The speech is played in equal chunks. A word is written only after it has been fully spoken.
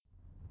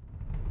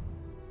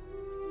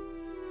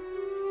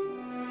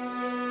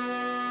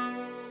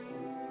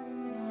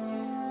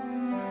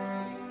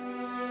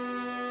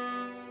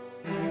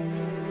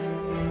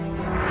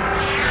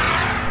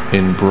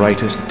in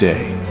brightest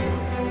day,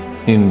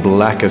 in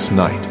blackest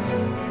night.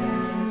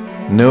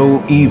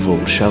 No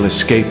evil shall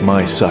escape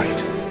my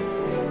sight.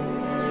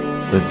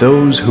 Let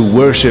those who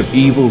worship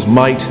evil's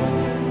might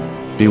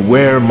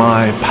beware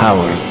my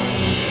power.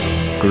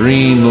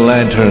 Green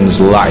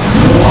Lantern's light.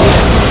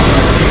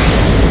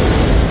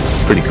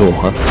 Pretty cool,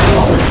 huh?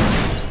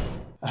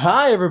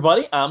 Hi,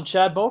 everybody. I'm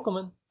Chad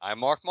Bokelman. I'm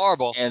Mark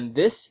Marble. And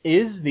this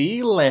is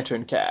the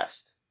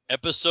LanternCast.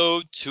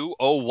 Episode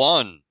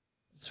 201.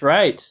 That's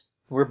right.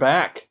 We're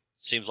back.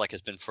 Seems like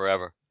it's been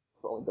forever.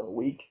 It's only been a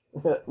week.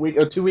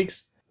 2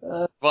 weeks.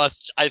 Well,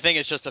 I think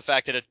it's just the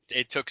fact that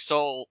it took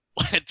so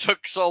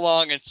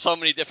long and so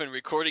many different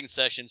recording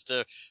sessions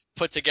to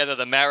put together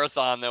the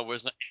marathon that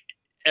was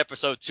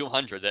episode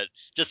 200. That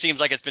just seems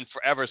like it's been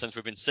forever since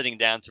we've been sitting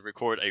down to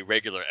record a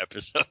regular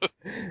episode.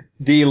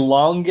 The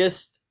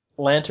longest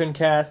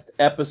LanternCast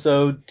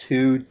episode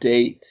to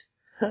date.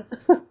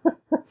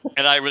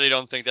 And I really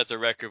don't think that's a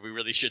record we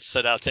really should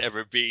set out to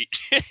ever beat.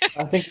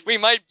 I think we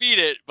might beat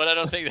it, but I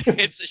don't think that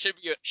it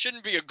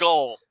shouldn't be a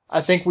goal.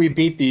 I think we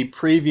beat the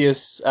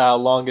previous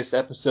longest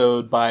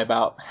episode by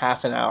about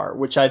half an hour,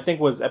 which I think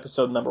was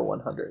episode number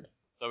 100.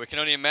 So we can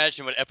only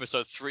imagine what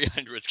episode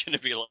 300 is going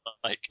to be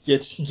like.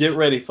 Get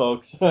ready,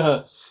 folks.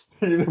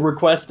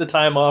 Request the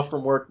time off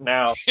from work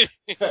now.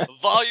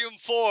 Volume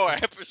 4,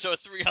 episode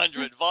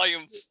 300,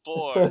 volume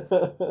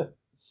 4.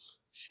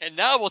 And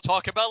now we'll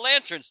talk about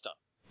Lantern stuff.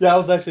 Yeah, I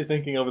was actually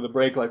thinking over the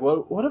break, like,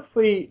 what if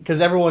we,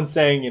 because everyone's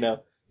saying,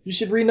 you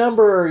should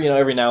renumber,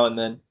 every now and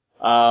then.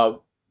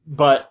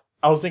 But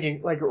I was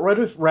thinking, like, what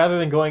if rather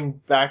than going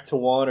back to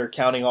one or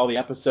counting all the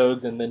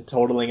episodes and then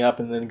totaling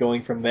up and then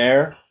going from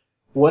there,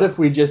 what if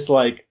we just,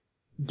 like,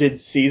 did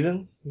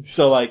seasons?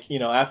 So, like,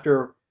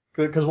 after,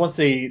 because once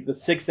the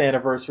 6th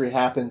anniversary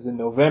happens in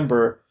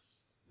November,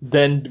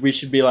 then we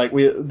should be like,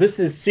 this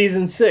is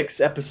season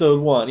 6, episode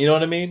 1. You know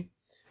what I mean?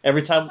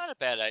 Every time. That's not a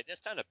bad idea.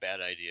 That's not a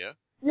bad idea.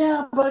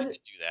 Yeah, but I could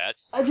do that.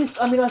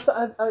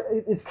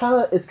 It's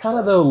kind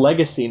of the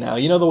legacy now.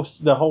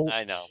 The whole.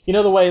 I know.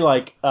 The way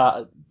like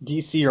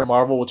DC or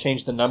Marvel will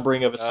change the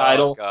numbering of a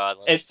title. Oh God,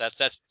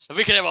 that's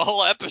we could have a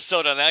whole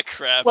episode on that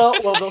crap.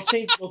 Well, they'll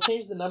change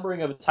the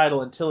numbering of a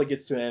title until it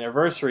gets to an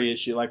anniversary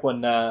issue, like when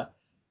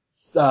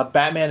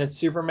Batman and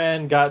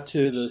Superman got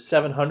to the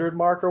 700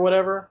 mark or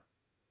whatever.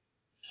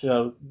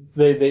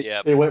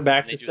 They went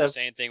back to the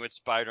same thing with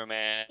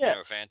Spider-Man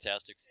or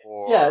Fantastic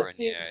Four. Yeah,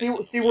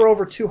 see, we're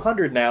over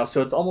 200 now,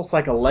 so it's almost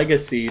like a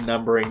legacy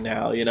numbering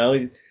now.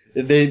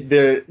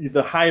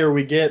 The higher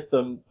we get,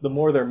 the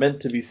more they're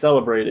meant to be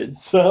celebrated.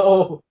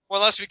 So,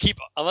 well,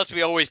 unless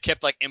we always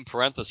kept like in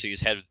parentheses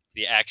had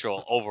the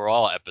actual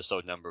overall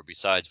episode number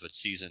besides what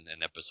season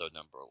and episode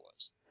number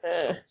was.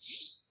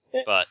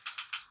 But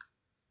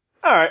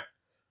all right,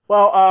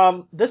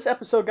 well, this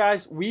episode,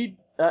 guys,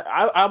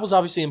 I was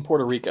obviously in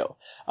Puerto Rico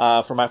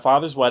for my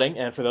father's wedding,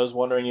 and for those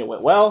wondering, it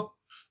went well.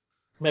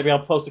 Maybe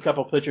I'll post a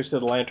couple pictures to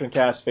the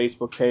LanternCast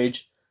Facebook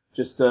page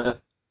just to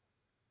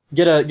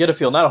get a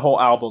feel. Not a whole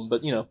album,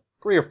 but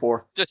 3 or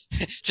 4.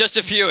 Just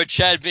a few of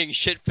Chad being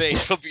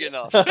shit-faced will be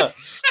enough.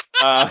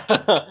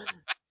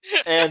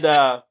 And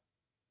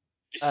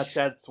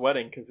Chad's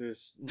sweating because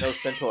there's no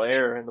central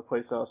air in the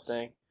place I was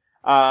staying.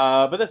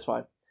 But that's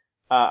fine.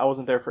 I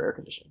wasn't there for air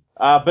conditioning.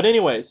 But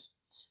anyways.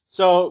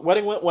 So,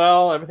 wedding went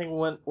well, everything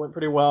went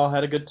pretty well,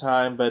 had a good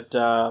time, but,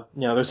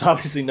 there's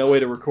obviously no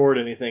way to record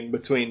anything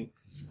between,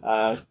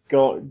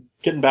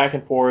 getting back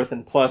and forth,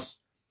 and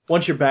plus,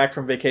 once you're back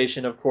from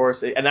vacation, of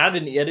course, and I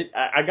didn't edit,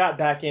 I got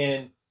back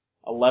in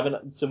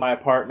to my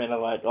apartment at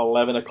like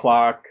 11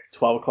 o'clock,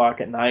 12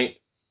 o'clock at night,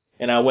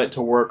 and I went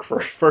to work for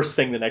first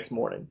thing the next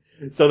morning.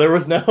 So there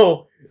was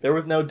no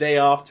day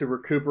off to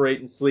recuperate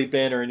and sleep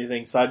in or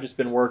anything, so I've just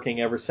been working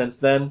ever since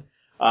then.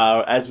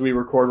 As we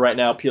record right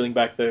now, peeling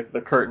back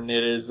the curtain,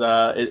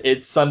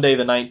 it's Sunday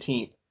the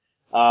 19th.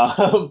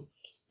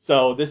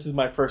 So this is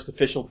my first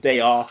official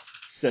day off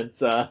since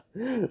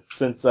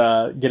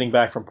getting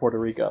back from Puerto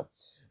Rico.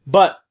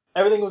 But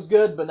everything was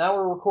good, but now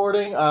we're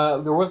recording.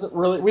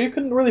 We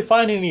couldn't really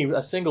find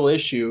a single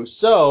issue,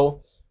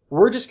 so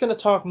we're just gonna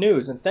talk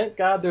news, and thank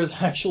God there's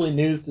actually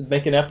news to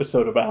make an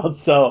episode about.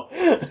 So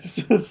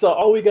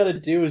all we gotta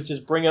do is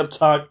just bring up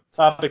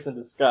topics and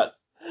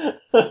discuss.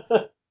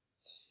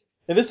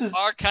 And this is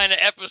our kind of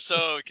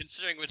episode,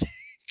 considering we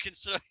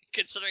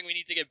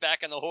need to get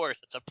back on the horse.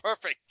 It's a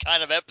perfect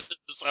kind of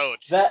episode.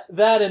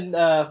 That and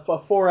a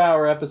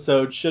 4-hour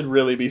episode should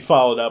really be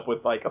followed up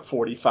with like a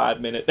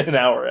 45-minute, an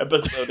hour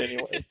episode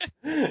anyways.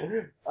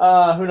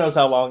 Who knows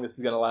how long this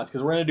is going to last,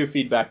 because we're going to do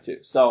feedback too.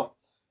 So,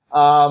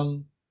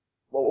 Mark,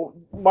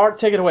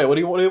 take it away. What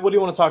do you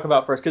want to talk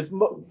about first? Because,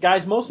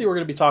 guys, mostly we're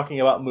going to be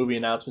talking about movie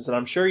announcements, and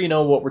I'm sure you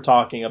know what we're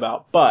talking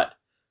about, but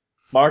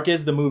Mark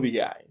is the movie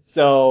guy.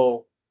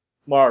 So,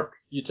 Mark,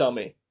 you tell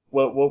me.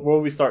 What are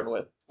we starting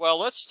with? Well,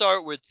 let's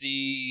start with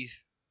the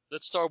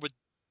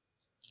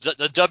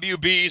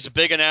WB's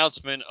big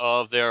announcement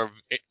of their,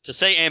 to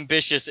say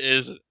ambitious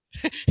is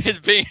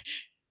being,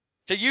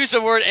 to use the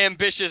word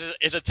ambitious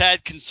is a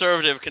tad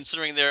conservative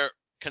considering their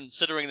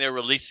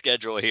release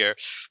schedule here.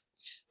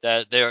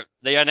 that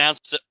they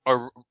announced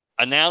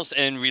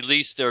and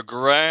released their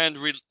grand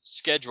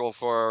schedule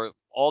for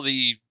all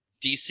the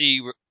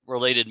DC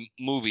related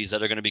movies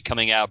that are going to be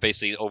coming out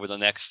basically over the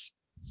next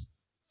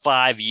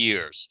 5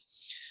 years.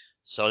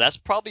 So that's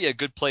probably a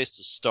good place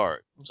to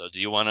start. So do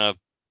you want to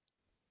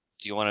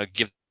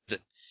give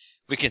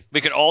we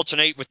can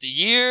alternate with the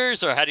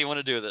years, or how do you want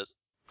to do this?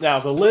 Now,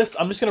 the list,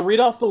 I'm just going to read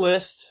off the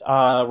list,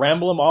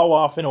 ramble them all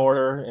off in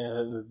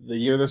order, the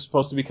year they're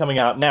supposed to be coming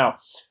out. Now,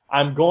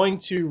 I'm going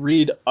to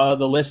read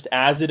the list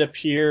as it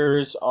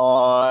appears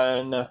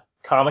on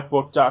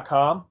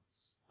comicbook.com.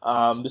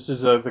 This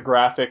is the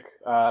graphic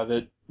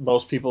that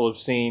most people have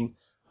seen.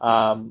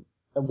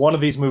 One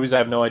of these movies, I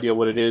have no idea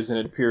what it is, and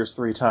it appears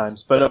 3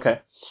 times. But okay.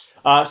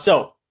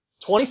 So,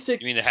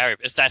 26... You mean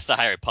that's the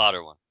Harry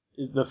Potter one?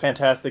 The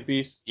Fantastic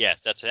Beasts?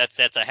 Yes, that's a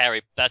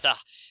Harry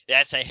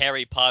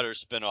Potter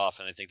spin-off,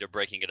 and I think they're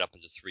breaking it up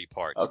into 3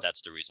 parts. Okay.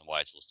 That's the reason why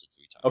it's listed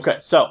 3 times. Okay,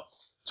 so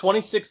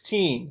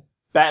 2016,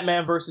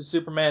 Batman vs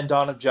Superman: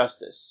 Dawn of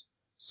Justice,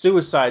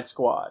 Suicide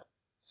Squad,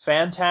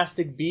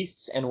 Fantastic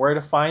Beasts and Where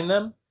to Find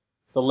Them,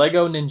 the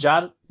Lego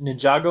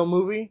Ninjago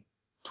movie,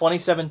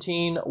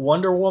 2017,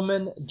 Wonder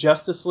Woman,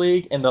 Justice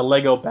League, and the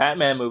Lego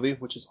Batman movie,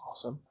 which is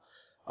awesome.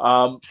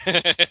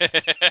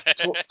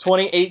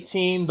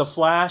 2018, The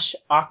Flash,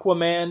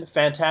 Aquaman,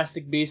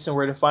 Fantastic Beasts and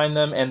Where to Find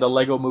Them, and the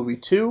Lego Movie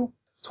 2.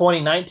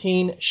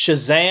 2019,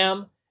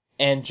 Shazam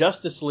and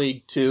Justice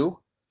League 2.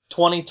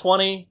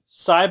 2020,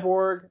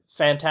 Cyborg,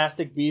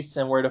 Fantastic Beasts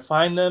and Where to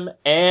Find Them,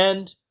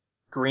 and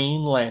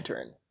Green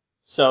Lantern.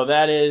 So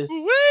that is...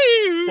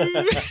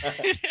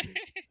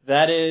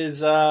 that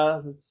is,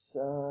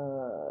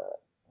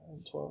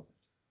 12,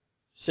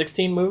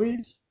 16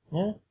 movies?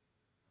 Yeah,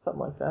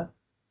 something like that.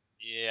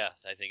 Yeah,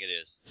 I think it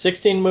is.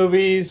 16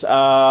 movies,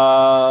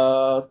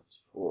 4,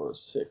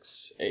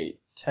 6, 8,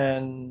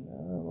 10,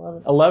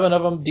 11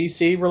 of them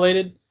DC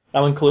related.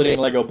 I'm including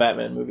Lego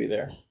Batman movie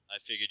there. I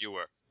figured you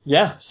were.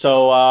 Yeah,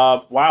 so,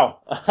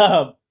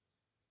 wow.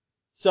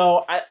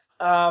 So,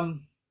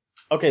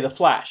 okay, The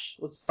Flash.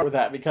 Let's start with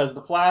that, because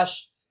The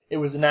Flash, it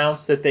was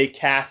announced that they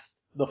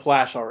cast The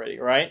Flash already,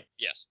 right?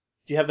 Yes.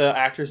 Do you have the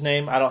actor's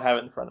name? I don't have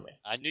it in front of me.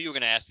 I knew you were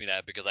going to ask me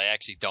that because I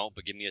actually don't,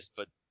 but give me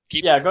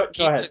Keep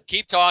ahead.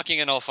 Keep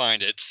talking and I'll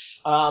find it.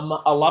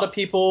 A lot of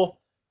people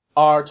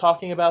are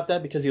talking about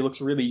that because he looks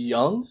really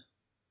young.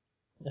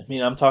 I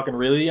mean, I'm talking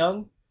really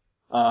young.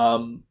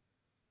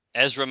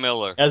 Ezra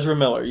Miller. Ezra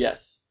Miller,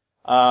 yes.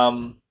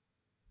 Some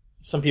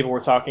people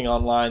were talking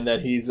online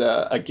that he's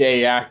a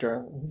gay actor.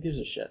 Who gives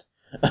a shit?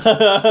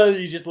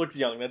 He just looks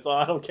young. That's all.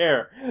 I don't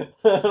care.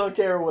 I don't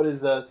care what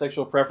his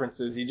sexual preference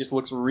is. He just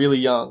looks really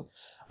young.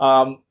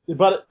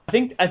 But I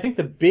think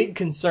the big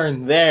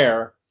concern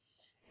there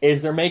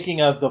is they're making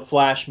The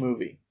Flash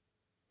movie.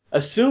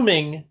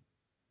 Assuming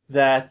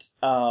that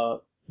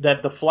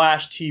the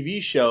Flash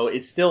TV show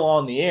is still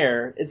on the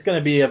air, it's going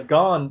to be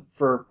gone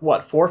for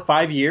what, 4 or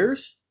 5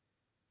 years?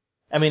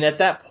 I mean, at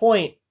that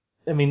point,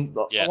 I mean,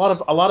 yes.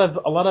 a lot of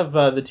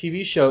the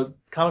TV show,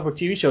 comic book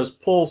TV shows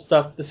pull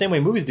stuff the same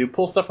way movies do,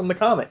 pull stuff from the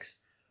comics.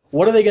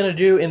 What are they going to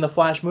do in the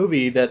Flash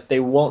movie that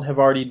they won't have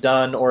already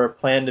done or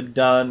planned to have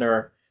done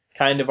or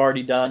kind of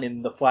already done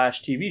in the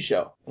Flash TV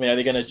show? I mean, are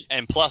they going to...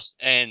 And plus,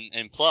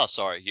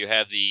 sorry, you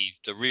have the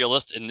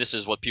realist, and this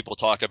is what people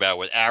talk about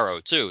with Arrow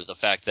too, the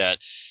fact that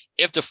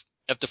if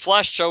the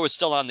Flash show is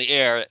still on the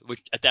air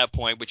at that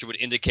point, which would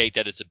indicate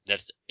that it's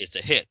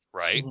a hit,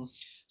 right? Mm-hmm.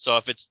 So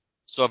if it's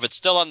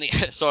still on the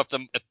if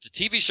the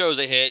TV show is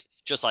a hit,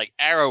 just like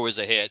Arrow is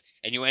a hit,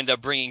 and you end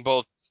up bringing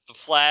both the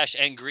Flash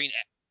and Green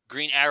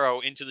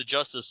Arrow into the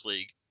Justice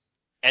League,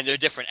 and they're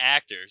different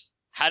actors,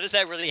 how does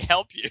that really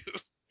help you?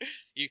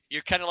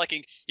 You're kind of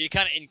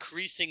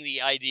increasing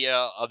the idea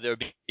of there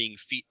being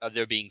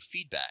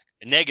feedback,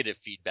 negative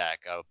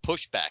feedback,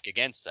 pushback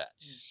against that,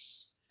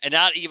 and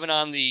not even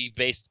on the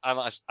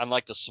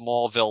like the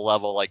Smallville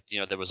level. Like,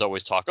 there was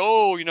always talk.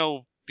 Oh, we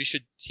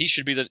should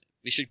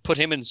put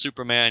him in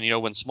Superman.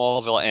 When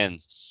Smallville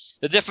ends.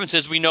 The difference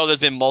is we know there's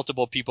been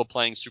multiple people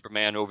playing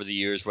Superman over the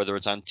years, whether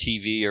it's on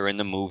TV or in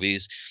the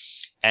movies,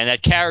 and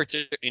that character,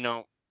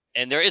 and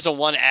there is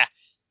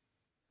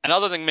and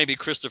other than maybe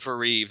Christopher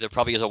Reeve, there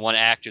probably is one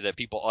actor that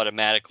people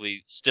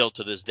automatically still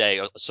to this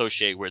day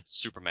associate with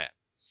Superman.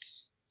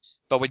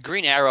 But with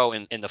Green Arrow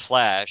and The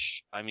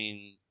Flash, I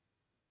mean,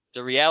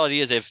 the reality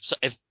is if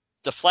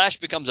The Flash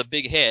becomes a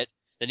big hit,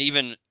 then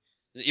even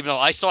though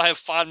I still have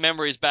fond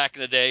memories back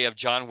in the day of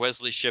John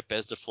Wesley Shipp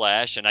as The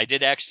Flash, and I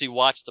did actually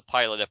watch the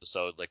pilot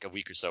episode like a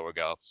week or so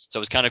ago, so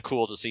it was kind of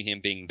cool to see him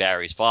being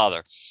Barry's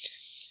father.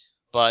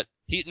 But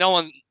he's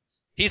not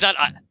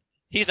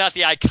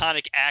the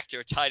iconic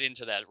actor tied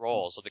into that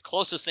role. So the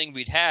closest thing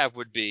we'd have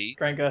would be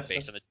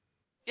based on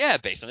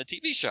the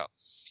TV show.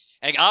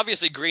 And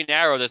obviously Green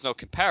Arrow, there's no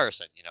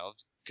comparison,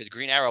 because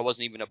Green Arrow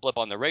wasn't even a blip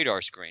on the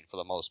radar screen for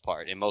the most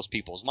part in most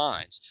people's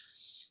minds.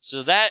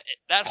 So that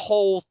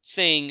whole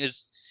thing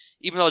is,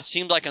 even though it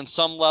seemed like on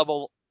some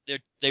level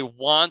they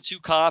want to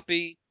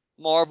copy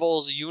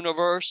Marvel's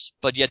universe,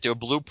 but yet their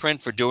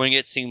blueprint for doing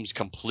it seems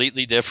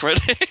completely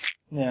different.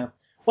 Yeah.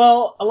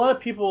 Well, a lot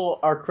of people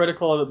are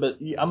critical of it, but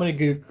I'm going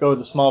to go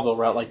the Smallville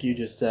route, like you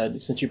just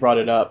said, since you brought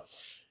it up,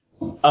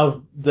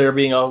 of there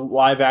being a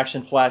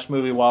live-action Flash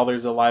movie while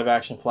there's a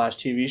live-action Flash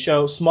TV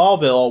show.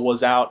 Smallville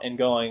was out and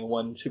going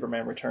when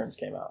Superman Returns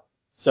came out.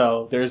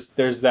 So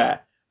there's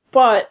that.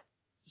 But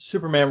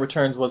Superman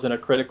Returns wasn't a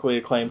critically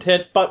acclaimed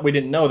hit, but we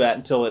didn't know that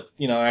until it,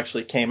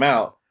 actually came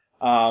out.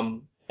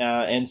 And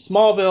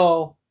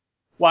Smallville,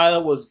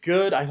 while it was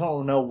good, I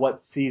don't know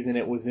what season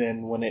it was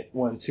in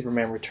when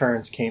Superman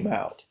Returns came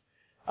out.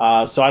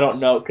 So I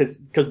don't know,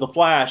 because The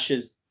Flash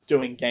is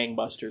doing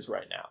gangbusters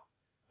right now.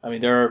 I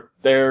mean,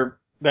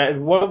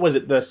 what was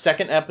it, the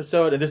second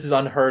episode, and this is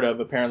unheard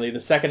of apparently, the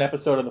second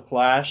episode of The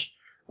Flash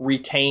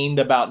retained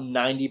about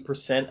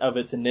 90% of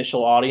its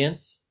initial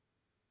audience.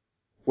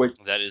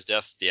 That is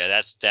that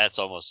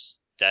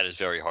is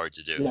very hard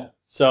to do. Yeah.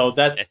 So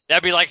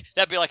that'd be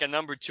like a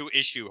number 2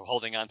 issue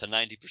holding on to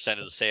 90%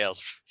 of the sales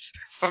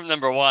from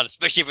number 1,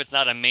 especially if it's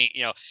not a main,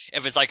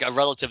 if it's like a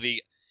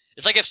relatively,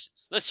 it's like if,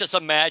 let's just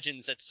imagine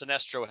that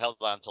Sinestro held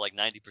on to like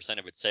 90%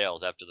 of its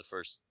sales after the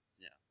first,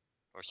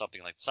 or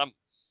something like some.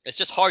 It's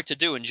just hard to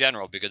do in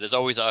general because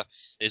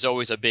there's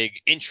always a big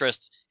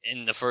interest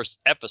in the first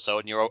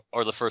episode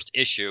or the first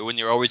issue, and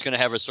you're always going to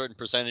have a certain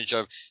percentage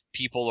of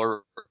people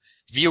or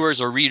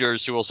viewers or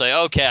readers who will say,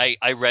 okay,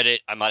 I read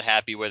it, I'm not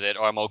happy with it,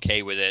 or I'm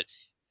okay with it,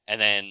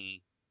 and then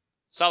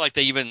it's not like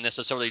they even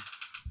necessarily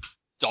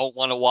don't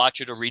want to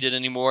watch it or read it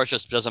anymore. It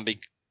just doesn't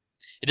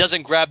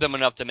grab them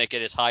enough to make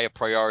it as high a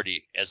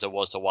priority as it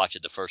was to watch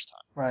it the first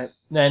time. Right.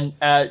 Then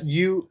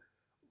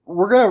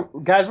we're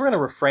gonna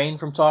refrain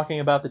from talking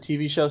about the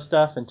TV show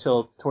stuff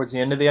until towards the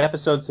end of the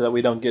episode so that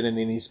we don't get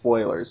into any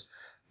spoilers.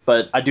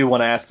 But I do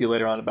want to ask you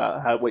later on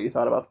about what you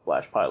thought about the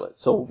Flash pilot.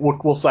 So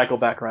we'll cycle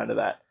back around to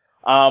that.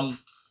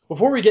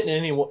 Before we get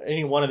into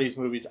any one of these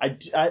movies,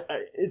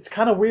 it's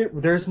kind of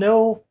weird. There's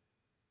no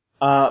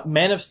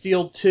Man of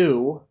Steel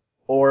 2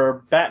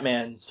 or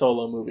Batman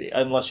solo movie,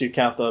 unless you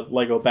count the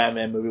Lego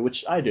Batman movie,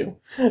 which I do.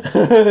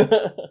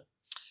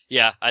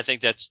 Yeah, I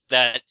think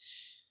that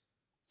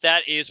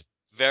is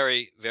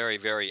very, very,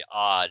 very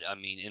odd. I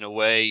mean, in a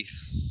way,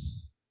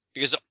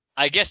 because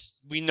I guess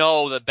we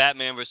know that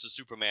Batman vs.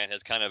 Superman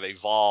has kind of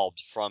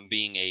evolved from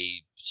being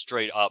a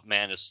straight up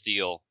Man of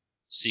Steel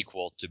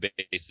sequel to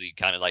basically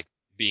kind of like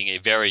being a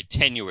very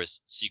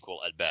tenuous sequel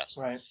at best.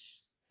 Right.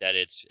 That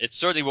it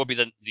certainly will be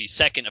the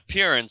second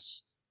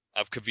appearance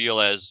of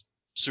Cavill as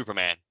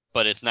Superman,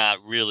 but it's not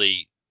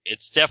really.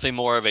 It's definitely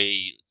more of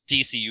a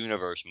DC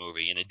Universe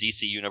movie and a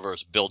DC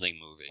Universe building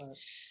movie. Right.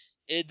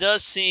 It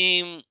does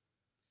seem.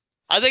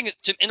 I think,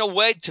 in a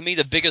way, to me,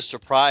 the biggest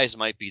surprise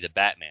might be the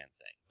Batman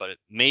thing. But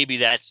maybe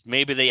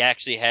they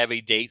actually have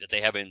a date that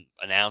they haven't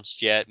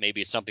announced yet.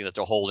 Maybe it's something that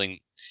they're holding.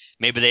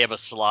 Maybe they have a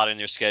slot in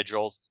their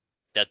schedule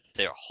that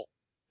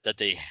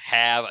they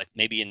have,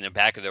 maybe in the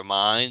back of their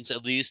minds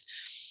at least,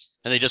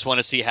 and they just want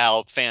to see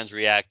how fans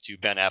react to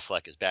Ben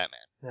Affleck as Batman.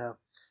 Yeah.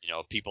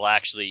 If people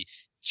actually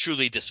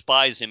truly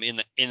despise him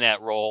in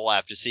that role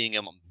after seeing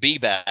him be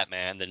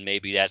Batman, then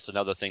maybe that's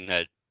another thing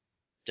that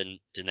then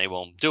they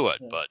won't do it.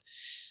 Yeah. But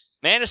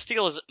Man of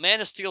Steel is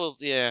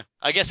yeah.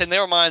 I guess in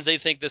their minds they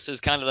think this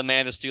is kind of the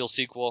Man of Steel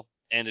sequel,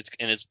 and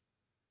it's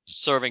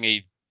serving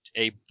a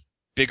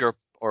bigger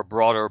or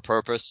broader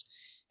purpose,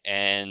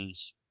 and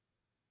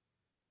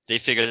they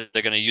figure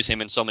they're going to use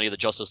him in so many of the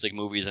Justice League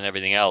movies and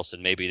everything else,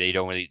 and maybe they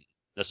don't really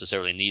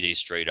necessarily need a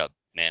straight up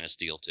Man of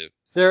Steel too.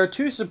 There are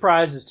 2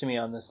 surprises to me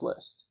on this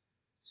list: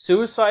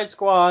 Suicide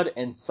Squad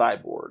and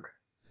Cyborg.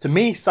 To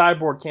me,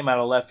 Cyborg came out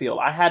of left field.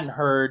 I hadn't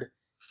heard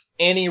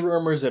any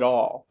rumors at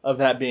all of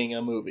that being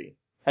a movie.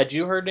 Had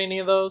you heard any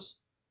of those?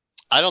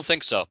 I don't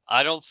think so.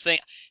 I don't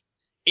think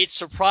it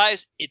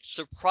surprises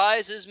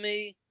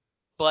me,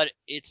 but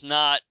it's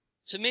not.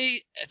 To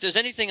me, if there's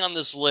anything on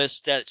this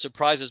list that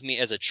surprises me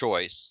as a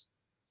choice,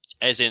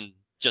 as in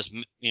just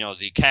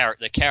the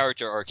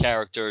character or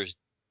characters,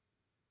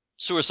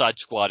 Suicide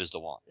Squad is the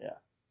one. Yeah.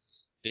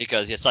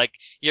 Because it's like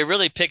you're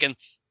really picking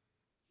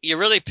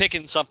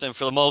something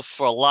for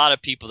a lot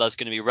of people that's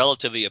going to be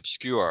relatively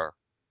obscure,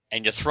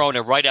 and you're throwing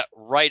it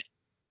right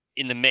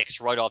in the mix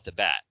right off the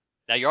bat.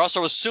 Now you're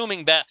also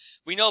assuming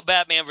we know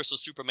Batman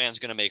vs. Superman is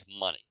going to make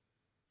money.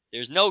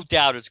 There's no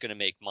doubt it's going to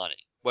make money.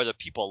 Whether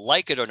people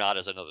like it or not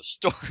is another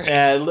story.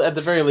 Yeah, at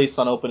the very least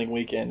on opening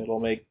weekend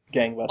it'll make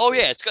gangbusters. Oh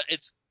yeah,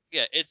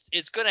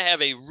 it's going to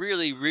have a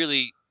really,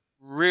 really,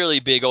 really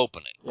big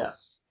opening. Yeah.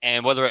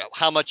 And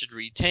how much it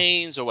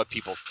retains or what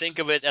people think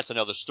of it, that's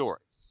another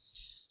story.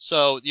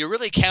 So you're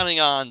really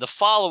counting on the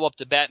follow-up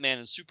to Batman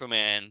and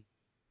Superman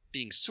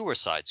being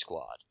Suicide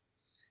Squad.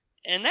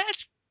 And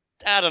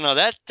I don't know,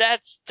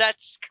 that's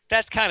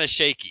kind of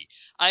shaky.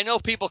 I know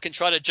people can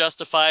try to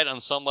justify it on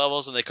some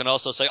levels, and they can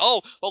also say,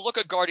 oh, well, look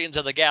at Guardians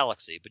of the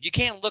Galaxy. But you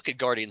can't look at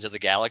Guardians of the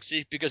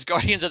Galaxy because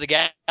Guardians of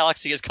the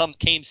Galaxy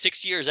came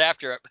 6 years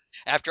after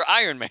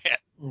Iron Man.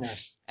 Yeah.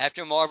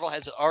 After Marvel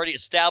has already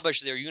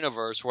established their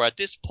universe, where at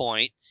this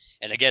point,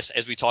 and I guess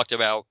as we talked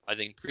about, I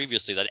think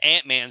previously, that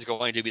Ant-Man's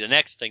going to be the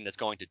next thing that's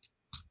going to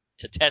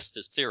test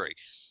this theory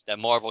that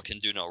Marvel can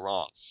do no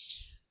wrong.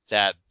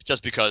 that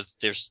just because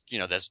there's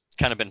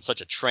kind of been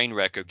such a train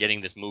wreck of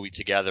getting this movie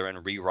together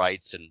and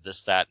rewrites and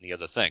this, that, and the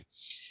other thing,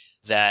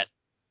 that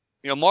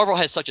Marvel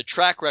has such a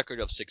track record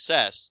of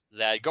success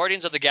that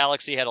Guardians of the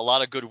Galaxy had a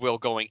lot of goodwill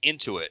going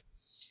into it.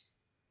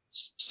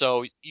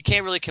 So you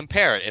can't really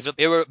compare it. If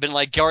it would have been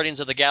like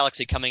Guardians of the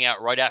Galaxy coming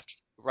out right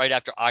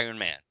after Iron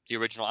Man, the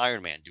original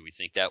Iron Man, do we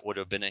think that would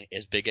have been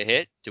as big a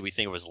hit? Do we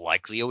think it was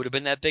likely it would have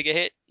been that big a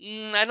hit?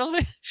 I don't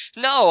think.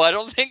 No, I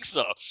don't think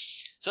so.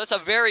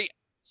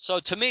 So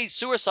to me,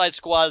 Suicide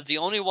Squad is the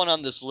only one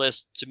on this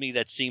list to me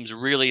that seems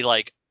really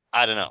like,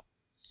 I don't know.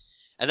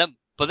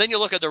 But then you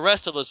look at the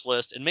rest of this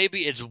list, and maybe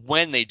it's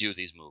when they do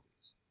these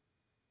movies.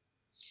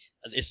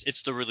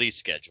 It's the release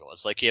schedule.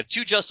 It's like you have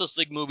 2 Justice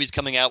League movies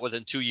coming out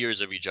within 2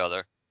 years of each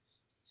other.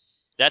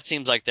 That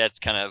seems like it's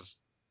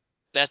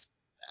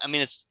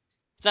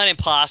not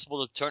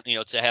impossible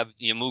to have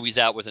movies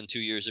out within 2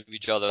 years of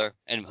each other.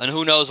 And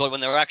who knows when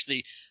they're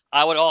actually,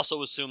 I would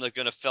also assume they're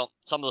going to film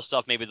some of the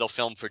stuff maybe they'll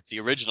film for the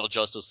original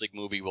Justice League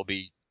movie will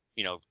be,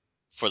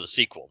 for the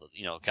sequel.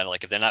 Kind of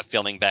like if they're not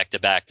filming back to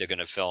back, they're going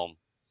to film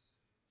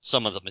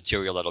some of the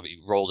material that'll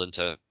be rolled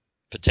into,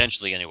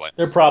 potentially anyway.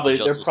 They're probably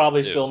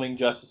filming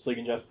Justice League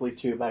and Justice League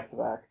 2 back to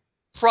back.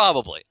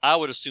 Probably. I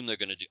would assume they're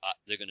going to do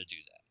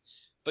that.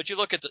 But you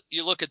look at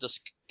the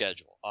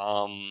schedule.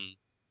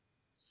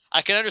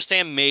 I can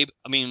understand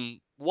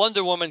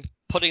Wonder Woman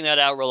putting that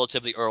out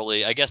relatively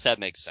early. I guess that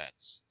makes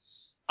sense.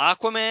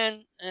 Aquaman,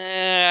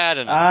 I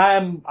don't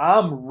know.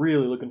 I'm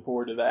really looking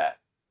forward to that.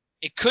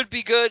 It could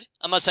be good.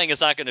 I'm not saying it's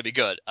not going to be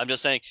good. I'm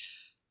just saying,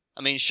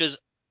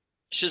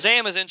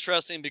 Shazam is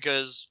interesting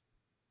because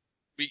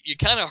you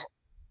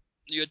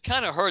had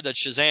kind of heard that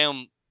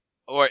Shazam,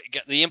 or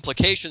the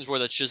implications were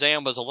that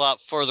Shazam was a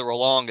lot further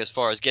along as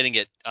far as getting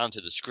it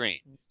onto the screen,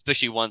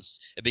 especially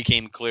once it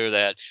became clear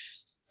that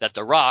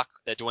The Rock,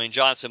 that Dwayne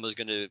Johnson was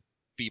going to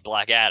be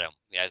Black Adam.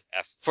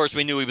 At first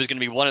we knew he was going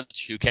to be one of the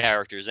 2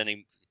 characters, and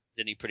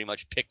then he pretty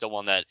much picked the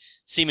one that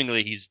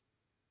seemingly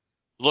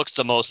looks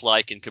the most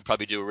like and could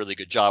probably do a really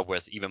good job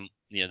with, even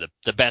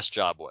the best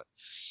job with.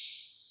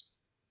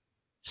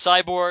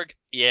 Cyborg,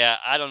 yeah,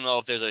 I don't know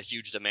if there's a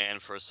huge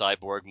demand for a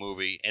Cyborg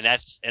movie, and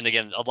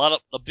again, part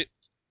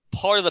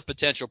of the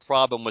potential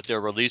problem with their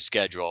release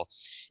schedule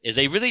is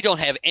they really don't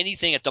have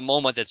anything at the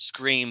moment that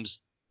screams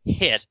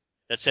hit,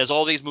 that says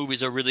all these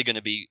movies are really going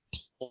to be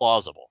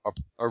plausible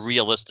or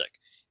realistic.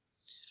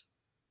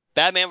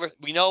 Batman,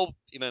 we know,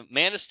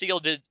 Man of Steel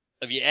did,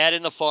 if you add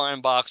in the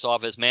foreign box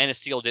office, Man of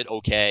Steel did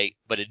okay,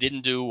 but it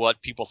didn't do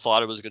what people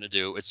thought it was going to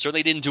do. It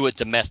certainly didn't do it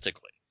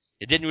domestically.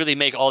 It didn't really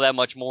make all that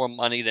much more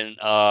money than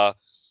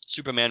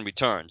Superman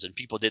Returns, and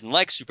people didn't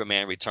like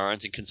Superman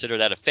Returns and consider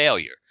that a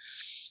failure.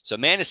 So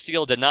Man of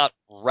Steel did not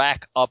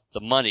rack up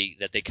the money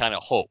that they kind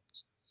of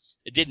hoped.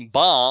 It didn't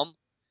bomb,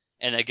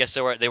 and I guess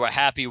they were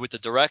happy with the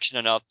direction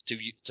enough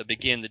to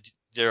begin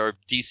the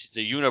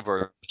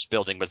universe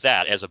building with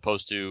that, as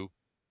opposed to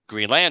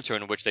Green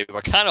Lantern, which they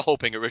were kind of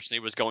hoping originally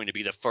was going to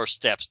be the first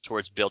steps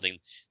towards building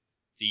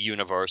the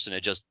universe, and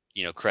it just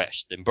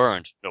crashed and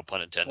burned, no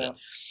pun intended. Yeah.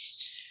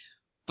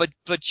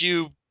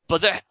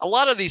 But a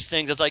lot of these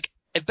things, it's like,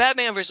 if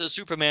Batman vs.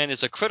 Superman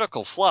is a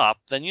critical flop,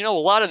 then a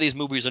lot of these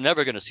movies are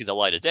never going to see the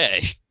light of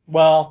day.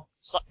 Well,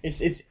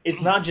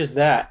 it's not just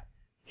that.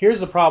 Here's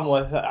the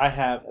problem I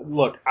have.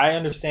 Look, I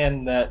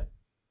understand that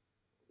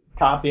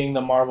copying the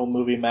Marvel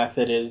movie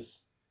method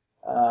is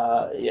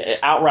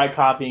outright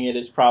copying it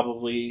is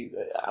probably,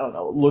 I don't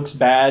know, looks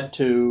bad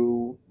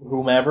to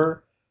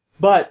whomever,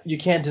 but you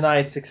can't deny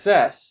its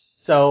success.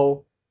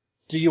 So,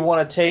 do you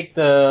want to take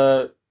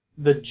the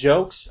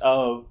jokes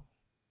of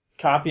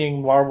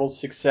copying Marvel's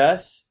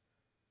success,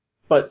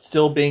 but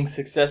still being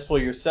successful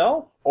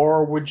yourself?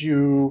 Or would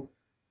you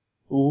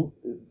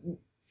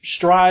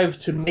strive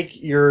to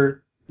make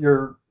your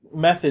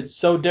methods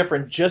so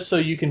different just so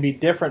you can be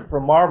different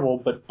from Marvel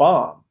but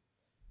bomb?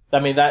 I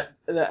mean, that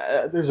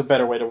there's a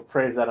better way to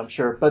phrase that, I'm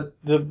sure. But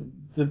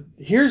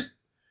here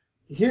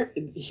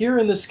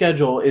in the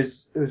schedule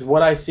is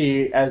what I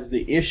see as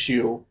the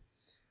issue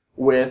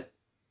with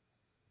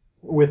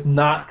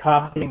not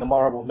copying the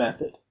Marvel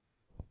method.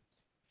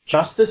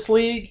 Justice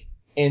League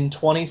in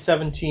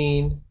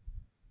 2017,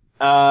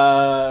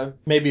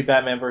 maybe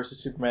Batman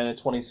vs. Superman in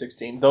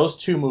 2016. Those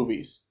 2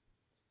 movies.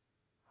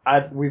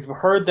 We've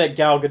heard that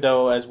Gal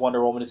Gadot as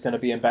Wonder Woman is going to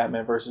be in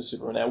Batman vs.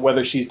 Superman.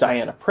 Whether she's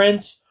Diana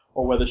Prince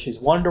or whether she's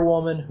Wonder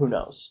Woman, who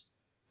knows?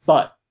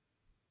 But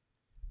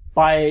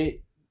by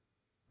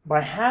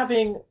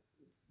having,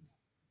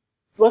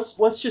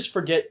 let's just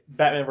forget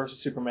Batman vs.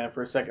 Superman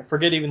for a second.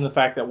 Forget even the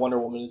fact that Wonder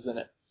Woman is in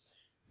it.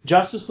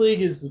 Justice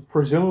League is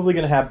presumably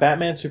going to have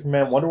Batman,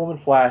 Superman, Wonder Woman,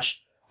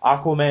 Flash,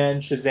 Aquaman,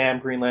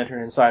 Shazam, Green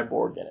Lantern, and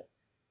Cyborg in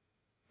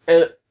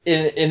it.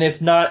 And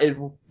if not,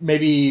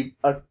 maybe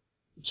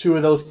 2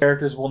 of those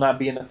characters will not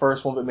be in the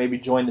first one, but maybe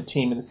join the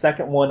team in the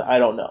second one. I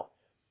don't know.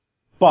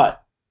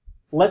 But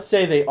let's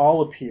say they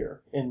all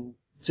appear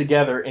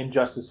together in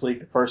Justice League,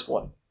 the first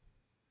one.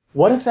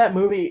 What if that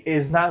movie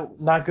is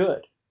not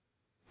good?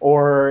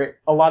 Or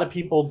a lot of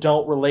people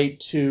don't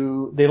relate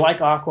to, they like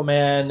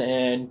Aquaman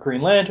and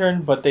Green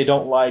Lantern, but they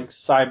don't like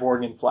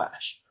Cyborg and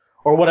Flash.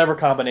 Or whatever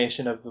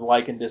combination of the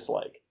like and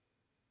dislike.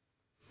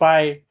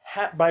 By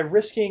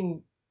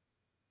risking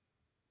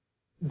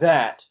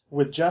that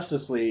with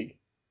Justice League,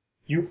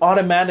 you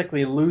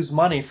automatically lose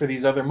money for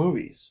these other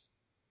movies.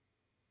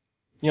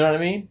 You know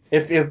what I mean?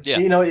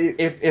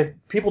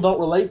 If people don't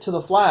relate to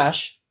the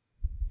Flash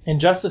in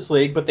Justice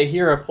League, but they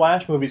hear a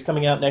Flash movie's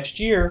coming out next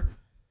year,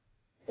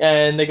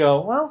 and they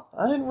go, well,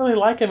 I didn't really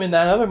like him in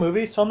that other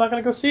movie, so I'm not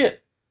going to go see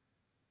it.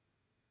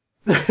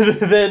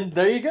 Then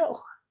there you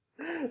go.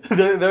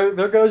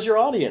 There goes your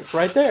audience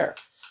right there.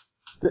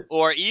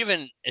 Or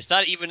even, it's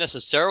not even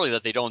necessarily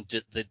that they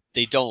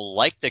don't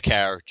like the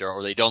character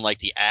or they don't like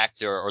the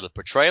actor or the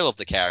portrayal of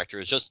the character.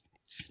 It's just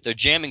they're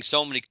jamming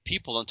so many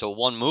people into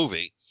one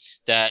movie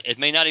that it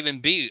may not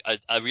even be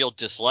a real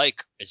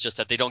dislike. It's just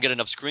that they don't get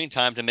enough screen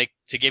time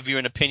to give you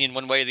an opinion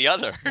one way or the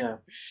other. Yeah.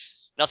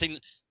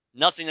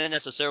 Nothing that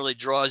necessarily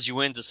draws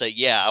you in to say,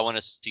 yeah, I want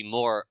to see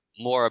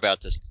more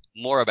about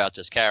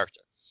this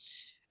character.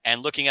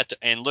 And looking at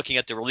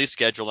the release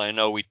schedule, I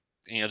know we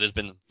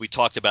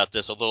talked about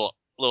this a little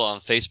on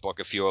Facebook,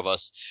 a few of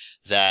us,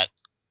 that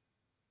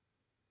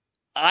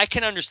I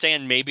can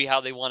understand maybe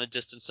how they want to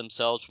distance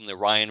themselves from the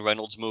Ryan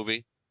Reynolds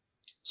movie.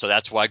 So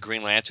that's why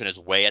Green Lantern is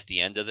way at the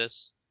end of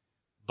this.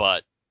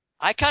 But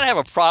I kind of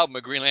have a problem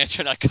with Green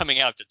Lantern not coming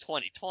out to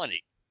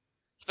 2020,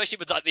 especially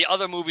with the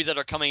other movies that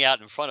are coming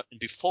out in front of and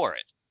before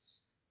it.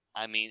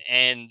 I mean,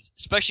 and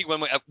especially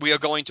when we are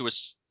going to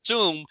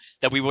assume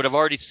that we would have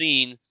already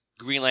seen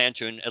Green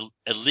Lantern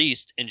at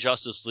least in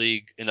Justice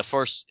League in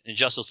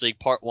Justice League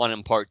Part 1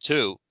 and Part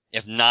 2,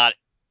 if not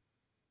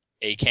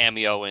a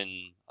cameo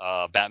in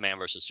Batman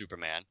vs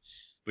Superman,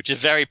 which is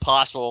very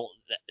possible.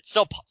 It's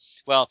still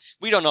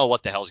we don't know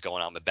what the hell's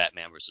going on with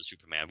Batman vs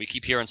Superman. We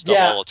keep hearing stuff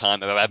all the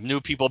time about new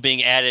people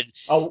being added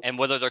and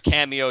whether they're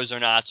cameos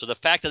or not. So the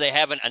fact that they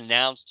haven't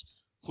announced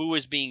who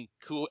has been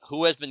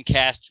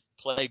cast to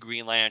play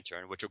Green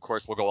Lantern, which of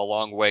course will go a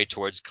long way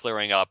towards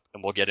clearing up,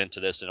 and we'll get into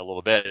this in a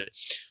little bit,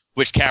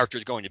 which character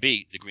is going to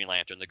be the Green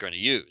Lantern they're going to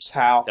use.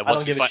 Hal. I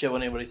don't give a shit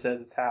when anybody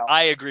says it's Hal.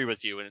 I agree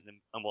with you, and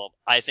well,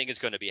 I think it's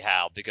going to be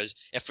Hal, because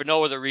if for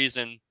no other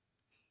reason,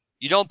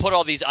 you don't put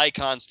all these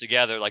icons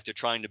together like they're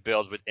trying to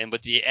build with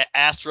the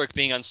asterisk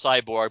being on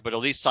Cyborg, but at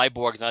least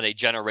Cyborg's not a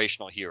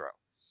generational hero.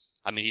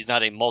 I mean, he's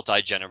not a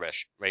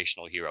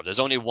multi-generational hero. There's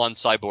only one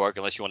Cyborg,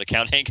 unless you want to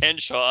count Hank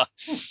Henshaw.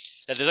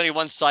 There's only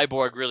one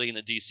Cyborg really in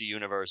the DC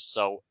universe,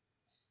 so.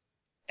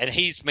 And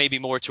he's maybe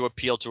more to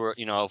appeal to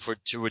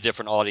a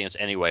different audience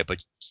anyway.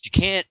 But you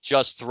can't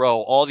just throw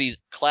all these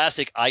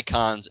classic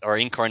icons or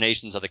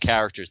incarnations of the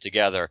characters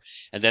together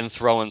and then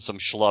throw in some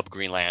schlub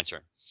Green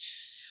Lantern.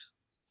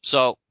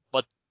 So,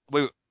 but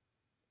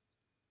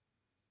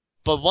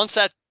once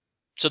that,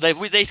 so they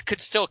could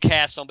still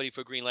cast somebody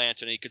for Green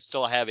Lantern. And he could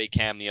still have a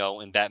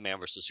cameo in Batman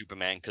vs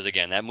Superman, because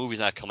again, that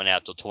movie's not coming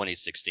out till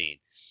 2016.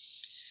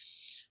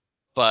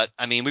 But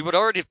I mean,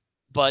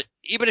 But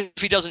even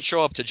if he doesn't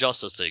show up to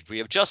Justice League, we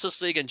have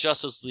Justice League and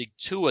Justice League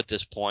 2 at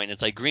this point.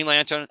 It's like Green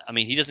Lantern. I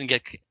mean, he doesn't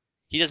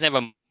have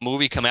a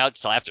movie come out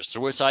until after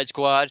Suicide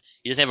Squad.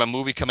 He doesn't have a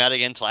movie come out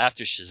again until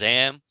after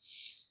Shazam.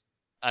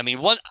 I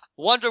mean,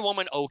 Wonder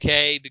Woman,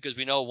 okay, because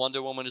we know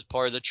Wonder Woman is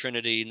part of the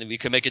Trinity, and we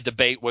can make a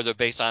debate whether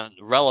based on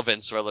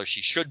relevance, whether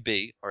she should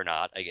be or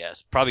not, I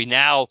guess. Probably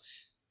now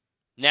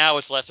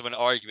it's less of an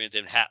argument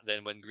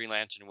than when Green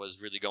Lantern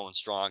was really going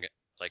strong,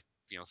 like,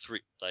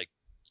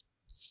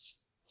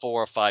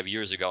 4 or 5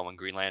 years ago when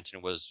Green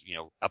Lantern was,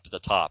 up at the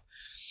top.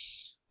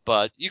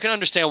 But you can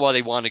understand why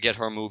they want to get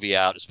her movie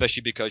out,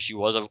 especially because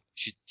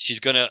she's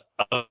going to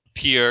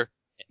appear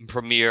and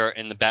premiere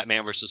in the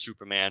Batman vs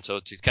Superman. So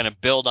to kind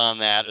of build on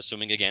that,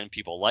 assuming again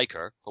people like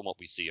her from what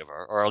we see of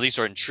her, or at least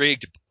are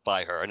intrigued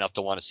by her enough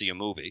to want to see a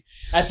movie.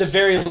 At the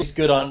very least,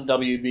 good on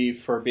WB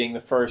for being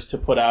the first to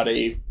put out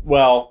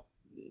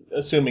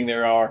assuming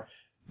there are,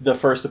 the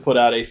first to put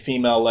out a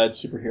female-led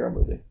superhero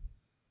movie.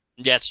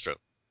 Yeah, it's true.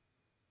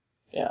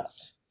 Yeah.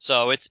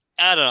 So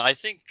I don't know. I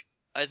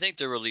think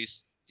the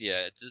release,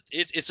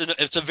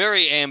 it's a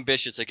very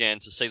ambitious, again,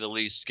 to say the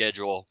least,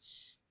 schedule,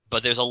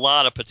 but there's a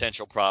lot of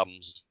potential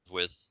problems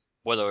with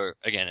whether,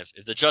 again,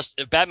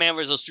 if Batman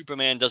vs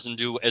Superman doesn't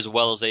do as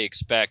well as they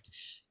expect,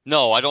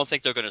 no, I don't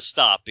think they're going to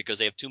stop because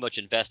they have too much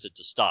invested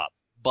to stop.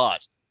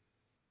 But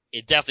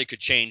it definitely could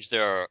change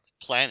their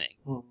planning.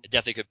 It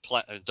definitely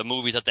could the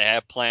movies that they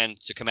have planned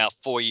to come out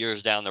 4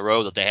 years down the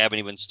road that they haven't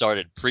even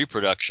started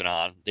pre-production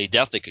on. They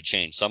definitely could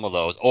change some of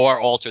those or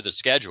alter the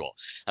schedule.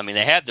 I mean,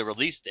 they have the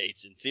release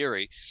dates in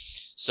theory,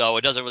 so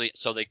it doesn't really.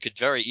 So they could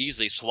very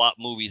easily swap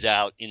movies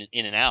out in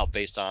and out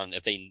based on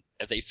if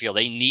they feel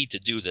they need to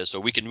do this,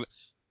 or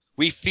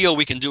we feel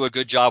we can do a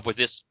good job with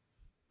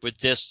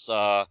this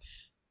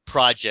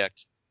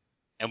project.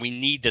 And we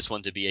need this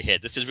one to be a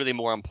hit. This is really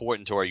more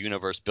important to our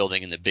universe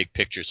building in the big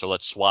picture, so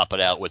let's swap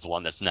it out with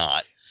one that's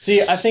not.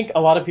 See, I think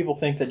a lot of people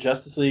think that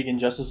Justice League and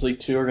Justice League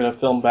 2 are going to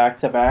film back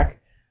to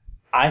back.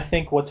 I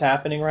think what's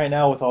happening right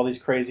now with all these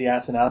crazy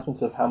ass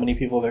announcements of how many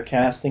people they're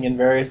casting in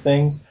various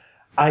things,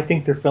 I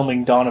think they're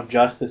filming Dawn of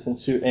Justice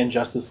and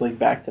Justice League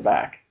back to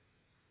back.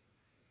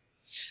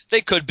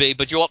 They could be,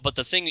 but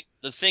the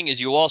thing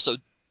is, you also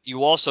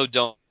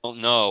don't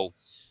know.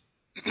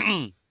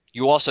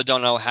 You also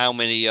don't know how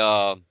many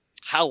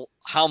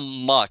how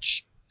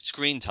much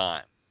screen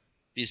time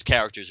these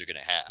characters are going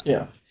to have.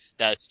 Yeah.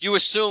 That you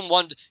assume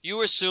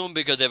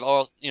because they've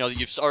all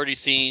you've already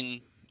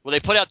seen. Well, they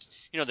put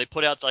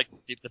out like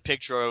the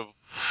picture of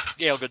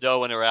Gal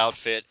Gadot in her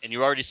outfit, and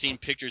you've already seen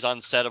pictures on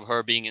set of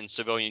her being in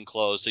civilian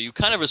clothes. So you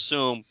kind of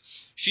assume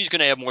she's going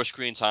to have more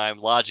screen time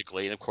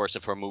logically, and of course,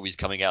 if her movie's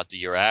coming out the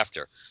year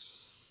after,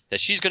 that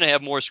she's going to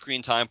have more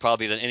screen time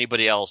probably than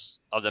anybody else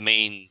of the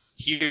main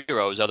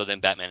heroes other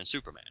than Batman and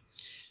Superman.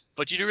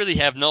 But you really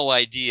have no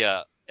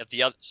idea if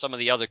some of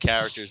the other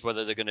characters,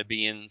 whether they're going to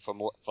be in for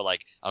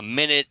like a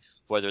minute,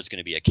 whether it's going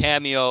to be a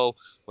cameo,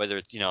 whether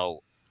it's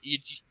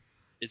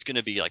it's going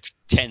to be like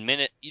 10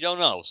 minutes. You don't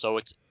know. So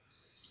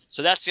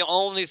that's the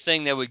only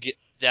thing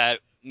that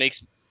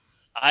makes.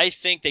 I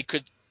think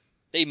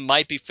they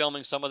might be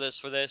filming some of this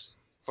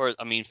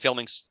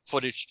filming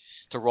footage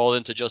to roll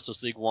into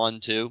Justice League 1,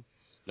 2.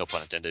 No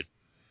pun intended.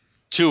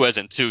 2 as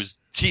in 2's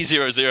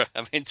T00.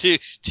 I mean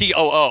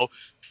TOO.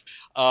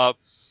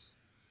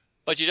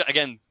 But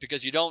again,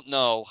 because you don't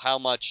know how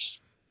much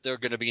they're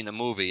going to be in the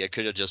movie, it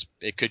could just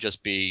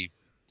be,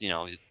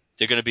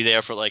 they're going to be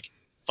there for like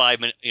 5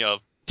 minutes,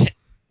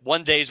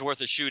 1 day's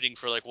worth of shooting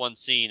for like one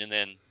scene, and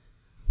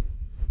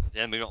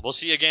then we'll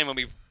see again when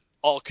we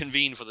all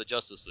convene for the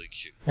Justice League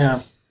shoot.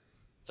 Yeah.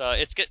 So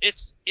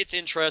it's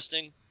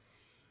interesting.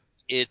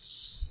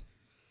 It's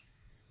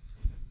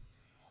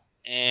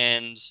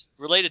and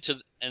related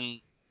to and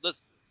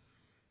let's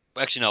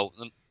actually no.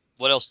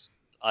 What else?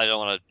 I don't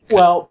want to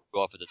Well,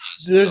 go off at the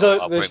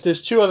knees.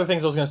 there's two other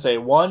things I was going to say.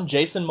 One,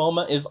 Jason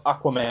Momoa is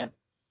Aquaman.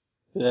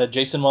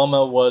 Jason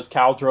Momoa was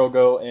Khal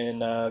Drogo in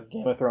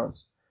Game of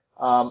Thrones.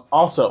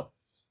 Also,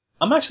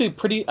 I'm actually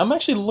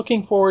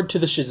looking forward to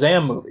the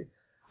Shazam movie.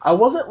 I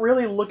wasn't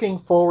really looking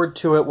forward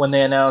to it when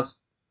they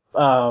announced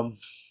The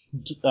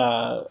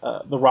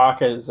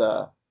Rock as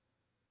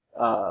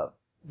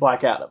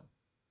Black Adam.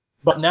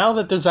 But now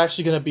that there's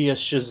actually going to be a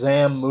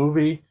Shazam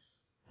movie,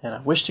 and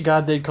I wish to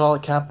God they'd call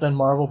it Captain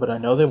Marvel, but I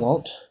know they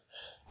won't.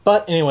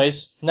 But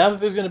anyways, now that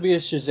there's going to be a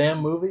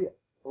Shazam movie,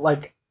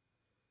 like,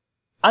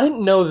 I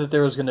didn't know that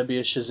there was going to be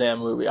a Shazam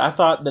movie. I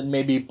thought that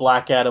maybe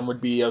Black Adam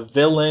would be a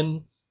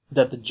villain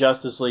that the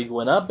Justice League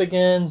went up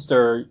against,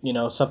 or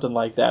something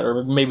like that,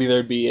 or maybe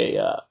there'd be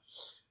a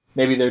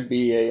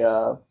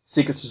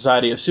secret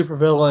society of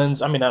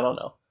supervillains. I mean, I don't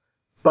know.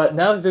 But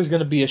now that there's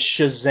going to be a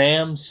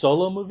Shazam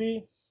solo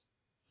movie,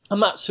 I'm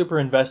not super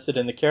invested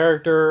in the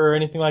character or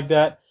anything like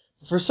that.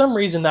 For some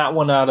reason, that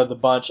one out of the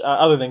bunch,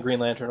 other than Green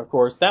Lantern, of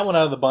course, that one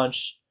out of the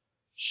bunch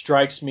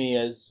strikes me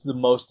as the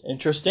most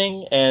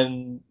interesting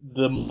and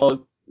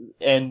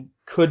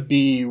could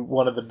be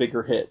one of the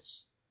bigger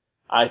hits.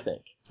 I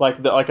think, like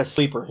a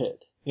sleeper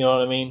hit. You know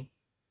what I mean?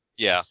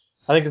 Yeah.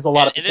 I think there's a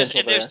lot of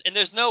potential there.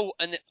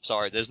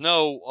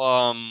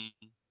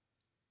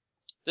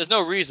 There's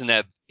no reason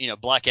that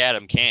Black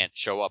Adam can't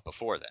show up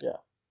before that. Yeah.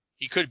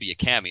 He could be a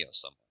cameo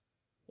somewhere.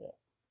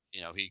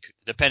 Yeah. He could,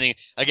 depending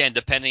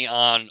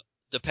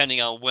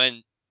on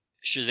when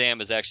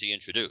Shazam is actually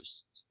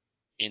introduced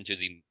into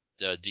the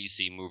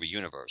DC movie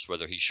universe,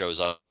 whether he shows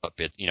up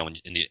at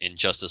in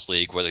Justice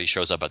League, whether he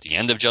shows up at the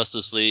end of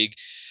Justice League,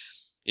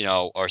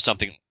 or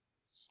something,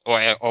 or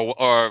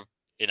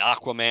in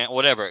Aquaman,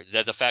 whatever.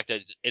 That the fact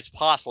that it's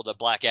possible that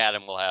Black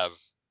Adam will have,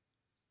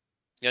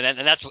 and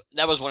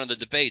that was one of the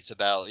debates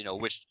about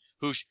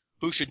who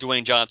should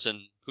Dwayne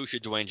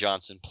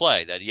Johnson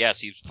play? That yes,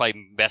 he's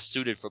probably best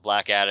suited for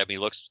Black Adam. He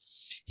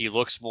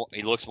looks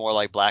more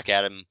like Black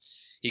Adam.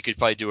 He could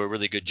probably do a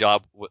really good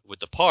job with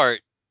the part,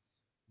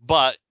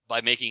 but by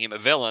making him a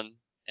villain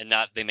and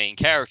not the main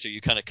character, you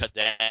kind of cut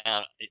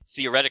down.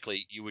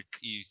 Theoretically, you would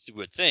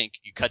think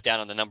you cut down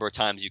on the number of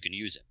times you can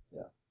use him.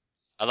 Yeah.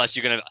 And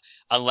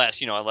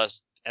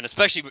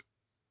especially,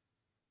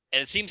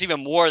 and it seems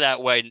even more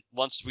that way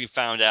once we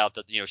found out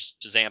that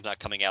Shazam's not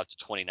coming out to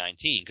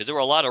 2019, because there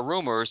were a lot of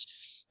rumors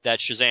that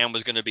Shazam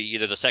was going to be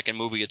either the second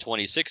movie of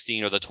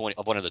 2016 or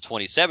one of the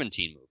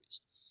 2017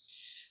 movies.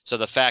 So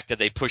the fact that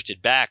they pushed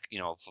it back,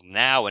 from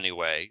now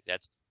anyway,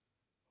 that's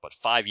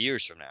 5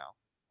 years from now,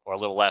 or a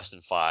little less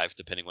than 5,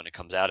 depending when it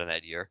comes out in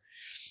that year,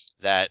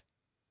 that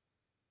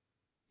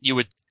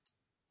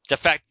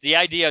the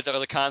idea of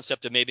the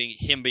concept of maybe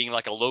him being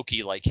like a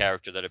Loki-like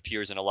character that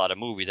appears in a lot of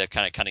movies, that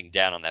kind of cutting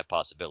down on that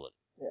possibility.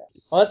 Yeah.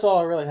 Well, that's all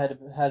I really had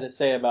to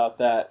say about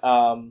that.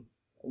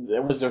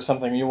 Was there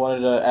something you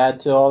wanted to add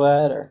to all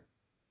that, or?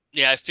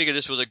 Yeah, I figured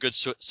this was a good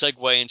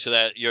segue into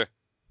that.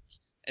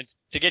 And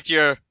to get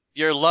your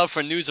love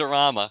for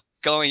Newsarama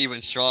going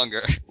even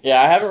stronger.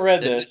 Yeah, I haven't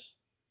read this.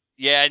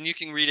 Yeah, and you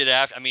can read it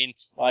after. I mean,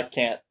 well, I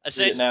can't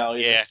read it now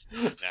either. Yeah.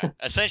 Nah.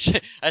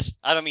 Essentially,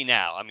 I don't mean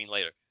now. I mean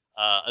later.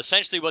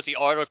 Essentially, what the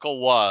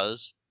article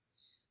was,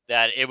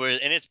 that it was,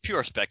 and it's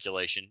pure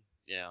speculation.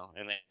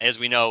 And as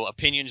we know,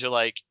 opinions are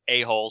like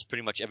a-holes.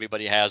 Pretty much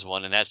everybody has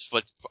one, and that's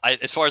what,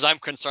 as far as I'm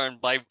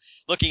concerned, by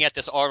looking at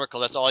this article,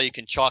 that's all you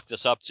can chalk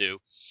this up to.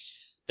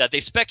 That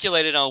they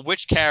speculated on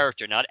which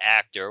character, not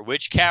actor,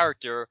 which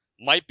character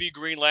might be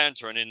Green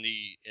Lantern in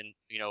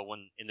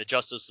the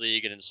Justice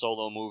League and in the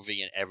solo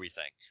movie and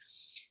everything.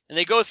 And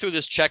they go through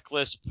this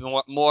checklist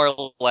more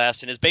or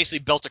less, and it's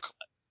basically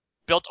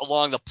built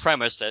along the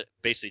premise that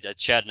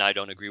Chad and I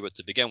don't agree with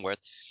to begin with,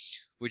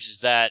 which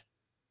is that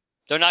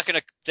they're not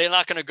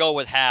gonna go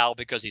with Hal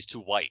because he's too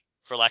white,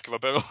 for lack of a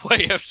better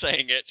way of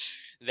saying it.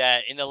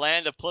 That in the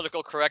land of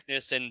political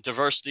correctness and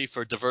diversity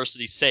for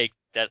diversity's sake,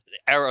 that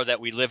era that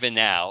we live in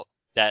now,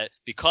 that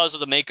because of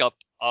the makeup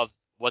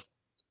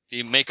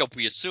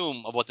we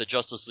assume of what the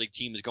Justice League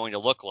team is going to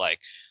look like,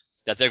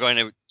 that they're going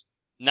to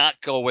not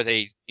go with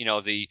the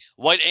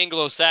white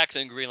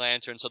Anglo-Saxon Green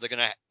Lantern, so they're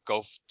going to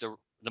go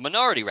the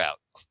minority route.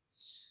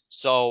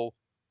 So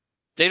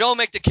they don't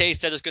make the case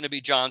that it's going to be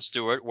Jon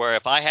Stewart, where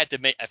if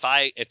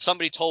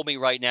somebody told me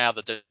right now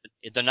that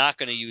they're not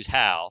going to use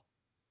Hal,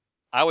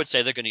 I would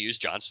say they're going to use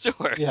Jon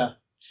Stewart. Yeah.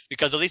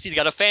 Because at least he's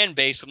got a fan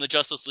base from the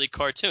Justice League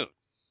cartoon.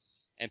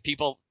 And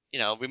people,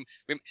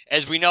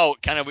 as we know,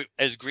 kind of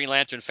as Green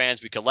Lantern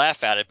fans, we could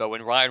laugh at it, but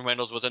when Ryan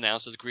Reynolds was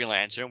announced as Green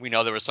Lantern, we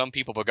know there were some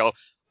people who go,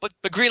 but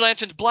Green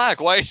Lantern's black.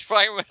 Why is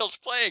Ryan Reynolds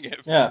playing him?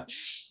 Yeah.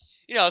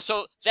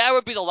 So that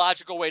would be the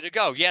logical way to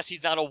go. Yes,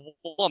 he's not a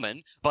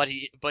woman, but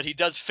he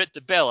does fit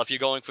the bill if you're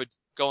going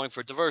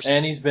for diversity.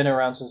 And he's been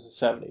around since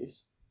the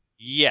 70s.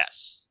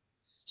 Yes.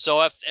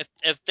 So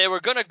if they were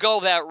going to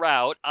go that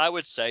route, I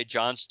would say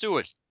Jon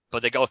Stewart.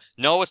 But they go,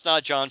 no, it's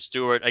not Jon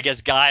Stewart. I guess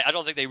Guy, I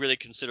don't think they really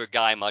consider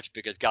Guy much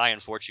because Guy,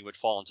 unfortunately, would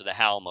fall into the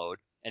Hal mode,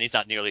 and he's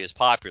not nearly as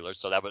popular.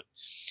 So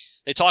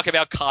they talk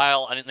about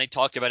Kyle, and they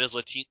talked about his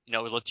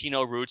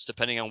Latino roots,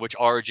 depending on which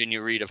origin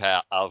you read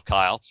of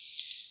Kyle.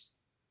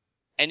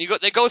 And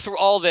they go through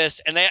all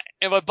this, and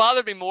what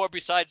bothered me more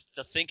besides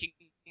the thinking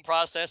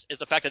process is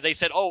the fact that they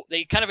said,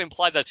 they kind of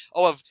implied that,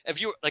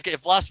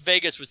 if Las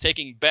Vegas was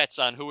taking bets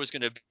on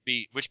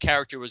which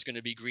character was going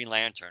to be Green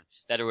Lantern,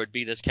 that it would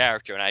be this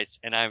character.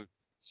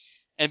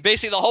 And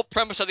basically the whole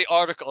premise of the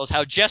article is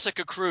how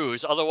Jessica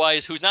Cruz,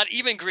 otherwise who's not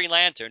even Green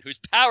Lantern, who's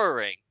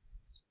powering,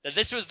 that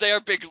this was their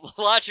big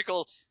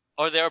logical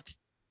or their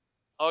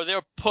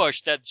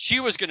push that she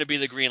was going to be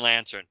the Green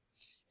Lantern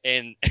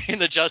in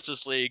the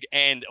Justice League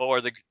or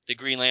the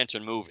Green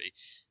Lantern movie.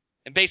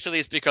 And basically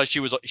it's because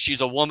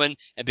she's a woman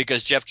and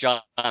because Jeff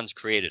Johns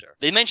created her.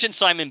 They mentioned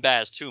Simon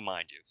Baz too,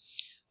 mind you.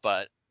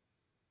 But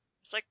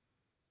it's like,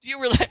 do you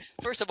really?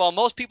 First of all,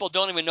 most people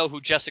don't even know who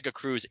Jessica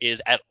Cruz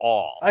is at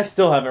all. I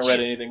still haven't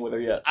read anything with her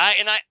yet.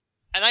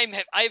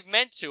 I've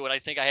meant to, and I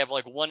think I have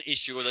like one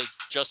issue of the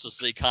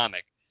Justice League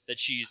comic that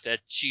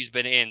she's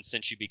been in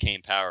since she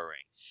became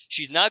powering.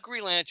 She's not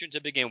Green Lantern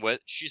to begin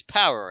with. She's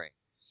powering.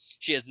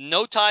 She has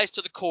no ties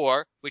to the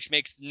core, which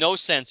makes no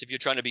sense if you're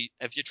trying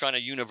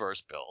to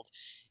universe build.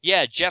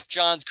 Yeah, Jeff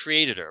Johns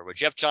created her, but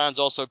Jeff Johns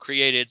also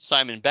created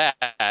Simon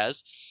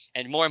Baz,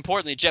 and more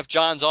importantly, Jeff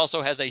Johns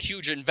also has a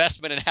huge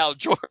investment in Hal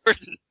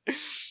Jordan.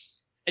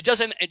 It's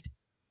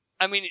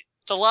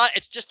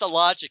just the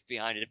logic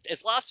behind it.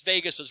 If Las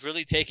Vegas was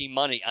really taking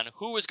money on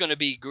who was going to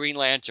be Green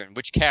Lantern,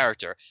 which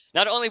character,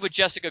 not only would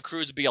Jessica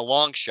Cruz be a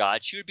long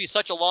shot, she would be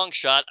such a long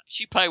shot,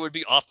 she probably would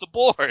be off the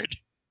board.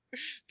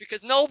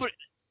 Because nobody...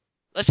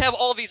 Let's have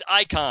all these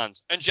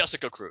icons and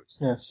Jessica Cruz.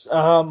 Yes.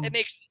 It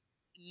makes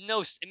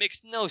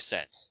no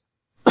sense.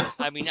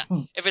 I mean,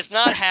 if it's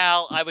not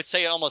Hal, I would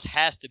say it almost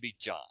has to be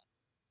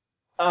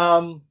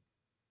John.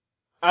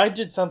 I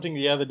did something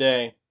the other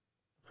day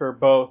for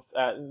both.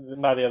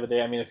 Not the other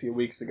day. I mean, a few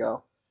weeks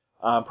ago.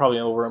 Probably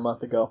over a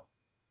month ago.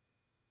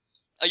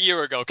 A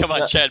year ago. Come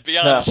on, Chad. Be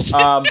honest.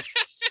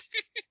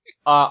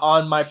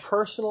 On my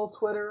personal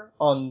Twitter,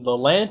 on the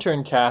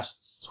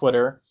LanternCast's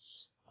Twitter,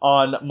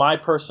 on my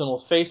personal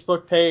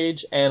Facebook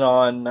page, and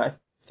on, I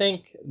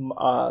think,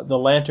 the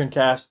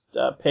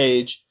LanternCast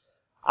page,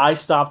 I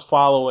stopped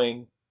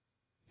following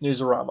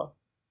Newsarama.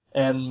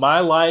 And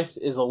my life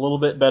is a little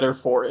bit better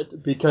for it,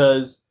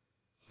 because,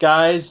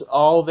 guys,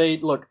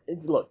 look,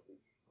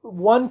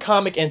 one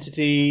comic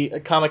entity, a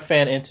comic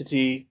fan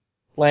entity,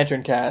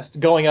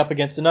 LanternCast, going up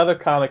against another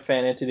comic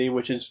fan entity,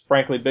 which is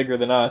frankly bigger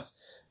than us,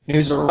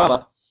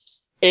 Newsarama,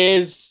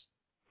 is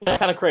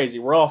kind of crazy.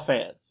 We're all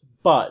fans.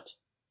 But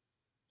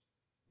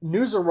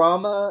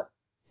Newsarama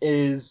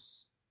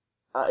is,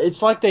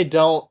 it's like they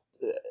don't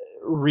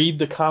read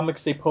the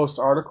comics they post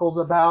articles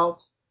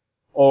about,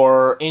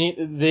 or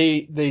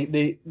the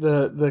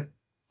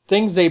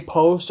things they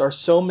post are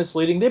so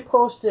misleading. They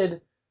posted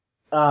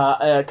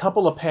a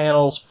couple of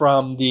panels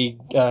from the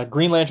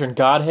Green Lantern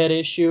Godhead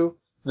issue,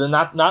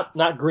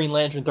 not Green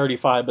Lantern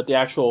 35, but the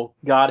actual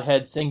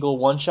Godhead single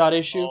one-shot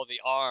issue. Oh,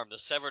 the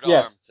severed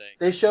arm thing.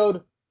 They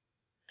showed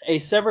a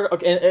severed,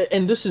 okay,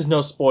 and this is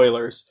no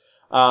spoilers.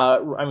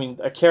 I mean,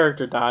 a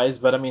character dies,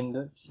 but I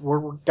mean, we're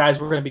going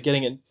to be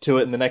getting into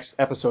it in the next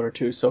episode or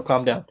two, so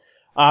calm down.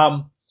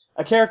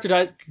 A character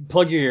died,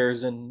 plug your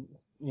ears and,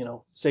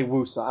 say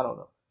woos, I don't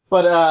know.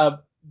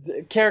 But,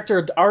 the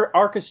character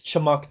Arcus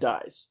Chimuk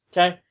dies.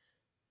 Okay,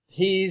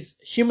 he's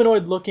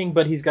humanoid looking,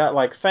 but he's got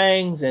like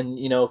fangs and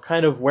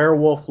kind of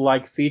werewolf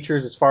like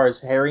features as far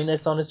as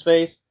hairiness on his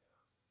face.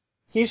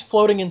 He's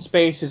floating in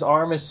space. His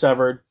arm is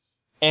severed,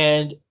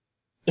 and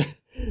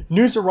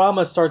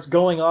Newsarama starts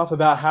going off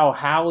about how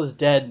Hal is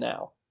dead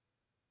now.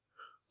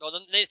 No,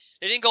 they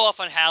didn't go off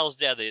on Hal's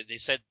death. They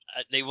said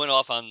they went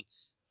off on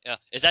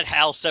is that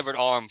Hal's severed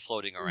arm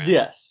floating around?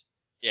 Yes.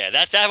 Yeah,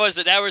 that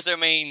was their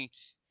main,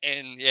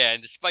 and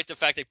despite the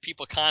fact that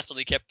people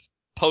constantly kept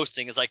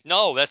posting, it's like,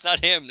 no, that's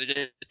not him.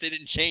 They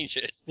didn't change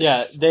it.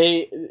 Yeah,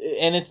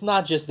 and it's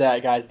not just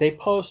that, guys. They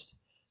post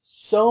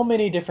so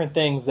many different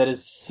things that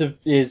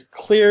is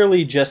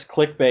clearly just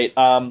clickbait.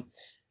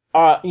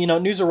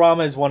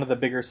 Newsarama is one of the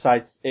bigger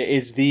sites.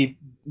 Is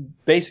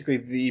basically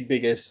the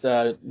biggest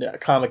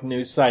comic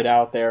news site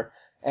out there,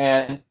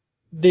 and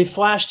the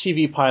Flash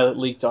TV pilot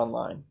leaked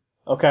online.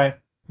 Okay,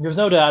 there's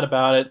no doubt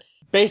about it.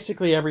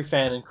 Basically, every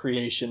fan in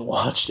creation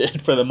watched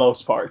it for the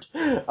most part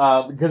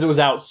because it was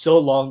out so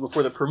long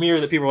before the premiere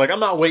that people were like, "I'm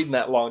not waiting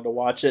that long to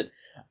watch it.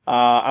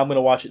 I'm going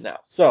to watch it now."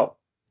 So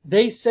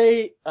they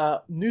say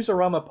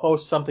Newsarama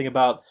posts something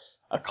about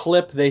a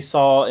clip they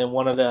saw in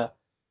one of the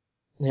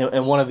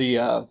in one of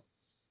the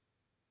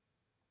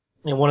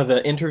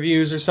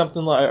interviews or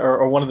something like,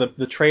 or one of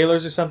the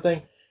trailers or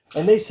something,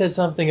 and they said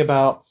something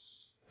about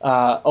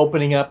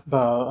opening up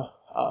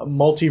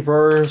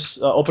multiverse,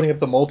 opening up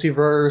the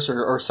multiverse,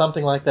 or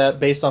something like that,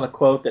 based on a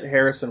quote that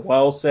Harrison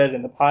Wells said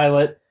in the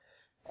pilot,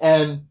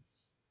 and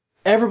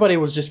everybody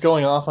was just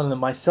going off on them,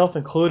 myself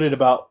included,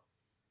 about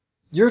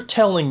you're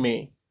telling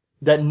me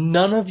that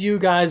none of you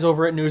guys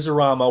over at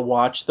Newsarama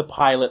watched the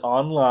pilot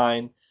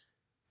online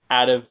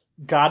out of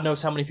God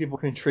knows how many people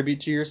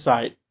contribute to your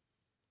site.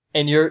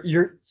 And you're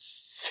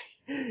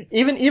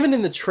even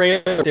in the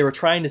trailer they were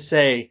trying to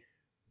say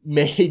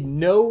made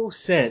no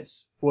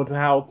sense with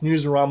how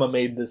Newsarama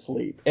made this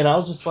leap. And I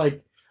was just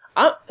like,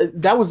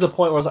 that was the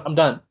point where I was like, I'm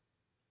done. It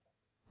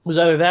was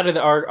either that or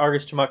the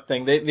Argus Chimuk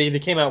thing. They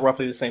came out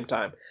roughly the same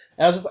time.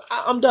 And I was just like,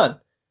 I'm done.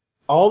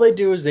 All they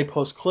do is they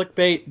post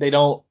clickbait. They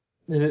don't.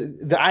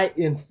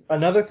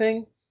 Another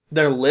thing,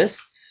 their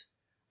lists.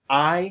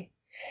 I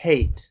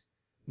hate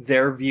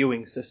their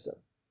viewing system.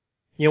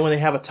 When they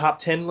have a top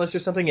 10 list or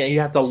something and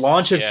you have to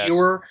launch a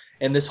viewer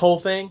and this whole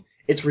thing,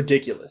 it's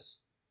ridiculous.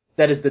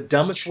 That is the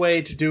dumbest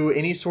way to do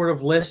any sort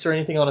of list or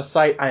anything on a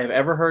site I have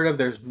ever heard of.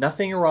 There's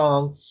nothing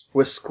wrong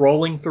with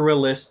scrolling through a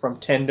list from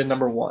 10 to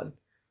number 1.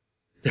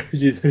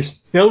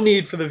 There's no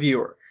need for the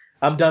viewer.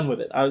 I'm done with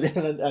it.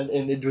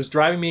 And it was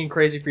driving me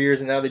crazy for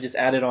years, and now they just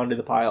added on to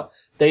the pile.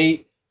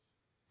 And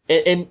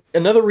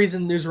another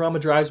reason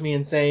Newsarama drives me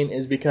insane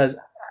is because,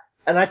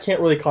 and I can't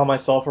really call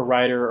myself a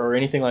writer or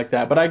anything like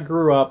that, but I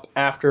grew up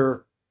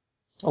after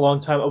a long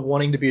time of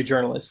wanting to be a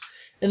journalist.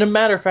 And a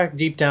matter of fact,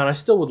 deep down, I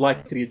still would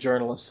like to be a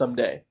journalist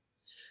someday.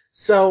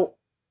 So,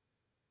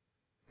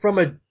 from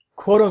a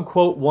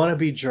quote-unquote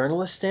wannabe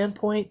journalist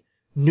standpoint,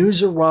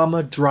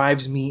 Newsarama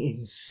drives me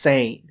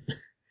insane.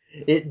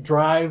 It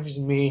drives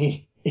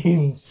me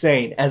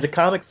insane. As a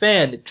comic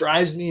fan, it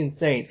drives me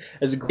insane.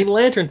 As a Green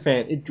Lantern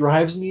fan, it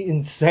drives me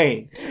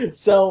insane.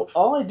 So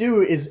all I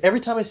do is every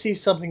time I see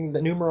something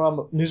that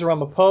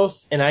Newsarama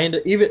posts,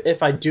 and even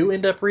if I do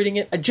end up reading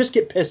it, I just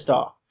get pissed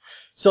off.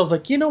 So I was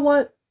like, you know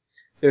what?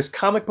 There's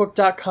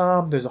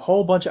comicbook.com. There's a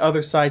whole bunch of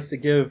other sites that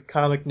give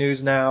comic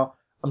news now.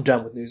 I'm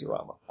done with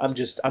Newsarama.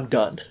 I'm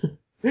done.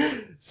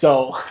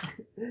 So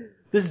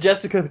this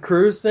Jessica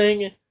Cruz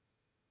thing,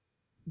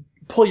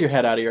 pull your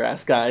head out of your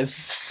ass, guys.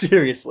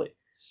 Seriously.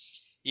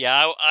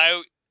 Yeah,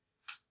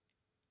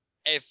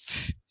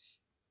 if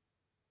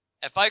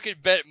I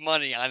could bet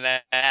money on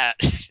that,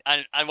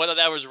 on whether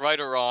that was right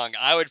or wrong,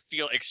 I would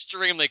feel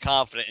extremely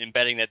confident in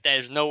betting that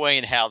there's no way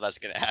in hell that's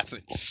going to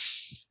happen.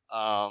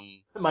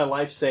 My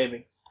life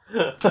savings.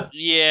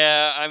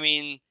 Yeah, I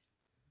mean,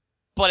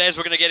 but as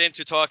we're going to get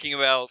into talking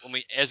about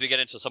as we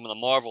get into some of the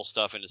Marvel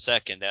stuff in a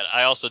second, that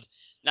I also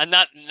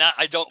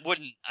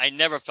I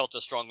never felt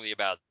as strongly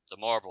about the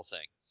Marvel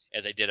thing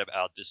as I did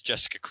about this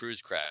Jessica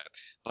Cruz crap.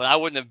 But I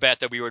wouldn't have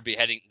bet that we would be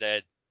heading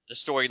that the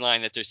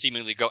storyline that they're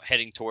seemingly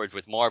heading towards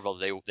with Marvel,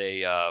 they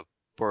were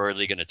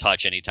really going to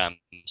touch anytime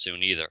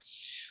soon either.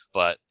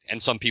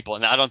 And some people,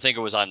 and I don't think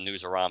it was on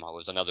Newsarama, it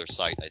was another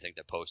site I think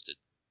that posted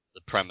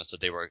the premise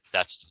that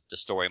that's the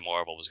story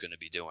Marvel was going to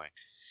be doing.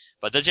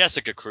 But the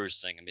Jessica Cruz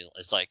thing, I mean,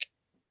 it's like,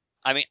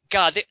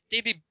 God,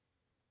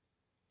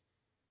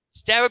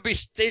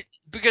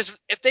 because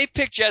if they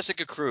pick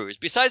Jessica Cruz,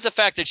 besides the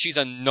fact that she's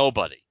a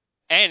nobody,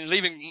 and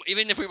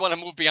even if we want to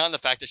move beyond the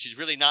fact that she's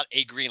really not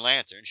a Green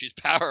Lantern, she's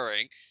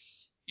powering,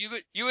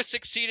 you would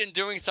succeed in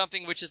doing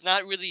something which is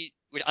not really,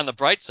 on the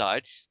bright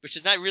side, which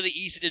is not really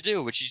easy to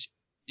do, which is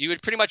you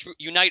would pretty much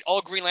unite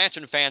all Green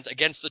Lantern fans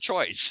against the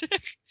choice.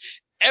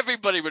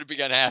 Everybody would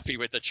be unhappy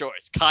with the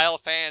choice. Kyle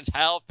fans,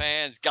 Hal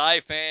fans, Guy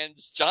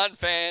fans, John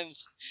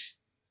fans.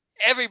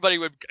 Everybody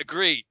would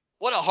agree.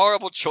 What a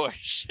horrible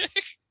choice.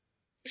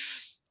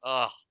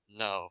 Oh,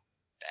 no.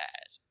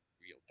 Bad.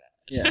 Real bad.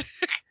 Yeah.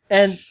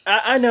 And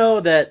I know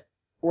that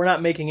we're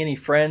not making any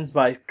friends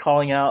by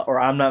calling out, or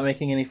I'm not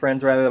making any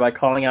friends rather by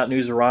calling out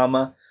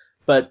Newsarama.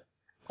 But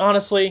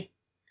honestly,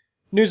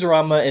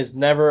 Newsarama is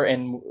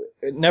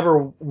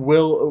never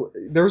will.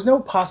 There's no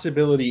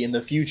possibility in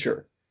the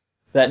future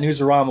that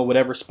Newsarama would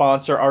ever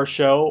sponsor our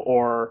show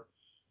or,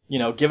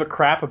 give a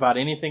crap about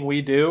anything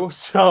we do.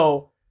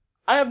 So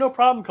I have no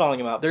problem calling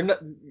them out.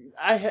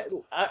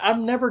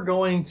 I'm never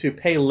going to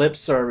pay lip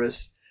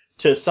service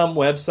to some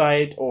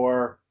website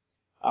or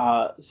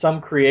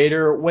some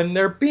creator when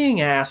they're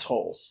being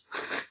assholes.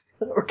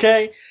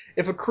 Okay?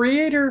 If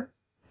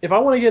I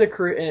want to get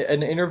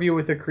an interview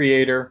with a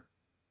creator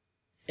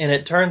and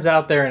it turns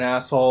out they're an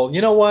asshole, you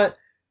know what?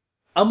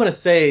 I'm going to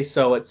say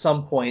so at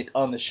some point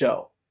on the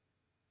show.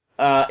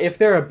 If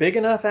they're a big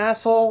enough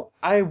asshole,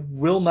 I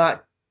will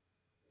not.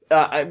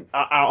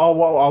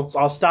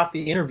 I'll stop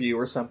the interview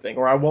or something,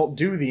 or I won't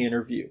do the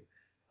interview.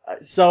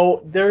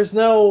 So there's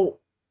no,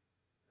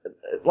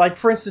 like,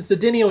 for instance,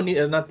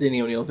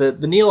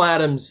 the Neil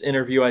Adams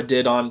interview I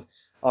did on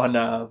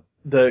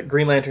the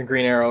Green Lantern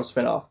Green Arrow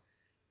spinoff.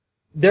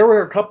 There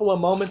were a couple of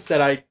moments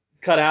that I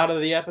cut out of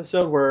the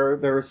episode where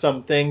there were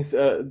some things,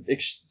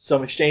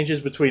 some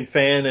exchanges between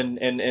Fan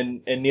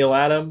and Neil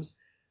Adams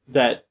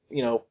that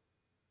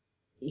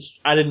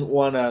I didn't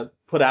want to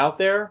put out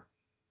there.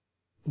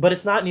 But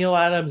it's not Neil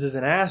Adams as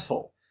an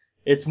asshole.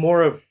 It's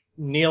more of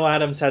Neil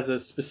Adams has a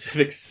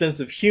specific sense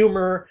of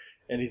humor,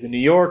 and he's a New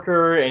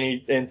Yorker,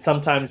 and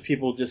sometimes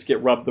people just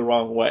get rubbed the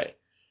wrong way.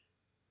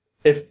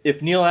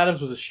 If Neil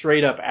Adams was a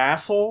straight up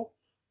asshole,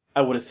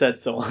 I would have said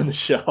so on the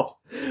show.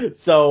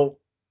 So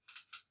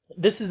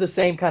this is the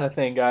same kind of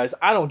thing, guys.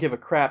 I don't give a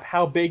crap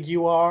how big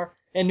you are,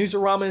 and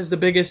Newsarama is the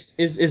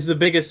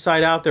biggest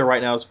site out there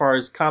right now as far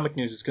as comic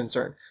news is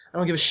concerned. I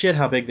don't give a shit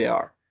how big they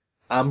are.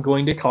 I'm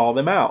going to call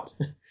them out.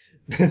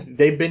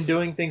 They've been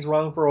doing things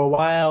wrong for a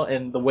while,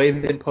 and the way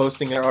they've been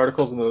posting their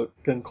articles and the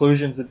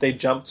conclusions that they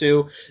jump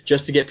to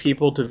just to get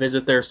people to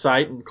visit their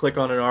site and click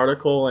on an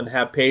article and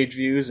have page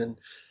views and,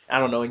 I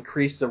don't know,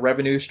 increase the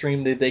revenue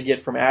stream that they get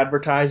from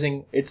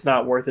advertising, it's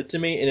not worth it to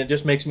me, and it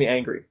just makes me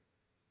angry.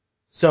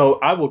 So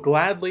I will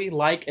gladly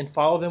like and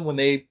follow them when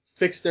they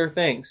fix their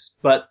things,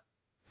 but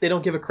they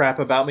don't give a crap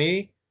about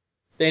me.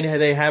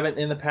 They haven't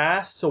in the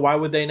past, so why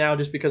would they now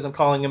just because I'm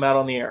calling them out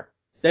on the air?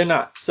 They're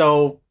not.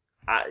 So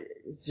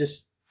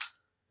this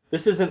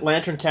isn't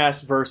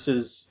LanternCast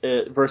versus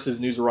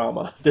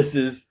Newsarama. This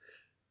is,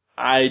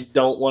 I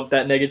don't want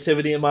that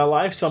negativity in my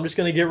life, so I'm just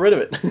going to get rid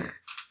of it.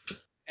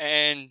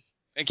 And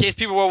in case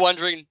people were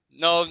wondering,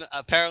 no,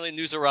 apparently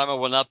Newsarama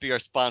will not be our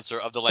sponsor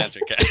of the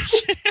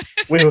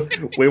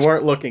LanternCast. we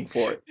weren't looking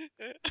for it.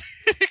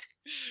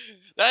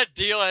 That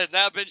deal has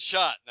now been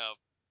shot. No,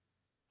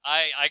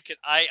 I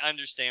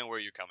understand where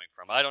you're coming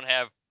from.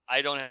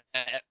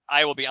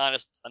 I will be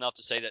honest enough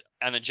to say that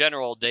on a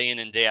general day in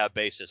and day out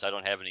basis, I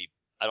don't have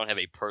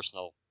a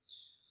personal,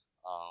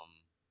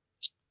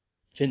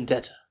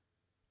 vendetta.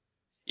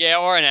 Yeah,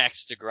 or an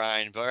axe to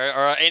grind,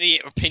 or any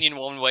opinion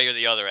one way or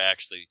the other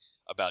actually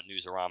about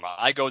Newsarama.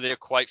 I go there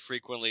quite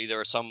frequently.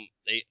 There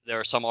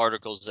are some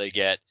articles they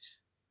get,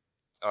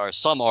 or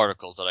some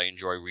articles that I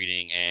enjoy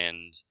reading,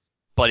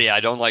 but yeah, I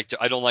don't like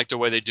the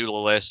way they do the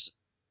list.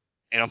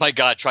 And oh my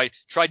god, try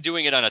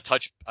doing it on a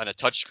touch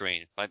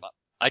screen.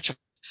 I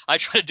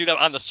try to do that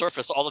on the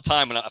Surface all the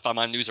time, and if I'm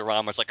on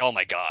Newsarama, it's like, oh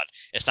my god,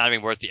 it's not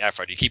even worth the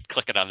effort. You keep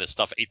clicking on this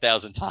stuff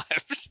 8,000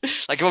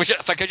 times. Like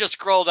if I could just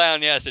scroll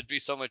down, yes, it'd be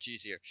so much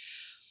easier.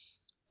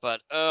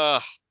 But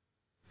all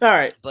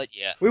right. But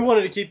yeah, we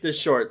wanted to keep this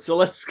short, so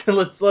let's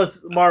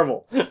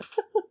Marvel.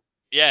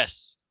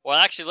 Yes. Well,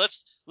 actually,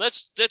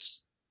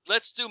 let's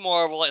do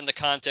Marvel in the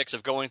context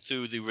of going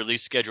through the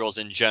release schedules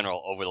in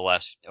general over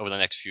the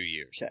next few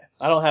years. Okay,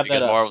 I don't have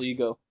that up, so you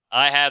go.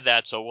 I have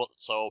that, so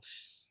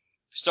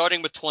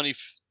starting with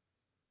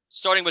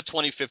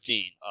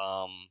 2015.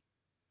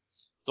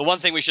 The one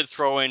thing we should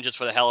throw in just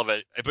for the hell of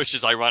it, which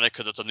is ironic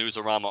because it's a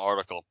Newsarama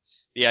article,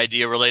 the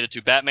idea related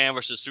to Batman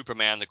versus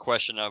Superman, the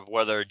question of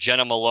whether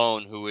Jenna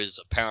Malone, who is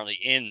apparently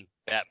in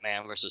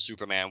Batman versus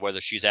Superman, whether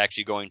she's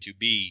actually going to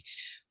be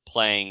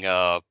playing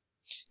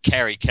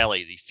Carrie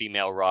Kelly, the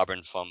female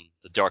Robin from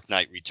The Dark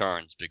Knight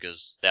Returns,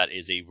 because that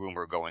is a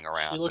rumor going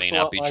around. It may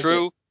not be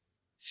true.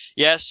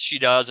 Yes, she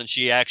does, and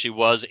she actually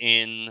was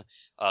in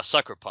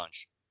Sucker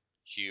Punch.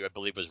 She, I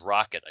believe, was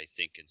Rocket, I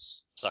think, in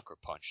Sucker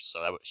Punch.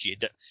 So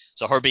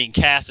her being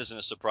cast isn't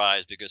a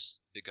surprise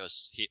because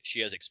she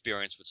has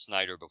experience with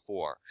Snyder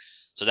before.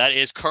 So that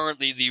is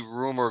currently the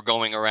rumor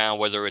going around,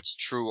 whether it's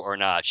true or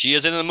not. She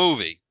is in the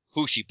movie.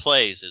 Who she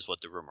plays is what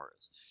the rumor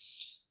is.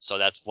 So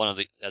that's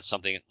the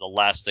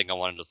last thing I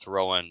wanted to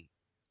throw in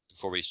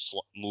before we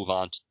move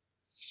on.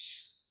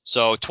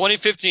 So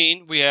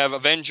 2015, we have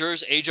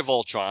Avengers: Age of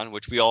Ultron,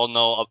 which we all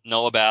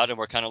know about, and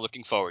we're kind of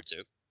looking forward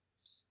to.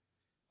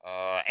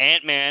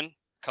 Ant-Man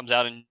comes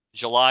out in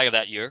July of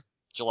that year,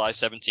 July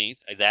 17th.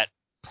 That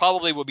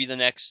probably will be the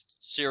next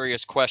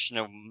serious question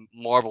of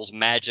Marvel's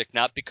magic,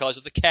 not because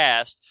of the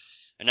cast,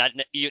 and not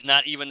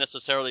even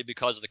necessarily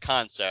because of the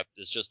concept.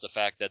 It's just the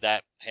fact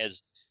that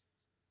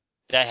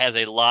that has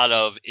a lot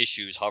of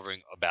issues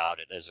hovering about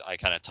it, as I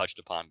kind of touched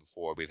upon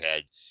before. We've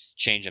had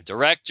change of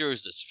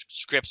directors. The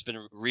script's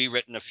been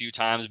rewritten a few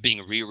times,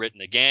 being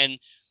rewritten again.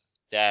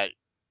 That,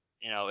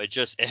 it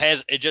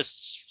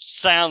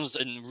just sounds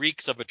and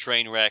reeks of a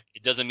train wreck.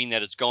 It doesn't mean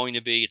that it's going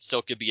to be. It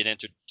still could be an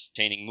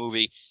entertaining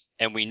movie.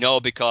 And we know,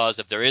 because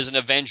if there is an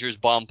Avengers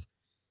bump,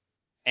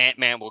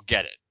 Ant-Man will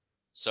get it.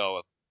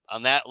 So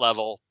on that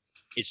level,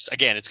 it's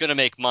going to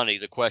make money.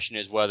 The question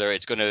is whether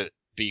it's going to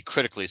be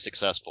critically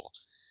successful.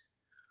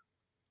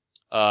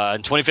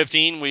 In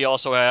 2015, we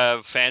also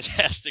have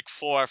Fantastic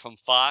Four from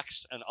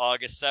Fox on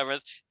August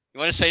 7th. You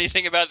want to say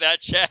anything about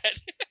that, Chad?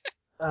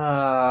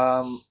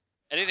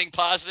 Anything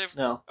positive?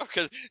 No.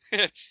 Because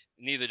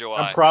neither do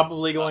I. I'm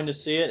probably going to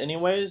see it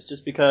anyways,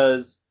 just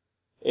because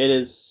it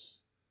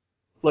is...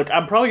 Look,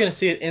 I'm probably going to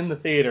see it in the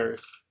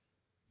theaters,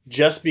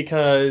 just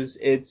because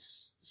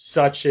it's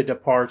such a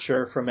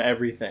departure from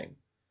everything.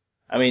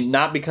 I mean,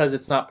 not because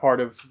it's not part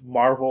of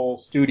Marvel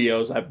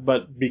Studios,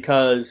 but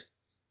because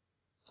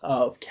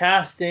of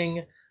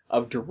casting,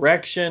 of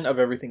direction, of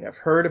everything I've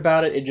heard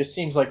about it. It just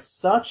seems like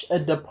such a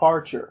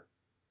departure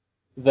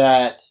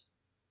that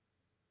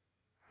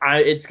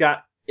it's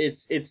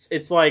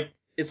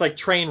like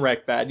train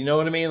wreck bad. You know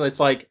what I mean? It's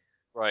like,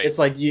 right. It's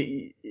like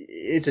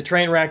it's a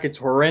train wreck. It's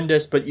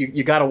horrendous, but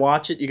you got to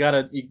watch it.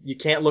 You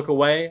can't look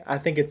away. I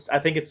think it's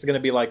going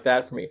to be like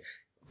that for me.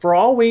 For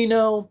all we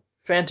know,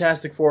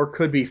 Fantastic Four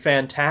could be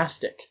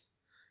fantastic.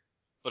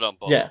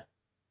 Yeah,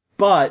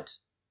 but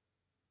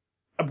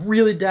I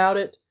really doubt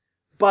it.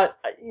 But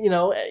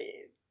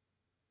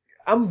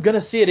I'm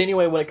gonna see it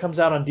anyway when it comes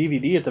out on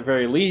DVD at the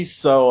very least.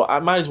 So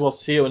I might as well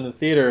see it in the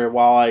theater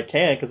while I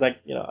can, because I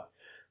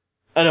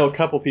know a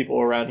couple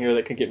people around here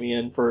that can get me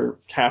in for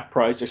half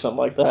price or something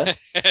like that.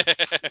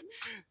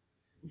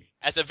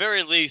 At the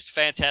very least,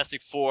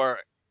 Fantastic Four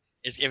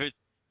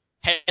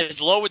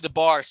has lowered the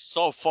bar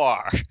so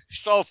far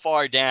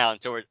down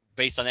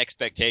based on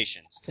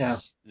expectations. Yeah.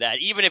 That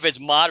even if it's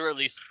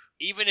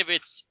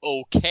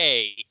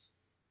okay,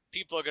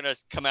 people are going to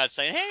come out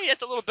saying, hey,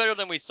 that's a little better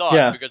than we thought.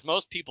 Yeah. Because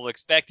most people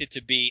expect it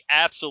to be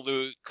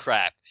absolute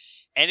crap.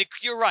 And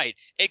you're right.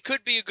 It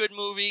could be a good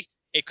movie.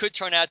 It could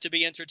turn out to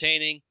be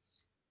entertaining.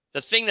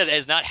 The thing that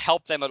has not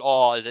helped them at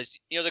all is that,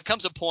 there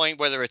comes a point,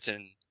 whether it's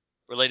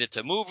related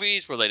to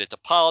movies, related to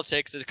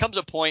politics, there comes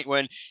a point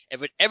when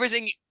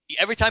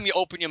every time you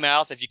open your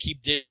mouth, if you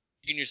keep digging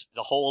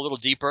the hole a little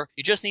deeper,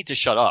 you just need to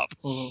shut up.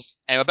 Mm-hmm.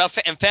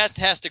 And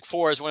Fantastic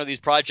Four is one of these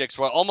projects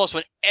where almost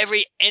when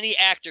any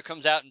actor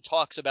comes out and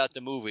talks about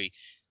the movie,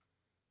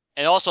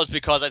 and also it's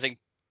because I think,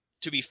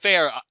 to be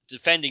fair,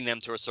 defending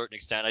them to a certain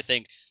extent, I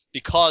think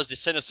because the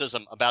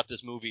cynicism about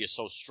this movie is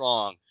so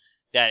strong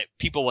that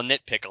people will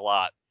nitpick a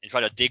lot and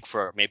try to dig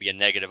for maybe a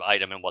negative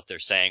item in what they're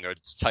saying, or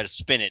try to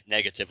spin it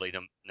negatively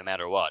no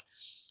matter what.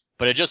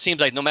 But it just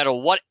seems like no matter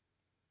what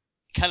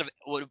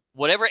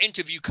whatever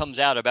interview comes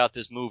out about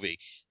this movie,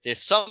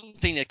 there's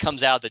something that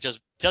comes out that just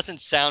doesn't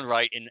sound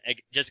right, and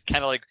just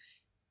kind of like,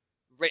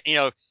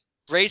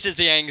 raises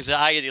the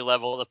anxiety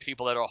level of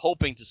people that are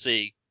hoping to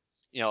see,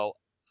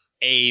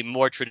 a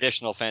more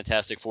traditional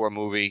Fantastic Four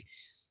movie.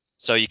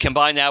 So you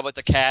combine that with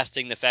the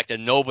casting, the fact that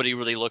nobody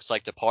really looks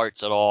like the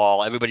parts at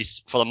all. Everybody,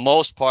 for the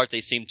most part,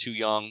 they seem too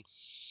young.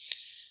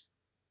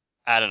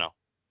 I don't know.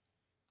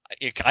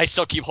 I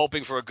still keep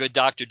hoping for a good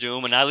Doctor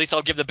Doom, and at least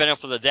I'll give the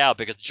benefit of the doubt,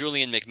 because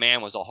Julian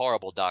McMahon was a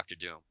horrible Doctor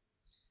Doom.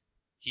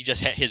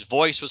 His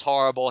voice was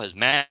horrible, his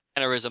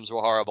mannerisms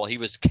were horrible. That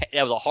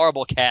was a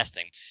horrible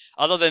casting.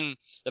 Other than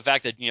the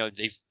fact that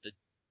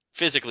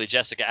physically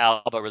Jessica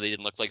Alba really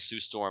didn't look like Sue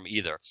Storm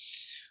either.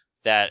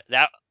 That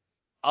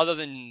other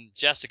than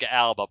Jessica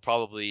Alba,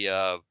 probably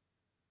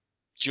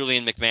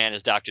Julian McMahon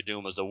as Doctor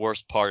Doom was the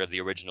worst part of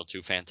the original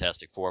two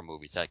Fantastic Four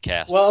movies, that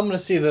cast. Well, I'm going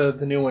to see the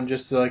new one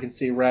just so I can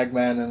see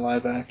Ragman in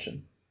live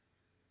action.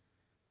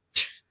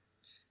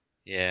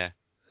 Yeah.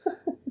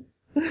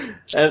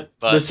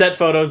 The set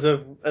photos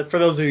for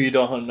those of you who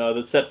don't know,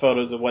 the set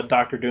photos of what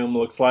Doctor Doom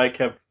looks like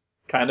have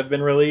kind of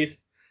been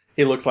released.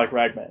 He looks like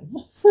Ragman.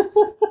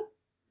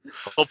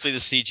 Hopefully the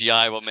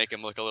CGI will make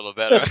him look a little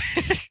better.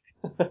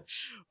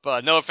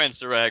 But no offense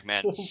to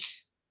Ragman.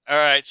 All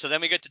right, so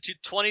then we get to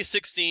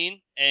 2016,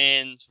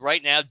 and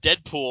right now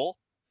Deadpool,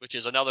 which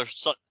is over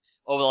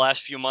the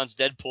last few months,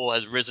 Deadpool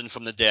has risen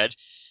from the dead,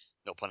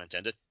 no pun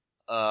intended,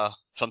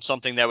 from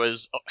something that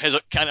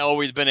has kind of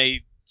always been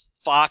a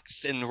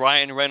Fox and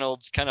Ryan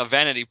Reynolds kind of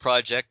vanity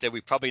project that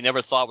we probably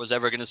never thought was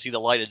ever going to see the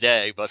light of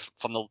day, but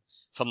from the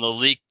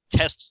leaked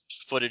test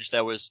footage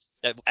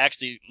that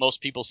actually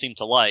most people seem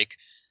to like,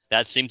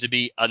 that seemed to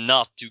be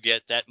enough to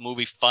get that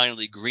movie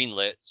finally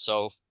greenlit.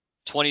 So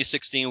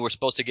 2016, we're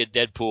supposed to get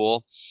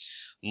Deadpool.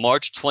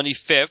 March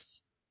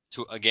 25th,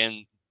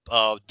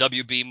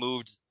 WB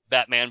moved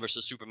Batman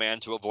vs. Superman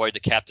to avoid the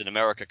Captain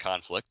America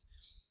conflict.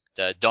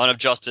 The Dawn of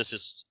Justice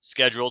is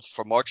scheduled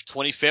for March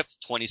 25th,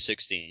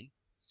 2016.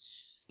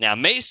 Now,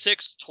 May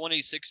 6th,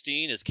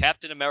 2016 is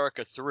Captain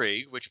America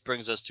 3, which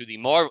brings us to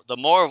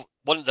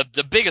one of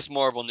the biggest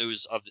Marvel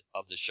news of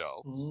the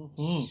show.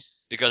 Mm-hmm.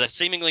 Because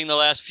seemingly in the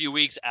last few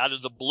weeks, out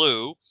of the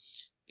blue,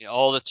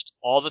 all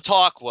the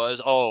talk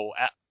was,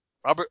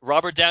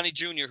 Robert Downey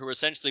Jr., who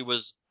essentially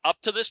was up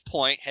to this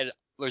point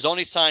was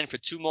only signed for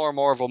 2 more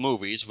Marvel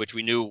movies, which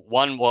we knew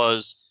one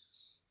was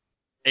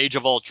Age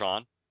of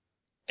Ultron,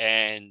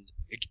 and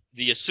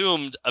the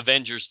assumed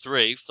Avengers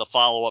 3, the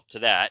follow-up to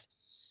that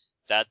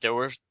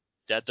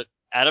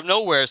out of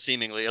nowhere,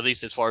 seemingly, at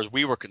least as far as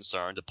we were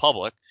concerned, the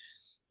public,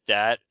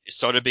 that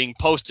started being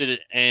posted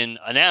and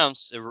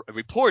announced,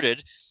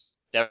 reported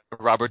that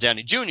Robert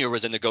Downey Jr.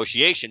 was in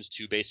negotiations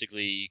to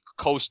basically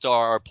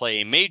co-star or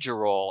play a major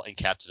role in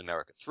Captain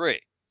America 3.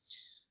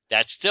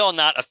 That's still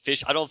not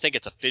official. I don't think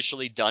it's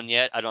officially done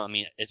yet.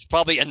 It's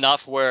probably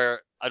enough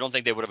where I don't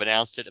think they would have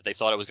announced it if they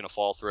thought it was going to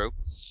fall through.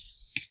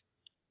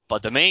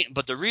 But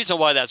the reason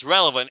why that's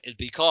relevant is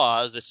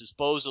because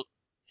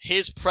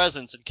his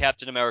presence in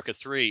Captain America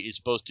 3 is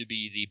supposed to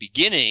be the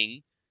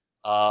beginning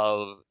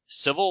of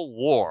Civil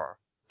War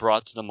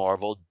brought to the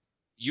Marvel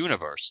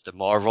universe, the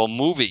Marvel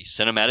movie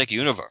cinematic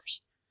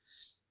universe,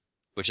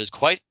 which is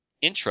quite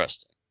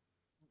interesting.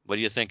 What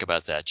do you think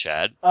about that,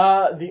 Chad?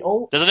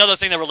 There's another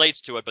thing that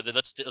relates to it, but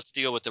let's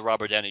deal with the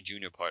Robert Downey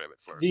Jr. part of it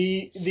first.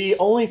 The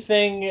only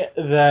thing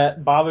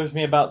that bothers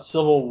me about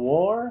Civil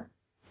War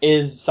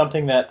is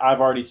something that I've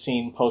already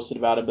seen posted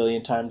about a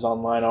billion times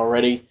online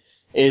already,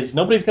 is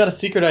nobody's got a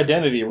secret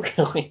identity,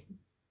 really.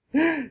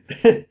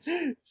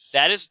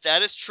 That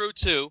is true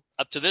too.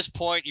 Up to this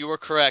point, you were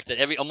correct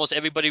that almost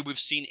everybody we've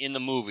seen in the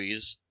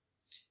movies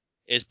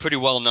is pretty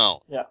well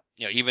known. Yeah.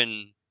 You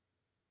even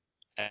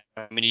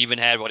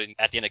had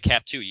at the end of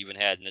Cap 2, you even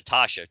had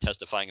Natasha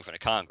testifying in front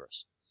of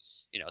Congress.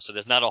 So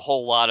there's not a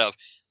whole lot of.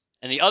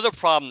 And the other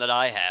problem that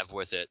I have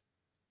with it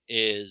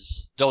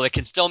is, though they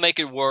can still make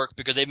it work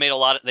because they've made a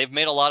lot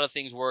of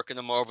things work in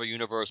the Marvel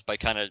universe by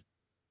kind of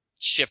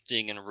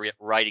shifting and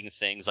writing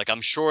things. Like,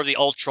 I'm sure the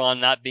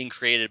Ultron not being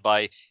created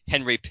by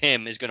Henry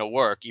Pym is going to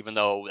work, even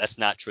though that's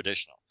not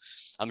traditional.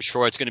 I'm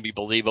sure it's going to be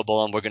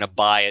believable, and we're going to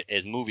buy it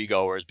as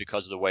moviegoers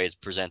because of the way it's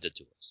presented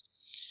to us.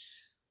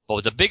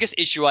 But the biggest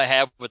issue I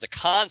have with the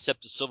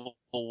concept of Civil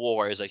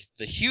War is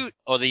the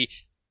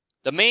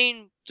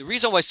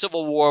reason why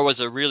Civil War was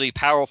a really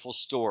powerful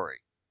story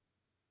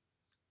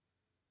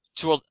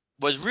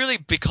was really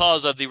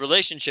because of the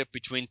relationship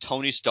between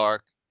Tony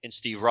Stark and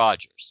Steve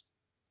Rogers.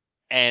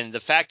 And the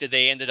fact that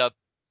they had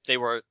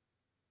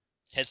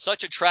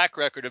such a track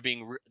record of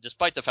being,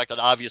 despite the fact that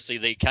obviously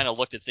they kind of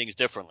looked at things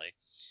differently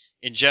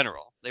in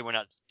general. They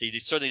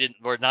certainly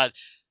were not,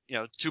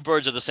 two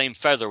birds of the same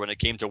feather when it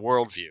came to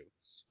worldview.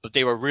 But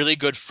they were really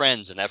good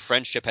friends, and that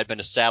friendship had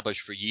been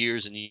established for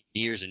years and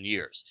years and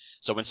years.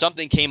 So when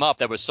something came up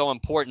that was so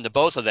important to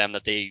both of them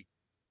that they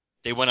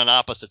went on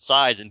opposite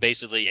sides and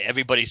basically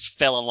everybody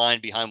fell in line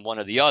behind one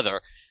or the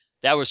other,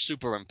 that was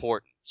super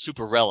important,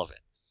 super relevant.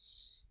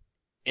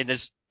 In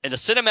the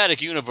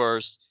cinematic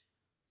universe,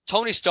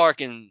 Tony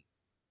Stark and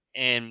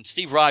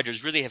Steve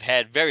Rogers really have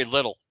had very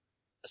little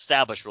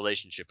established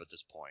relationship at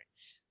this point.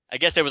 I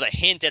guess there was a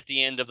hint at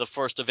the end of the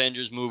first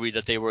Avengers movie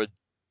that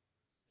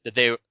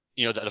a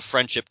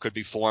friendship could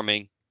be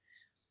forming.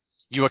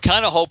 I was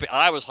kind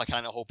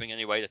of hoping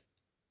anyway, that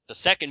the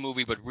second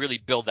movie would really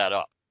build that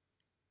up.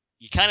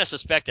 You kind of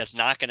suspect that's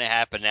not going to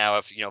happen now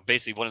if,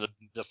 basically one of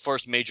the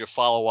first major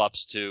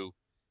follow-ups to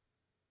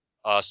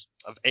of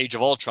Age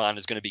of Ultron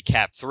is going to be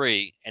Cap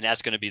 3, and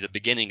that's going to be the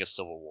beginning of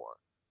Civil War.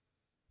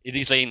 At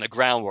least laying the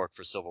groundwork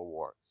for Civil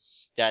War.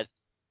 That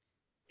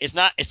it's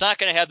not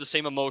going to have the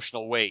same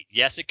emotional weight.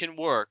 Yes, it can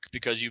work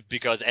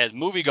because as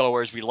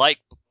moviegoers we like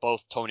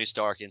both Tony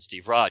Stark and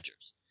Steve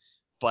Rogers,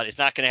 but it's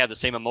not going to have the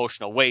same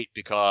emotional weight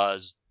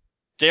because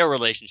their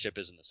relationship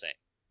isn't the same.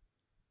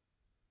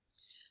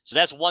 So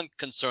that's one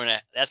concern.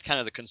 That's kind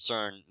of the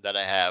concern that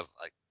I have.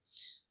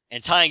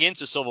 And tying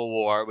into Civil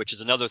War, which is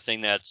another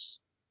thing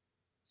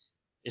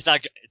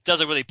it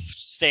doesn't really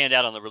stand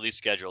out on the release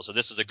schedule. So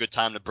this is a good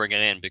time to bring it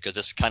in because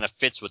this kind of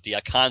fits with the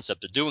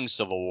concept of doing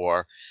Civil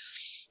War.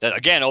 That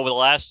again, over the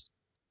last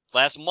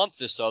month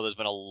or so, there's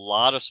been a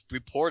lot of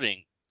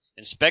reporting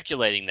and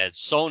speculating that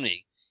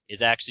Sony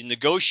is actually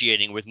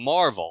negotiating with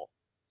Marvel.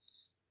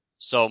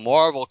 So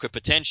Marvel could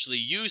potentially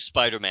use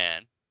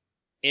Spider-Man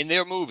in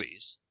their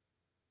movies.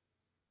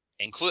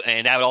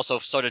 And that would also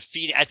started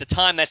feeding, at the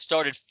time that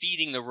started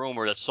feeding the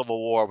rumor that Civil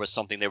War was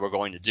something they were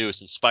going to do,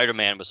 since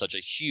Spider-Man was such a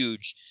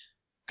huge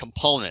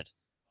component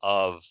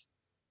of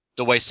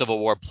the way Civil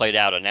War played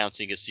out,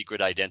 announcing his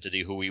secret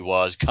identity, who he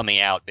was,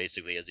 coming out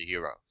basically as a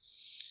hero.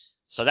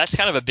 So that's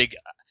kind of a big,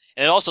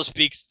 and it also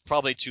speaks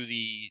probably to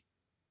the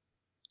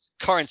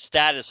current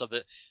status of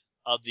the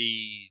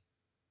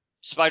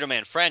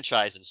Spider-Man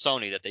franchise in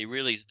Sony, that they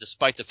really,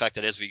 despite the fact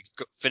that as we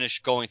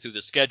finish going through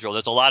the schedule,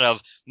 there's a lot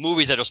of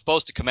movies that are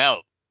supposed to come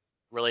out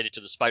related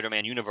to the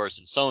Spider-Man universe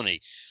in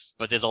Sony,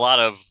 but there's a lot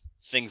of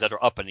things that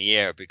are up in the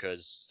air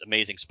because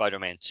Amazing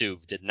Spider-Man 2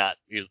 did not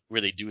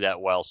really do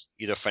that well,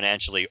 either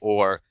financially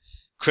or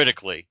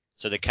critically.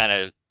 So they kind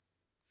of,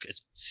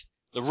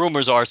 the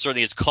rumors are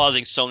certainly it's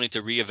causing Sony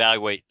to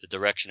reevaluate the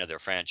direction of their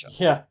franchise.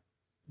 Yeah.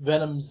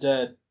 Venom's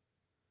dead.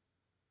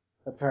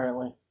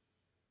 Apparently.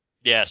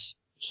 Yes.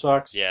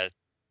 Sucks. Yeah.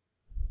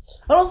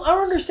 I don't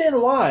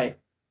understand why.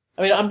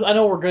 I mean, I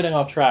know we're getting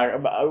off track.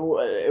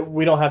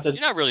 We don't have to.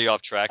 You're not really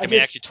off track. I I mean,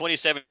 just- actually,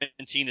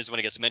 2017 is when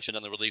it gets mentioned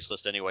on the release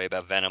list anyway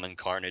about Venom and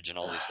Carnage and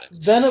all these things.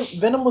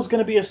 Venom was going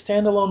to be a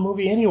standalone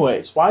movie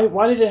anyways.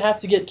 Why did it have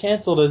to get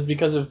canceled? As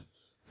because of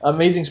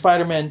Amazing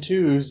Spider-Man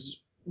 2's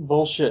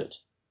bullshit.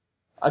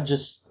 I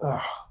just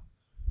because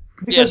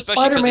Yeah, especially because he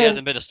Spider-Man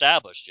hasn't been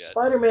established yet.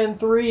 Spider-Man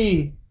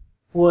 3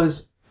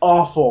 was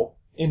awful.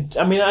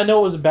 I mean, I know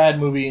it was a bad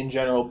movie in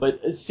general,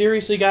 but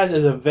seriously, guys,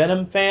 as a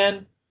Venom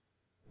fan,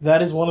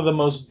 that is one of the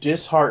most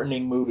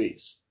disheartening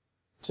movies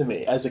to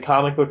me. As a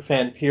comic book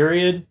fan,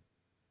 period,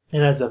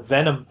 and as a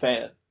Venom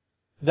fan.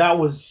 That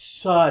was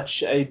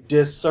such a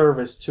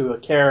disservice to a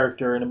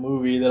character in a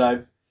movie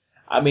that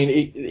I mean,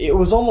 it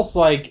was almost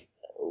like,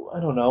 I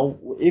don't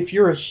know, if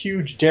you're a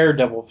huge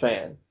Daredevil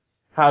fan,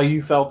 how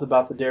you felt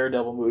about the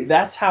Daredevil movie.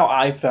 That's how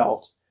I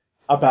felt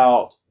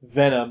about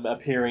Venom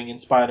appearing in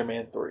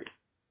Spider-Man 3.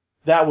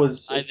 That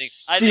was a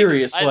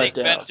serious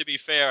letdown. To be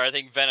fair, I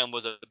think Venom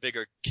was a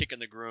bigger kick in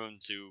the groin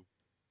to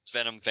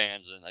Venom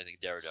fans than I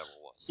think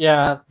Daredevil was.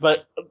 Yeah,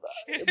 but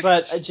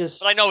I just...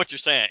 But I know what you're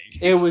saying.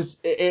 It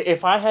was...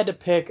 If I had to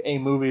pick a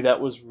movie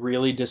that was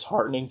really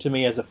disheartening to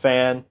me as a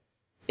fan,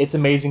 it's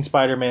Amazing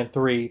Spider-Man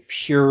 3,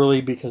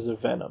 purely because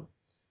of Venom.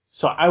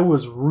 So I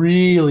was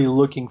really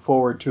looking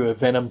forward to a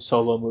Venom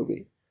solo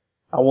movie.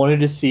 I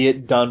wanted to see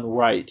it done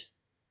right.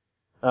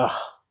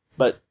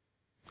 But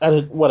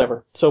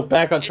whatever. So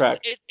back on track.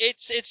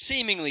 It's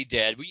seemingly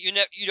dead. You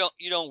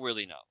don't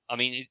really know. I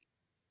mean,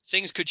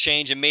 things could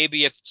change, and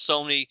maybe if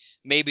Sony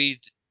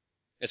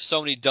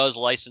does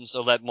license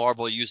or let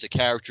Marvel use the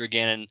character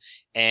again,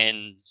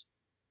 and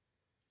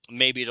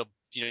maybe it'll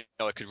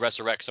it could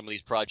resurrect some of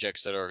these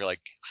projects that are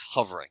like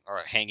hovering or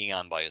hanging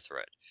on by a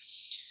thread.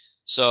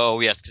 So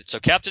yes, so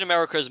Captain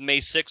America is May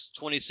 6th,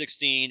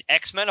 2016.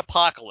 X-Men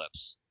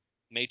Apocalypse,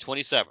 May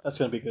 27th. That's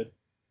gonna be good.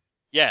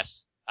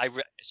 Yes.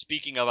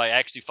 Speaking of, I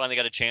actually finally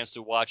got a chance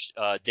to watch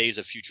Days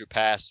of Future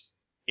Past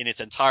in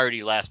its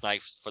entirety last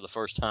night for the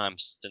first time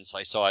since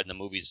I saw it in the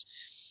movies.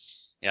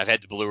 I've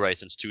had the Blu-ray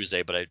since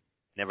Tuesday, but I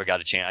never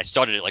got a chance. I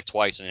started it like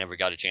twice and I never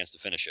got a chance to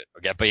finish it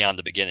or get beyond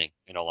the beginning,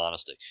 in all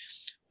honesty.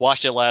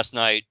 Watched it last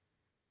night.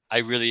 I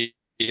really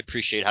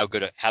appreciate how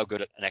good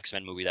an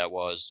X-Men movie that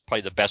was.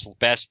 Probably the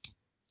best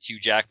Hugh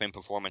Jackman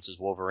performance as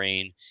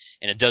Wolverine,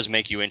 and it does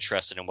make you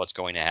interested in what's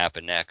going to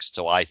happen next.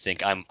 So I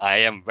think I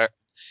am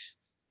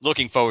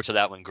looking forward to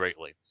that one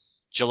greatly.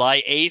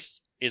 July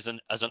 8th is an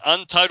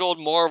untitled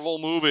Marvel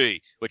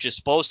movie, which is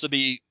supposed to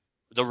be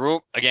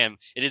again,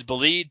 it is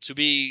believed to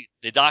be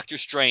the Doctor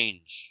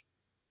Strange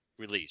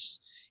release.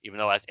 Even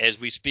though as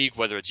we speak,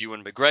 whether it's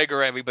Ewan McGregor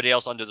or everybody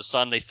else under the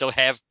sun, they still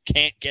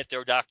can't get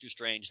their Doctor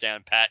Strange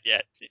down pat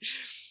yet.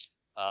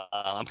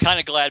 I'm kind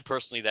of glad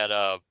personally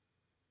that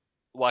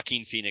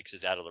Joaquin Phoenix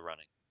is out of the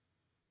running.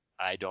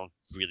 I don't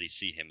really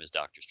see him as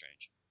Doctor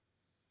Strange.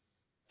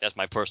 That's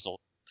my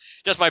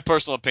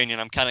personal opinion.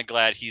 I'm kind of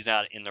glad he's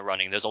not in the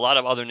running. There's a lot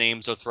of other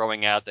names they're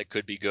throwing out that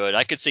could be good.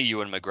 I could see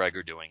Ewan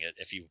McGregor doing it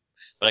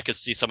but I could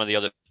see some of the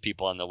other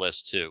people on the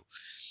list too.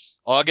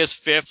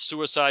 August 5th,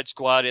 Suicide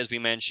Squad, as we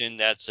mentioned.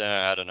 That's,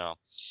 I don't know.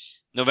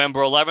 November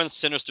 11th,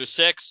 Sinister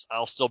Six.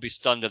 I'll still be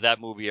stunned if that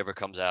movie ever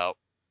comes out.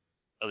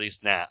 At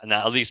least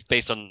at least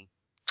based on,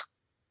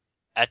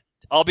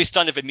 I'll be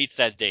stunned if it meets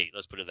that date.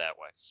 Let's put it that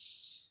way.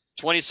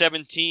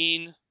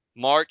 2017,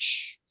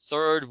 March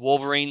 3rd,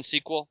 Wolverine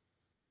sequel.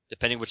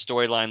 Depending which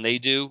storyline they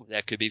do,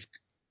 that could be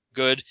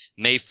good.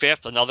 May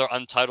 5th, another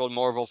untitled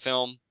Marvel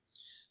film.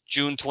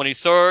 June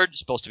 23rd,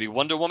 supposed to be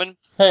Wonder Woman.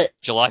 Hey,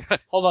 July.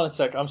 Hold on a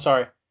sec. I'm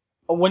sorry.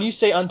 When you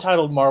say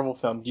untitled Marvel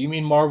film, do you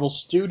mean Marvel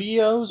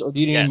Studios or do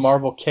you mean Yes.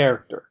 Marvel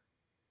character?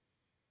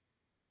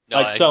 No,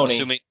 Like Sony.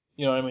 Assuming,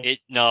 you know what I mean?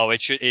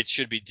 It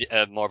should be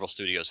Marvel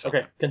Studios film.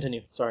 Okay,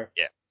 continue. Sorry.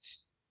 Yeah.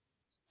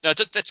 No,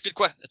 that's a good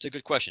question. That's a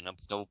good question.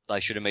 I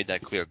should have made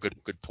that clear.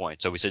 Good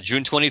point. So we said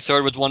June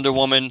 23rd with Wonder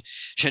Woman.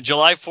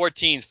 July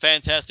 14th,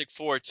 Fantastic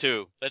Four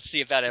 2. Let's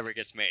see if that ever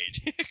gets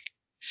made.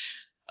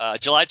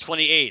 July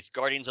 28th,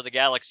 Guardians of the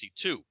Galaxy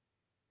 2.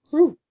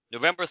 Woo.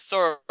 November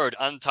 3rd,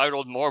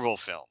 untitled Marvel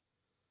film.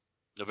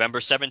 November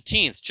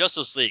 17th,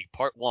 Justice League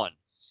Part 1.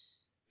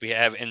 We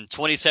have in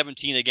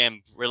 2017,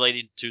 again,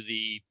 related to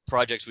the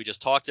projects we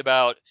just talked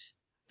about,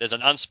 there's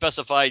an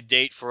unspecified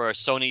date for a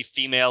Sony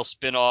female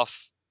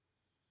spin-off.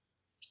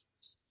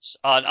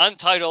 An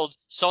untitled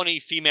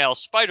Sony female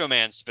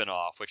Spider-Man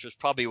spin-off, which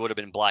probably would have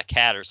been Black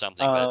Cat or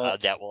something, but I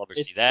doubt we'll ever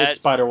see that. It's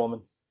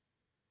Spider-Woman.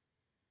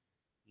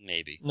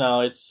 Maybe. No,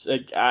 it's...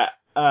 okay,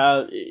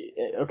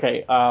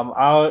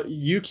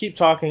 you keep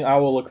talking, I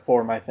will look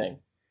for my thing.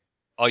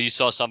 Oh, you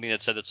saw something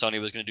that said that Sony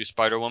was going to do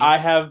Spider-Woman?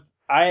 I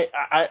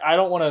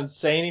don't want to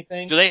say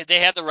anything. Do they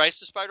have the rights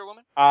to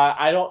Spider-Woman?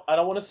 I don't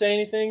want to say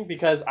anything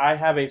because I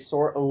have a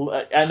sort.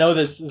 I know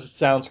this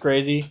sounds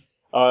crazy,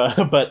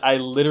 but I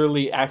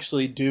literally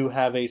actually do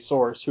have a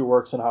source who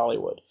works in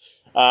Hollywood,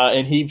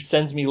 and he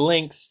sends me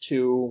links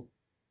to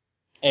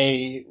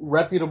a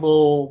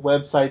reputable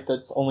website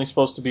that's only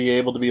supposed to be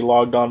able to be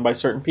logged on by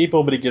certain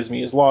people, but he gives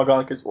me his log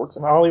on because he works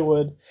in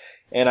Hollywood,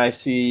 and I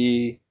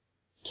see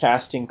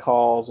casting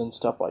calls and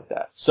stuff like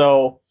that.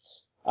 So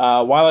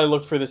while I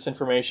look for this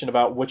information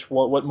about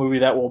what movie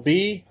that will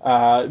be,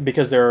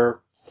 because there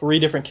are 3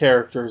 different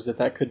characters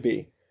that could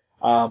be.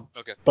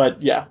 Okay.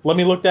 But yeah, let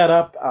me look that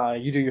up.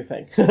 You do your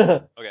thing.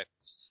 Okay.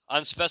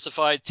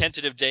 Unspecified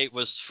tentative date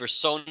was for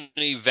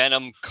Sony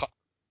Venom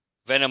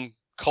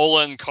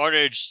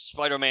Carnage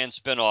Spider-Man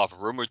spinoff,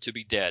 rumored to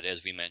be dead,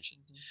 as we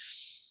mentioned.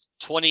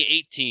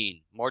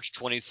 2018, March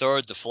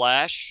 23rd, The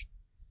Flash.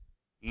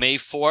 May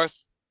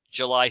 4th,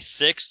 July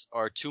 6th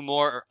are 2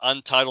 more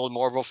untitled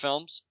Marvel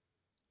films.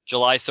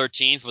 July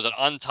 13th was an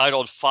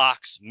untitled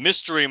Fox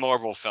mystery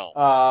Marvel film.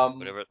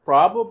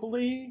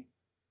 Probably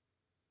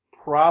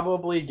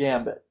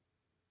Gambit.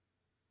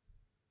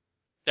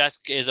 That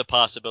is a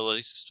possibility,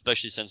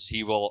 especially since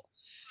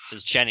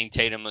Channing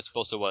Tatum is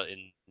supposed to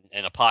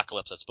in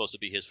Apocalypse. That's supposed to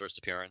be his first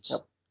appearance.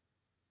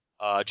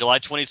 Yep. July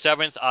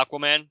 27th,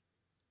 Aquaman.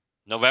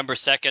 November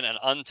 2nd, an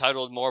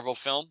untitled Marvel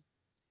film.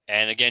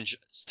 And again,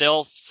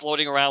 still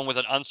floating around with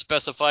an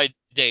unspecified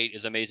date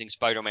is Amazing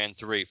Spider-Man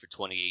 3 for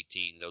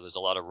 2018, though there's a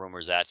lot of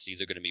rumors that's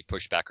either going to be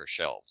pushed back or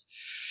shelved.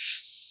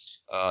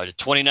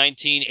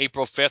 2019,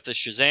 April 5th is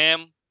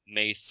Shazam.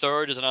 May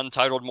 3rd is an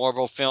untitled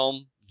Marvel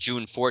film.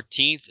 June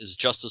 14th is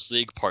Justice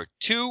League Part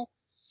 2.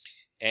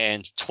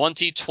 And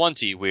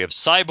 2020, we have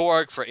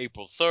Cyborg for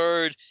April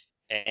 3rd.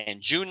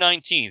 And June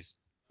 19th,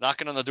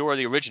 knocking on the door of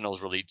the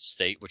original's release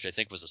date, which I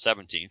think was the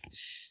 17th.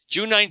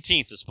 June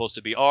 19th is supposed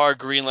to be our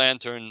Green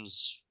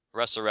Lantern's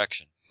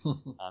Resurrection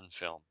on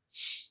film.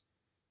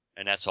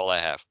 And that's all I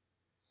have.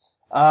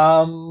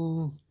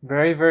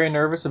 Very, very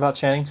nervous about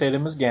Channing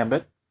Tatum as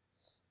Gambit.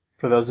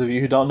 For those of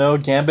you who don't know,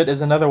 Gambit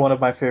is another one of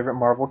my favorite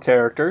Marvel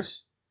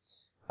characters.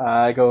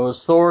 It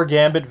goes Thor,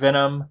 Gambit,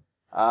 Venom,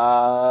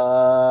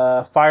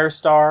 Firestar,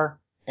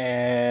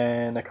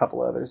 and a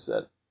couple others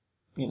that,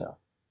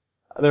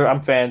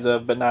 I'm fans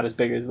of, but not as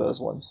big as those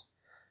ones.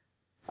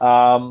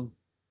 I'm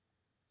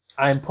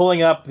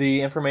pulling up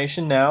the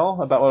information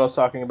now about what I was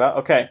talking about.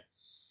 Okay.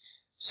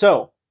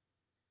 So,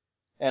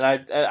 and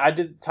I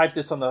did type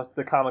this on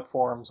the comic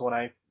forums when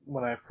I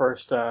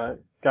first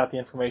got the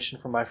information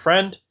from my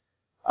friend.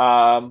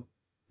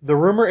 The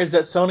rumor is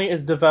that Sony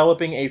is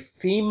developing a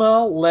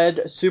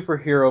female-led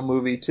superhero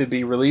movie to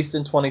be released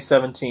in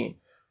 2017.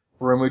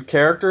 Rumored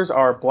characters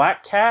are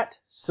Black Cat,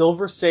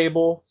 Silver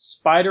Sable,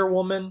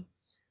 Spider-Woman,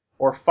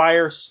 or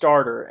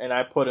Firestarter, and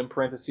I put in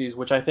parentheses,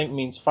 which I think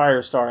means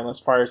Firestar, unless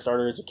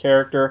Firestarter is a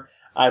character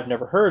I've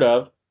never heard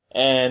of,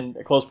 and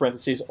close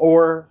parentheses,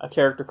 or a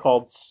character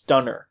called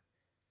Stunner.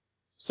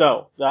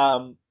 So,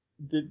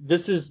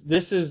 this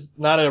is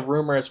not a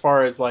rumor as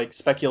far as like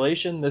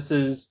speculation. This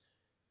is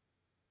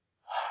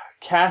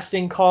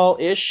casting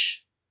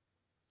call-ish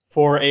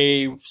for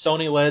a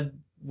Sony-led,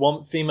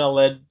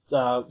 female-led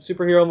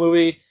superhero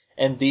movie,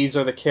 and these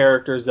are the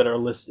characters that are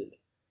listed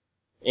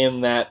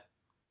in that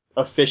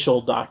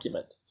official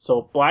document.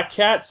 So Black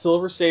Cat,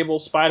 Silver Sable,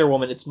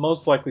 Spider-Woman, it's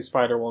most likely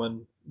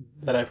Spider-Woman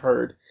that I've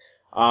heard,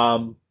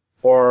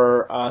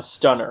 or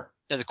Stunner.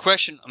 Now the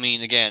question,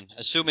 again,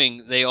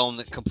 assuming they own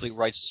the complete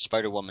rights to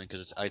Spider-Woman,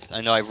 because I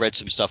know I've read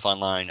some stuff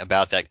online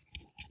about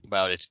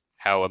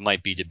how it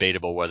might be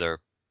debatable whether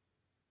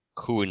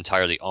who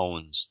entirely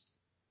owns,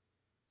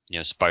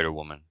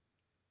 Spider-Woman.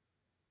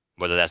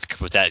 Whether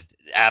that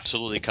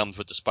absolutely comes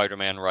with the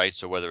Spider-Man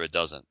rights or whether it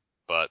doesn't.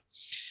 But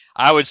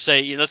I would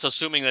say, let's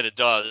assuming that it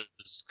does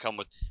come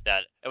with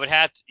that.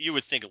 You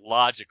would think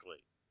logically.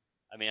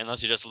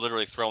 Unless you're just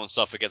literally throwing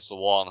stuff against the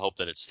wall and hope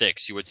that it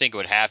sticks, you would think it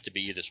would have to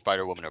be either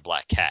Spider-Woman or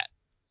Black Cat.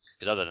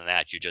 Because other than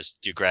that,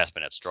 you're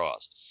grasping at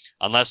straws.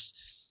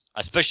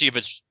 Especially if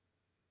it's,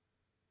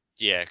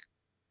 yeah.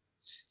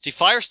 See,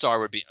 Firestar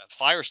would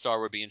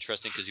be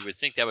interesting because you would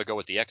think that would go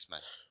with the X-Men.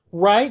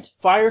 Right,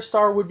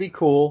 Firestar would be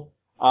cool.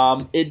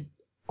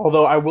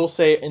 Although I will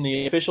say in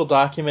the official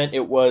document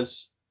it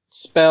was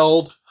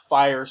spelled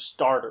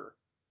Firestarter.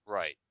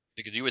 Right,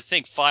 because you would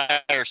think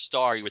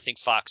Firestar, you would think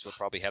Fox would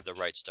probably have the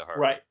rights to her.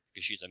 Right.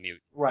 Because she's a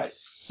mutant. Right.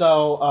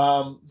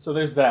 So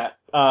there's that.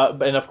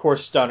 And of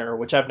course Stunner,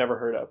 which I've never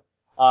heard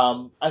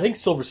of. I think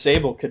Silver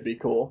Sable could be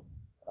cool.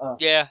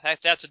 Yeah,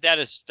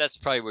 that's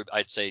probably what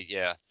I'd say.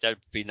 Yeah, that'd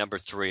be number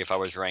 3 if I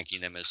was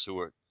ranking them as who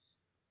are.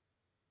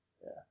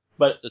 Yeah,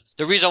 but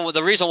the reason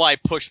why I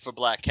pushed for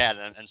Black Cat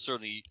and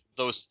certainly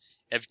those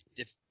if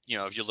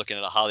you're looking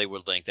at a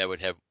Hollywood link that would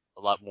have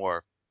a lot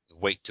more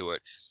weight to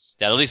it.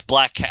 That at least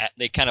Black Cat,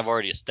 they kind of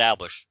already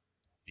established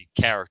the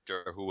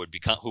character who would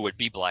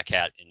be Black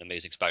Cat in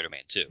Amazing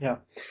Spider-Man 2. Yeah,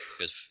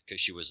 because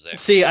she was there.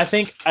 See, I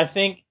think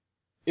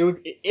it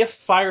would,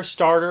 if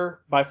Firestarter,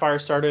 by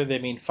Firestarter they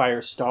mean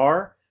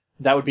Firestar.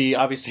 That would be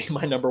obviously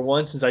my number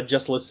 1 since I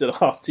just listed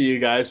off to you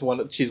guys.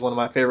 She's one of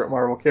my favorite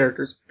Marvel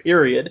characters.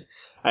 Period.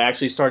 I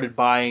actually started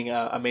buying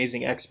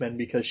Amazing X-Men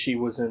because she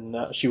was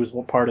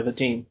part of the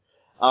team.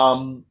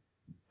 And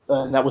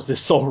that was the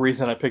sole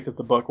reason I picked up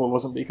the book. Well, it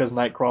wasn't because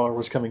Nightcrawler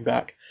was coming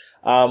back.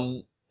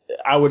 I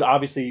would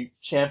obviously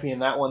champion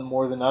that one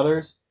more than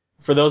others.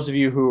 For those of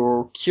you who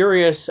are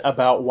curious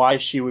about why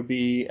she would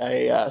be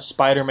a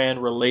Spider-Man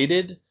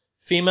related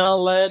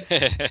female-led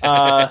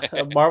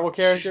Marvel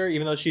character,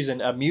 even though she's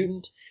a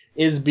mutant,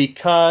 is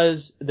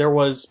because there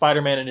was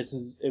Spider-Man and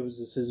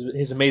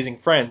his amazing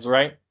friends,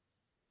 right?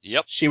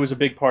 Yep. She was a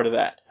big part of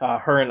that.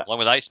 Along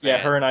with Iceman. Yeah,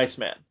 her and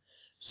Iceman.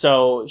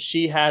 So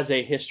she has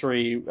a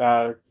history,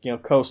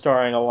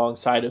 co-starring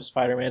alongside of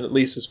Spider-Man, at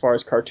least as far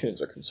as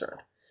cartoons are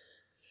concerned.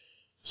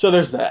 So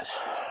there's that,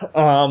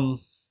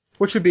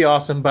 which would be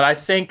awesome. But I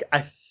think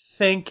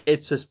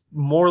it's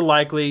more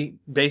likely,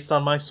 based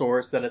on my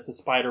source, that it's a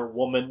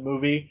Spider-Woman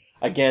movie.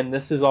 Again,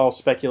 this is all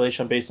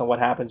speculation based on what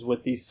happens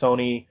with the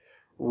Sony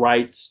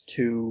rights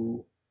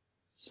to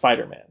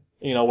Spider-Man.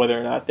 Whether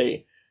or not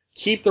they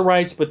keep the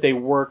rights, but they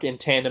work in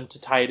tandem to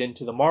tie it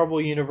into the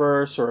Marvel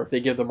universe, or if they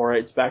give the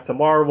rights back to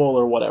Marvel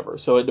or whatever.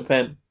 So it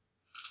depends.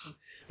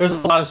 There's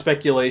a lot of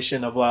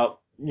speculation about,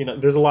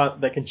 there's a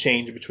lot that can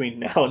change between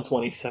now and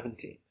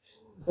 2017.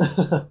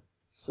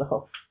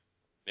 So.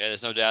 Yeah,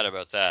 there's no doubt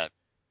about that.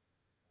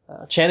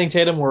 Channing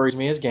Tatum worries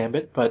me as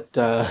Gambit, but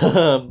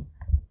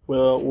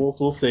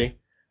we'll see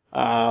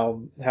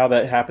how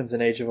that happens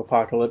in Age of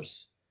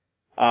Apocalypse.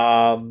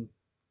 The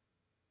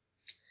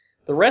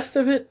rest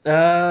of it,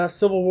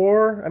 Civil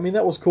War, I mean,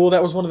 that was cool.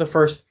 That was one of the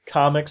first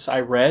comics I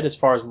read as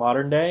far as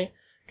modern day,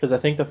 because I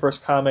think the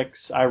first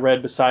comics I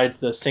read, besides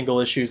the single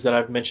issues that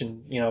I've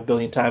mentioned, a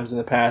billion times in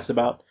the past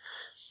about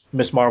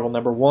Miss Marvel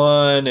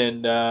 #1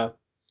 and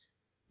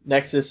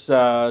Nexus,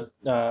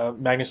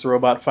 Magnus the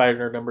Robot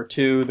Fighter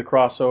 #2, the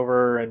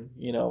crossover, and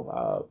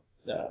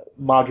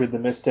Madrid the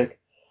Mystic.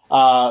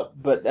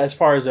 But as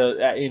far as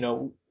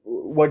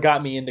what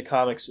got me into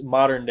comics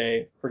modern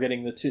day,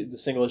 forgetting the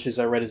single issues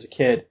I read as a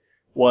kid,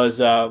 was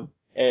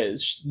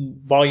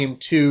volume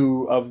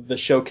 2 of the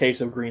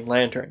Showcase of Green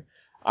Lantern.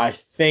 I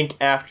think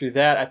after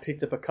that I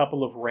picked up a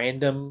couple of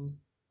random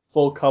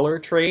full color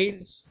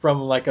trades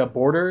from like a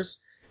Borders,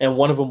 and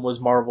one of them was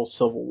Marvel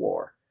Civil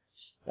War.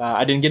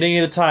 I didn't get any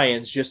of the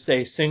tie-ins, just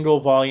a single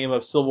volume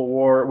of Civil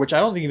War, which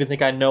I don't even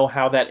think I know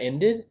how that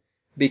ended,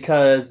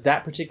 because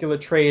that particular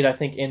trade I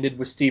think ended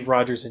with Steve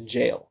Rogers in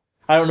jail.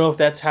 I don't know if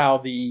that's how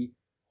the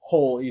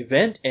whole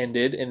event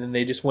ended, and then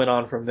they just went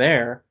on from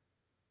there,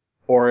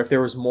 or if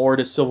there was more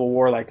to Civil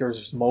War, like there was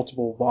just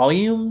multiple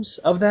volumes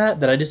of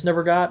that I just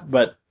never got,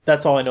 but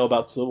that's all I know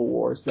about Civil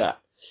War is that.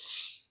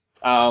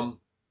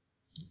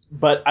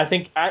 But I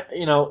think,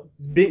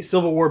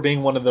 Civil War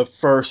being one of the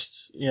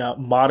first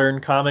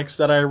modern comics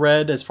that I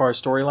read as far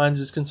as storylines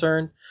is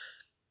concerned,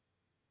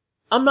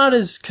 I'm not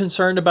as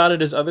concerned about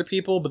it as other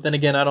people, but then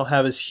again, I don't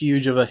have as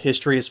huge of a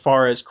history as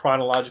far as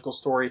chronological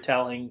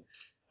storytelling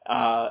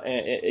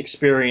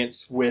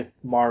experience with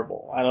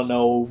Marvel. I don't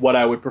know what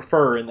I would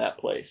prefer in that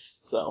place.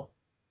 So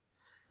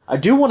I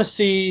do want to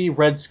see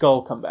Red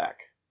Skull come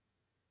back,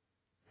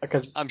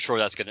 because I'm sure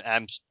that's gonna.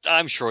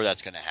 I'm sure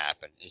that's gonna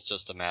happen. It's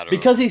just a matter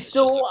because of, he's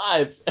still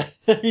alive.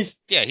 He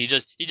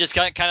just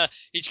kind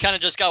of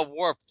just got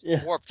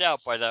Yeah. warped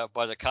out by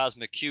the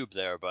cosmic cube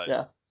there. But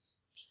Yeah.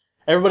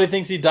 Everybody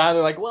thinks he died.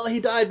 They're like, well,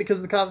 he died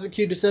because the cosmic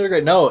cube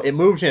disintegrated. No, it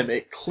moved him.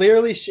 It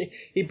clearly,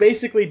 he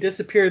basically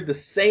disappeared the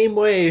same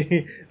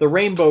way the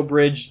Rainbow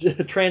Bridge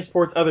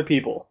transports other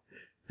people.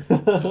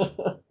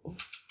 But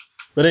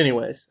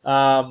anyways,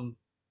 yeah,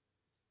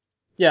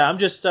 I'm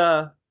just,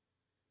 not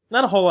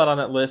a whole lot on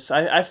that list.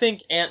 I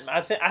think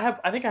I think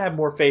I have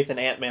more faith in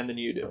Ant-Man than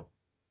you do.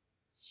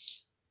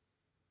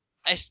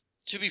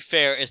 to be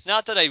fair, it's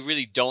not that I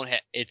really don't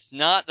have. It's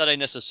not that I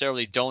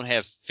necessarily don't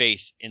have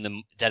faith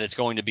in that it's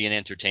going to be an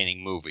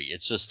entertaining movie.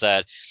 It's just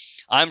that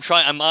I'm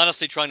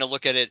honestly trying to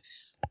look at it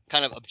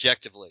kind of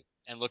objectively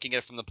and looking at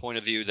it from the point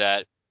of view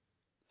that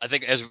I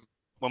think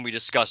we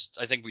discussed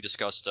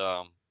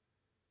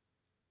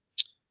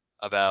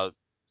about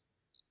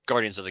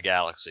Guardians of the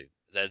Galaxy.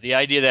 The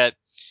idea that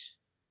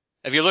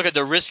if you look at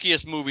the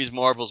riskiest movies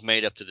Marvel's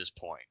made up to this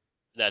point,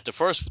 that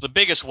the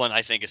biggest one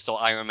I think is still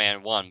Iron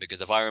Man 1, because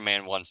if Iron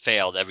Man 1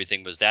 failed,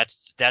 everything was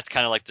that's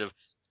kind of like the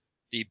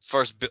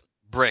first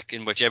brick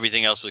in which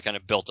everything else was kind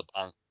of built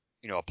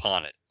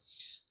upon it.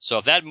 So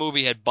if that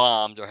movie had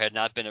bombed or had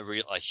not been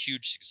a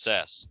huge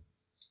success,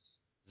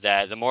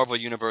 that the Marvel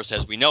universe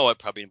as we know it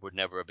probably would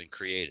never have been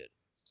created.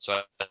 So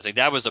I think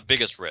that was the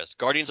biggest risk.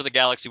 Guardians of the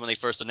Galaxy, when they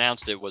first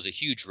announced it, was a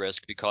huge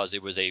risk because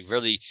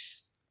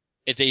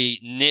it's a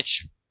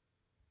niche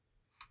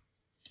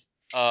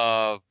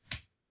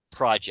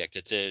project.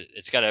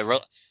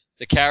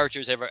 The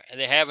characters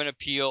they have an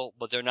appeal,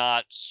 but they're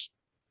not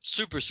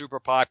super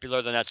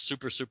popular. They're not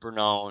super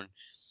known.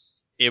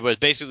 It was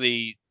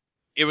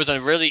a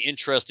really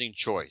interesting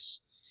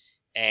choice,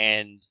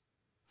 and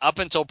up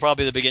until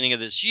probably the beginning of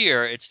this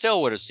year, it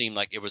still would have seemed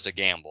like it was a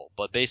gamble.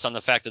 But based on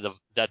the fact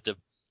that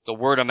the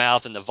word of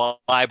mouth and the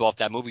vibe off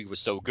that movie was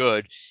so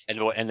good,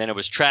 and then it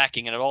was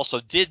tracking, and it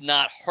also did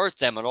not hurt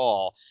them at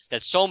all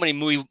that so many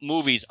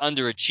movies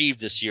underachieved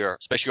this year,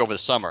 especially over the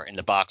summer in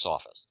the box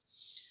office.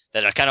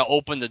 That it kind of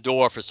opened the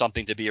door for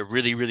something to be a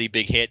really, really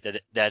big hit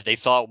that they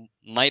thought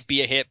might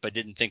be a hit but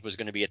didn't think was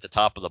going to be at the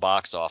top of the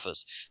box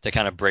office to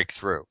kind of break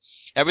through.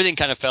 Everything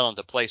kind of fell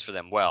into place for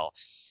them well.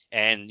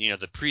 And,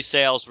 the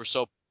pre-sales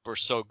were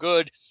so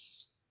good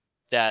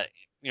that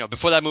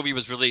before that movie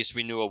was released,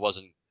 we knew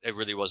it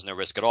really wasn't a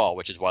risk at all,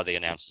 which is why they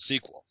announced the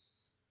sequel.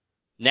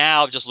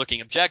 Now, just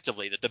looking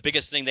objectively, that the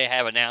biggest thing they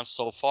have announced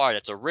so far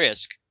that's a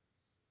risk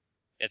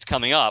that's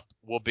coming up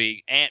will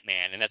be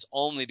Ant-Man, and that's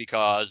only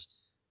because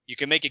you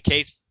can make a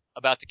case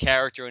about the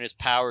character and his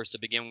powers to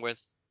begin with,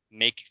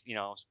 kind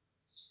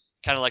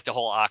of like the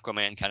whole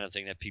Aquaman kind of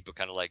thing that people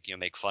kind of like,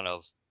 make fun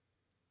of.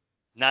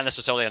 Not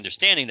necessarily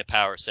understanding the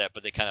power set,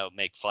 but they kind of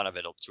make fun of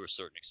it to a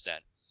certain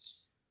extent.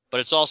 But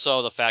it's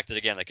also the fact that,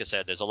 again, like I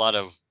said, there's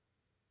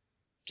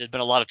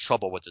been a lot of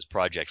trouble with this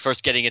project.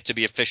 First getting it to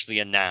be officially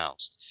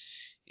announced,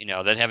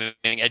 then having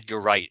Edgar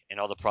Wright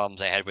and all the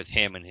problems I had with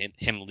him and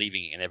him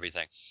leaving and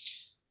everything.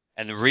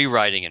 And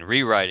rewriting and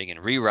rewriting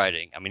and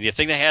rewriting. I mean, the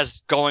thing that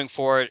has going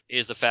for it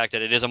is the fact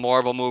that it is a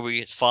Marvel movie.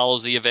 It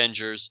follows the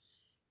Avengers.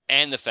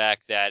 And the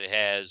fact that it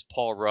has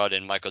Paul Rudd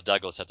and Michael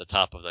Douglas at the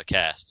top of the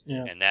cast.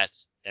 Yeah. And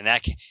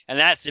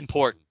that's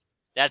important.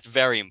 That's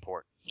very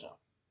important. Yeah.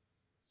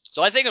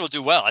 So I think it'll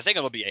do well. I think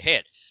it'll be a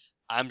hit.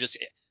 I'm just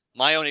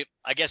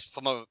I guess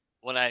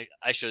when I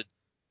should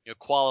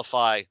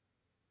qualify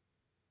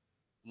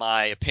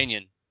my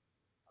opinion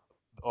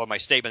or my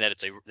statement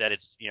that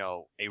it's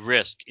a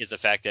risk is the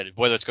fact that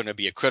whether it's going to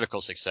be a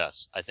critical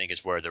success, I think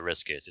is where the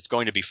risk is. It's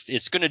going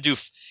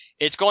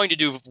to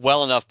do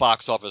well enough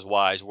box office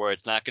wise where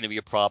it's not going to be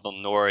a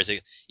problem, nor is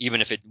it,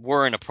 even if it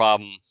weren't a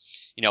problem,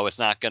 it's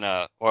not going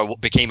to, or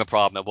became a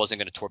problem, it wasn't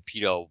going to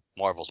torpedo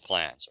Marvel's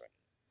plans.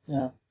 Right?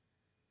 Yeah.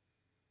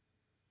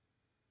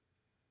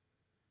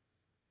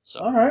 So,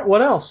 all right.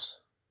 What else?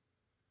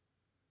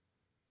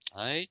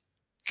 I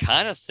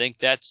kind of think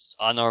that's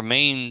on our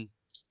main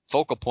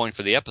focal point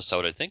for the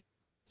episode. I think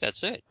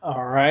that's it.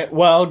 All right.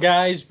 Well,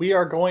 guys, we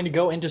are going to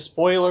go into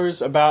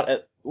spoilers about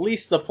at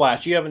least The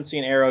Flash. You haven't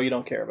seen Arrow. You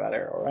don't care about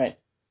Arrow, right?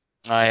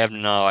 I've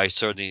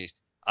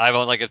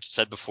like I've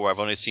said before, I've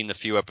only seen the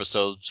few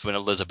episodes when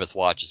Elizabeth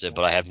watches it,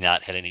 but I have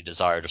not had any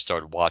desire to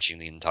start watching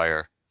the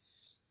entire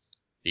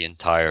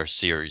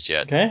series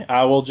yet. Okay.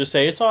 I will just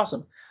say it's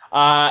awesome.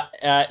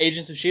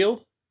 Agents of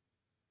S.H.I.E.L.D.?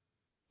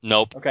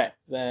 Nope. Okay.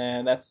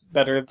 Then that's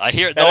better. I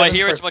hear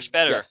it's much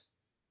better. Yes.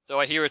 Though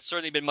I hear it's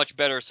certainly been much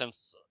better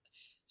since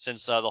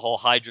the whole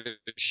Hydra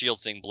Shield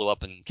thing blew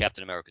up in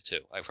Captain America 2.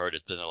 I've heard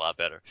it's been a lot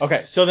better.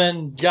 Okay, so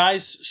then,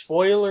 guys,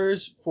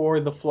 spoilers for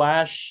The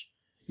Flash.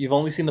 You've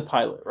only seen the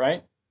pilot,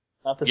 right?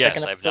 Not the second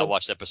episode? Yes, I've not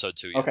watched episode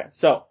 2 yet. Okay,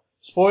 so,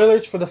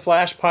 spoilers for the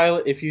Flash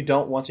pilot if you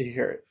don't want to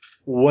hear it.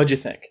 What'd you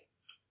think?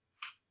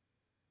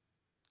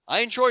 I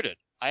enjoyed it.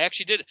 I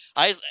actually did.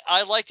 I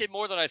liked it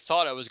more than I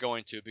thought I was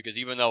going to, because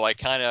even though I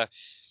kind of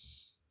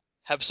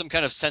have some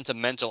kind of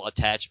sentimental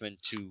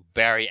attachment to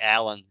Barry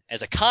Allen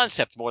as a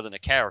concept more than a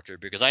character,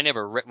 because I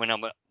never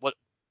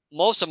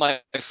most of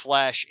my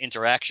Flash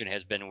interaction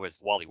has been with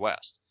Wally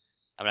West.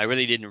 I mean, I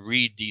really didn't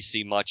read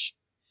DC much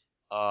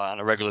on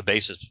a regular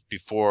basis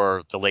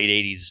before the late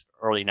 80s,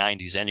 early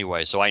 90s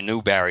anyway. So I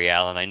knew Barry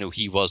Allen. I knew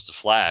he was the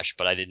Flash,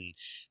 but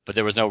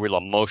there was no real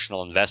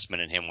emotional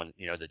investment in him when,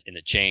 in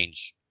the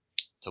change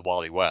to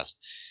Wally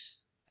West.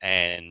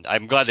 And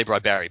I'm glad they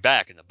brought Barry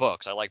back in the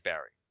books. I like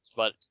Barry.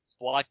 But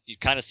you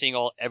kind of seeing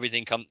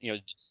everything come,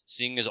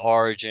 seeing his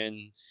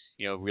origin,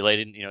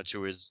 related,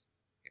 to his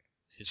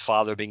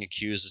father being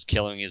accused of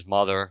killing his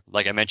mother.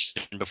 Like I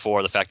mentioned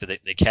before, the fact that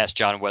they cast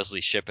John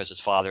Wesley Shipp as his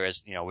father,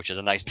 as which is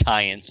a nice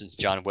tie-in since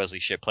John Wesley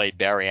Shipp played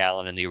Barry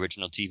Allen in the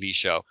original TV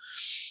show.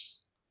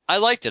 I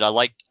liked it.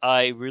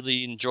 I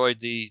really enjoyed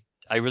it.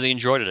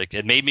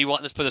 It made me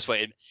want. Let's put it this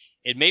way.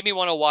 It made me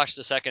want to watch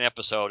the second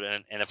episode,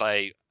 and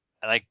I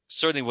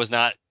certainly was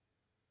not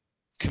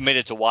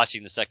committed to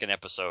watching the second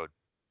episode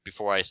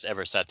before I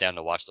ever sat down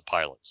to watch the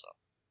pilot. So.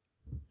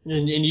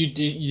 And did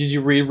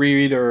you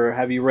reread or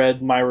have you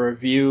read my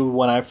review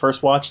when I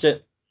first watched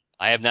it?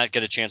 I have not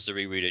got a chance to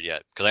reread it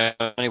yet because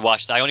I only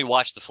watched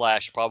The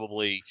Flash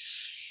probably.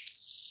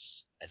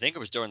 I think it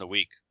was during the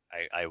week.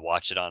 I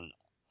watched it on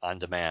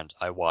demand.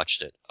 I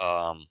watched it.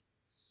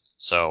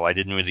 So I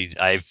didn't really.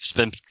 I've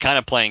been kind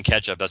of playing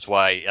catch up. That's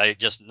why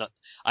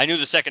I knew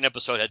the second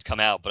episode had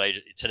come out, but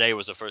today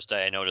was the first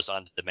day I noticed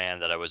on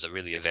demand that I was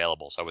really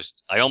available. So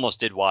I almost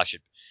did watch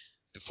it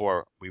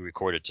before we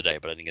recorded today,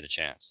 but I didn't get a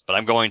chance. But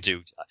I'm going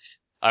to.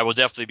 I will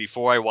definitely,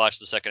 before I watch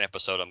the second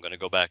episode, I'm going to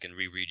go back and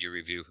reread your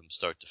review from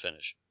start to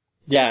finish.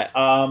 Yeah,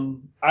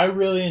 I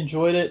really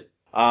enjoyed it.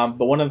 But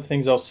one of the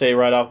things I'll say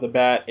right off the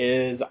bat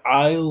is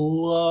I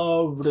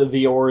loved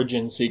the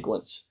origin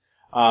sequence.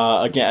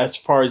 Again, as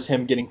far as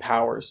him getting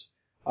powers,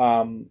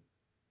 the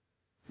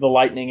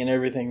lightning and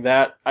everything.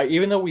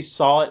 Even though we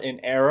saw it in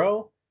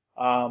Arrow,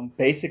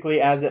 basically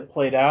as it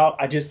played out,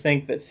 I just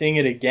think that seeing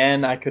it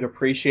again, I could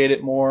appreciate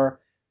it more.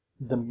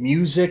 The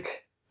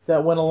music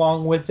that went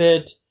along with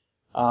it,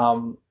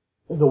 the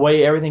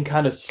way everything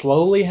kind of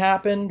slowly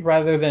happened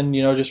rather than,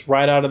 just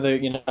right out of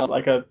the,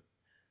 like a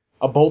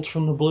bolt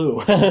from the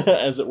blue,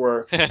 as it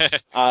were.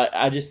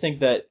 I just think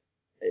that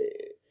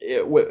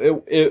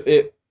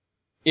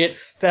it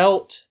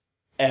felt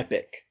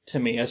epic to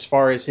me as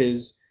far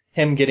as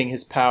him getting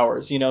his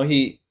powers.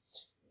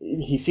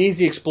 He sees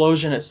the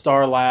explosion at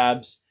Star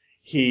Labs.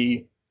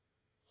 He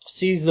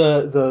sees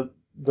the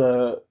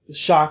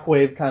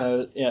shockwave kind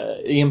of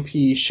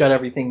EMP shut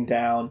everything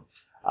down.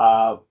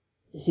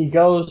 He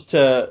goes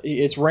to,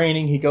 it's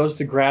raining, he goes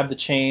to grab the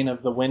chain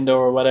of the window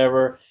or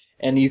whatever,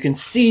 and you can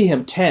see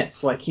him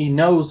tense, like he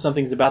knows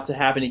something's about to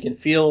happen. He can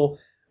feel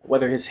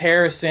whether his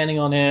hair is standing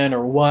on end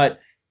or what,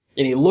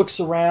 and he looks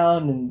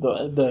around, and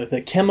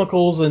the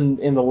chemicals in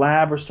the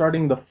lab are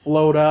starting to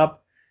float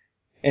up,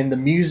 and the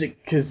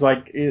music, cause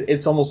like,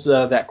 it's almost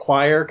that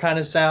choir kind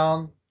of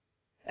sound,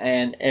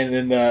 and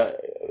then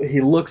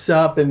he looks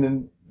up, and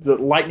then the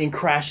lightning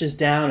crashes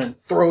down and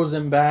throws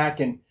him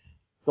back, and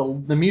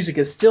the music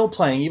is still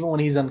playing even when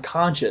he's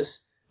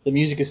unconscious. The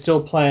music is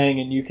still playing,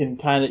 and you can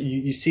kind of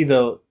you see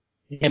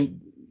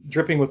him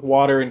dripping with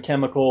water and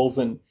chemicals,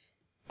 and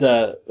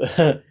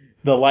the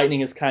the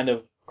lightning is kind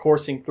of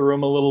coursing through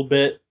him a little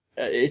bit.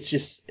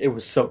 It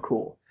was so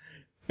cool.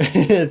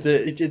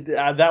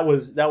 That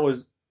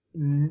was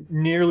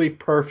nearly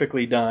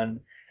perfectly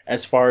done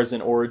as far as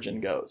an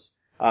origin goes.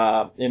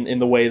 In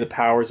the way the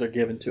powers are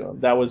given to him.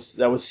 That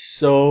was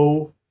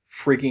so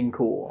freaking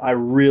cool. I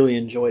really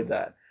enjoyed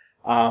that.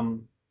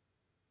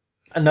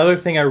 Another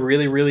thing I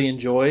really, really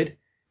enjoyed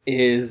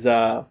is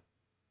the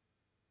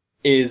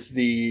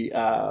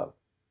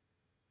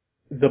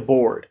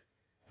board.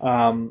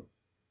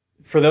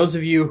 For those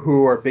of you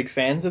who are big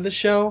fans of the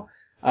show,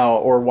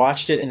 or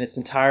watched it in its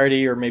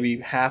entirety, or maybe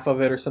half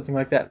of it, or something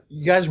like that,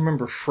 you guys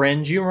remember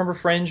Fringe? You remember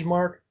Fringe,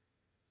 Mark?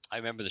 I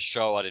remember the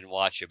show. I didn't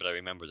watch it, but I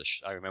remember the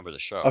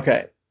show.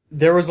 Okay.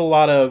 There was a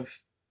lot of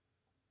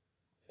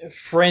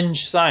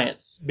fringe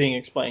science being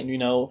explained,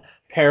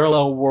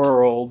 parallel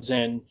worlds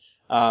and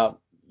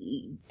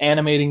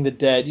animating the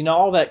dead,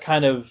 all that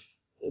kind of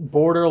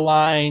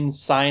borderline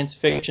science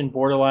fiction,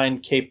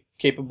 borderline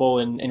capable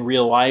in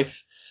real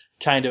life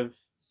kind of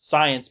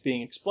science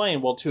being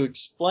explained. Well, to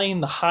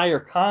explain the higher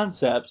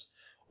concepts,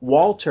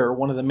 Walter,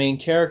 one of the main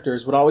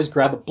characters, would always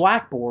grab a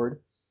blackboard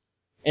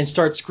and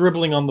start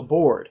scribbling on the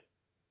board.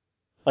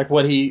 Like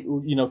what he,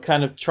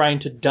 kind of trying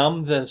to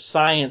dumb the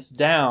science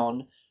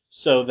down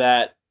so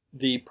that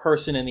the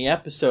person in the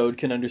episode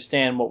can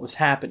understand what was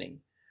happening.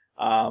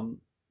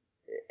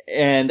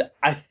 And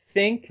I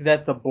think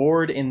that the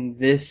board in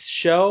this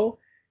show,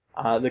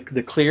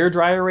 the clear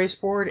dry erase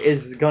board,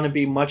 is going to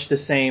be much the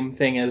same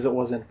thing as it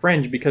was in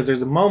Fringe, because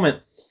there's a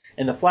moment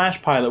in the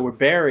Flash pilot where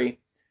Barry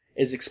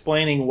is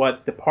explaining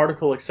what the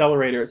particle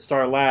accelerator at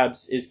Star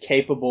Labs is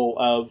capable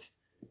of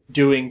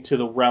doing to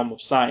the realm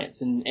of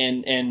science. And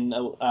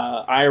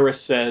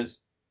Iris says,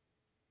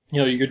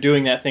 you're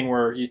doing that thing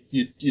where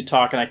you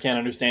talk and I can't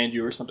understand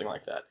you, or something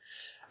like that.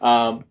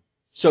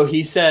 So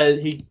he said,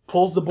 he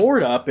pulls the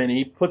board up and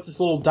he puts this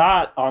little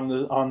dot on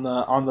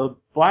the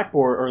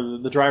blackboard, or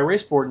the dry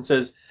erase board, and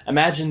says,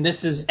 imagine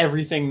this is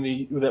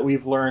everything that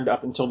we've learned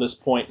up until this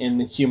point in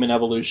the human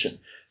evolution.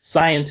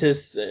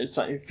 Scientists,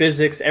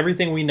 physics,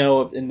 everything we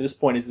know in this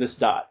point is this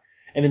dot.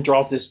 And then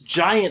draws this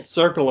giant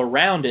circle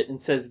around it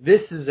and says,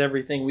 this is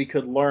everything we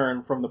could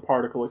learn from the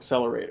particle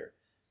accelerator.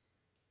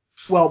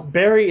 Well,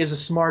 Barry is a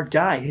smart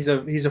guy. He's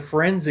a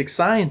forensic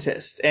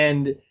scientist,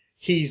 and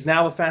he's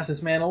now the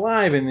fastest man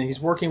alive, and he's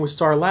working with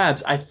Star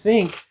Labs. I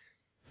think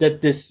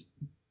that this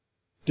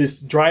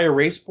dry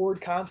erase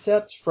board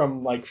concept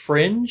from like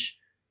Fringe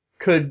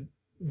could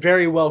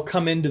very well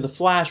come into the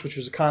Flash, which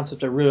was a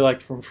concept I really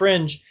liked from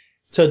Fringe,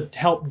 to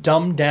help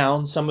dumb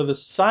down some of the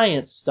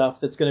science stuff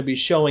that's going to be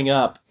showing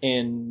up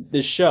in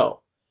this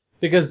show.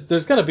 Because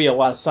there's going to be a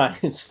lot of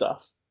science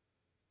stuff.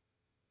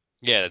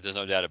 Yeah, there's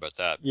no doubt about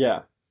that.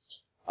 Yeah.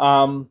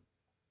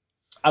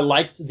 I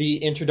liked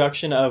the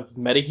introduction of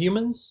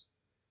metahumans,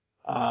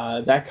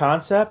 that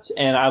concept,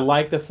 and I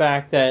like the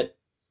fact that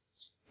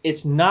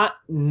it's not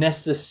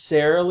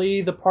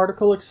necessarily the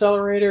particle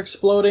accelerator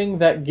exploding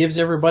that gives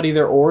everybody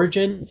their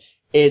origin.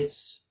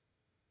 It's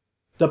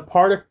the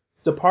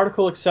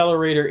particle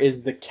accelerator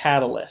is the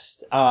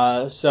catalyst.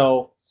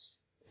 So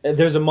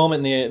there's a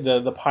moment in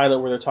the pilot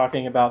where they're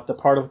talking about the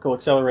particle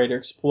accelerator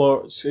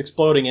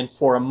exploding, and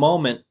for a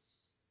moment,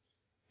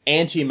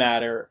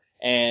 antimatter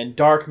and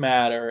dark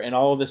matter and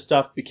all of this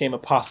stuff became a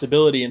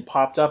possibility and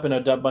popped up in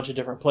a bunch of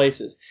different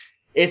places.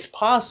 It's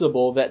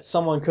possible that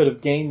someone could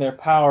have gained their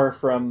power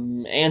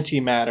from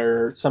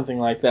antimatter or something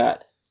like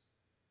that.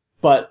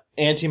 But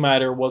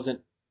antimatter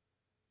wasn't,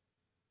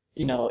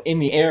 in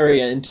the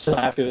area until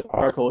after the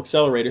particle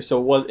accelerator.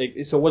 So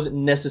it wasn't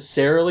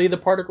necessarily the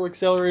particle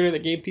accelerator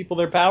that gave people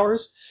their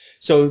powers.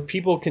 So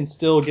people can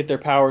still get their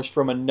powers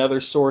from another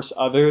source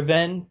other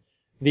than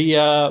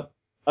the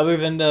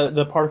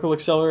particle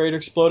accelerator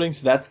exploding.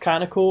 So that's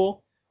kind of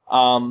cool.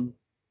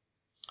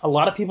 A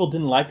lot of people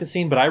didn't like the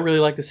scene, but I really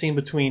like the scene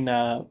between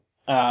Barry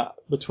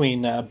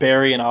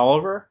and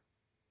Oliver.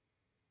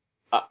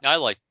 I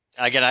like.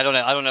 Again, I don't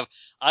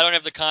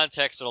have the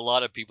context that a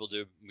lot of people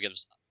do,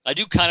 because I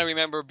do kind of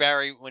remember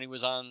Barry when he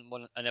was on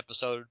an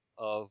episode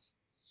of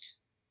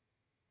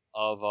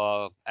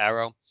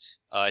Arrow.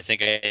 I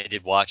think I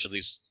did watch at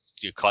least.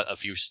 You caught a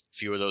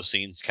few of those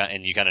scenes,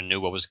 and you kind of knew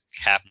what was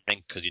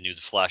happening because you knew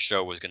the Flash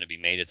show was going to be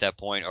made at that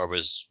point, or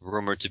was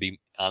rumored to be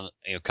on,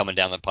 coming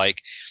down the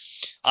pike.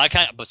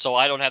 but so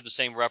I don't have the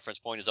same reference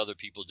point as other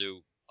people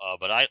do.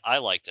 But I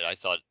liked it. I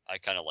thought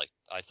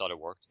it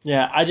worked.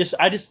 Yeah, I just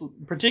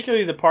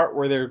particularly the part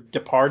where they're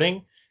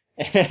departing,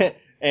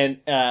 and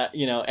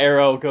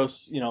Arrow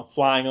goes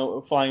flying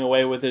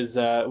away with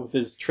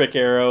his trick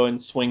arrow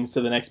and swings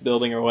to the next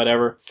building or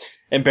whatever,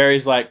 and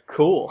Barry's like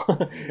cool,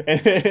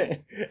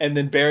 and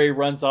then Barry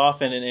runs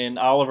off and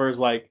Oliver's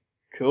like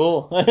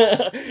cool.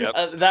 Yep.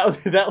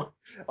 That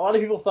a lot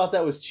of people thought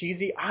that was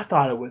cheesy. I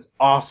thought it was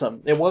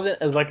awesome. It wasn't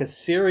as like a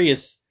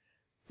serious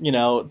team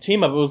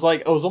up. It was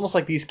almost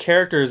like these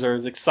characters are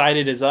as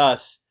excited as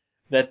us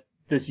that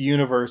this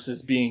universe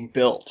is being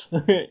built.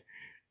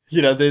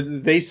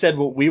 They said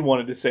what we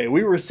wanted to say.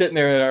 We were sitting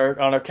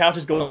there on our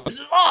couches going, "This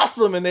is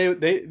awesome," and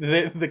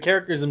the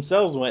characters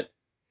themselves went,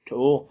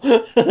 "Cool."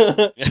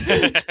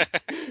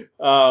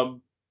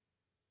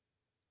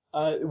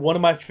 One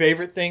of my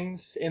favorite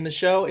things in the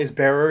show is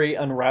Barry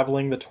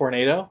unraveling the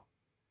tornado.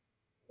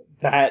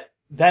 That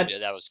Yeah,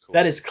 that was cool.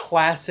 That is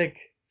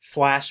classic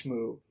Flash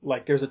move.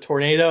 Like there's a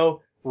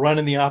tornado, run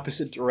in the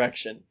opposite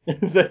direction.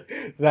 That's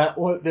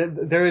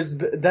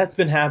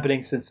been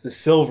happening since the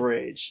Silver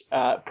Age.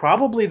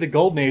 Probably the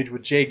Golden Age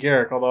with Jay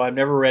Garrick, although I've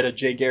never read a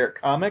Jay Garrick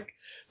comic,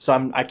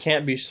 so I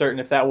can't be certain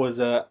if that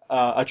was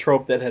a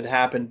trope that had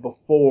happened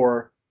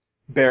before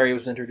Barry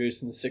was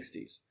introduced in the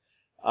 60s.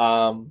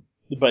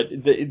 But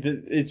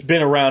it's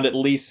been around at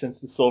least since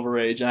the Silver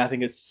Age, and I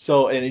think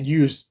and it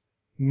used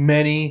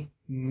many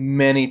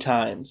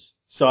times.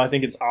 So I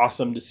think it's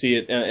awesome to see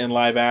it in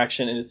live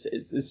action, and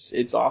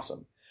it's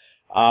awesome.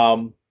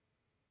 And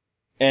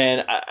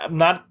I'm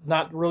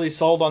not really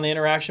sold on the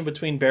interaction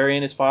between Barry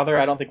and his father.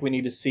 I don't think we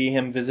need to see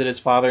him visit his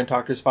father and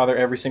talk to his father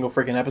every single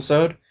freaking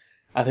episode.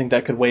 I think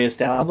that could weigh us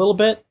down a little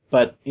bit,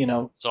 but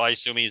So I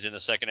assume he's in the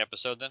second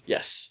episode then?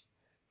 Yes.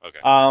 Okay.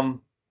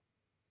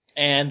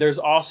 And there's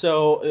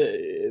also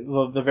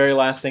the very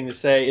last thing to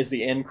say is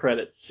the end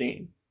credits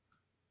scene.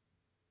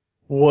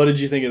 What did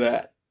you think of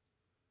that?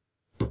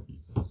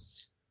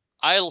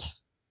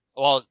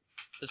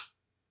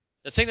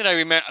 The thing that I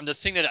remember,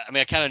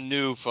 I kind of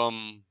knew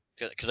from,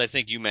 because I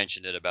think you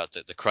mentioned it about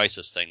the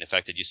Crisis thing, the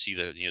fact that you see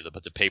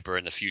the paper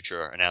in the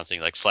future announcing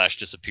like Flash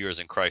disappears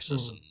in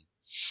Crisis, and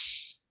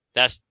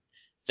that's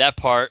the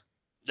part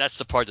that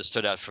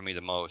stood out for me the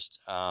most.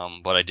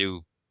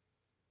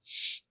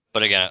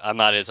 But again,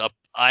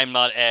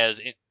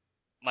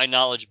 my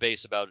knowledge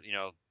base about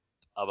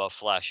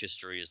Flash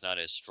history is not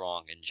as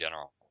strong in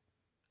general.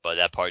 But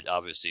that part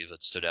obviously is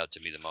what stood out to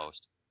me the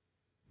most.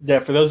 Yeah,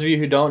 for those of you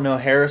who don't know,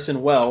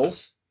 Harrison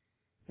Wells.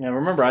 Now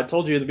remember, I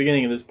told you at the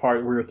beginning of this part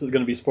we were going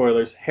to be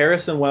spoilers.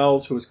 Harrison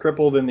Wells, who was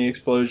crippled in the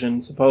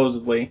explosion,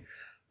 supposedly,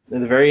 at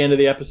the very end of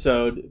the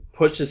episode,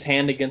 puts his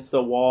hand against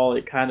the wall.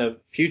 It kind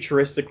of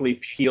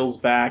futuristically peels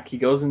back. He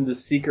goes into the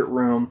secret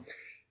room.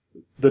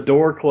 The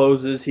door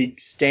closes. He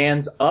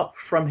stands up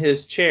from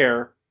his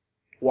chair,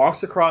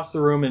 walks across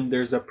the room, and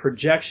there's a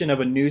projection of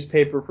a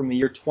newspaper from the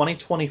year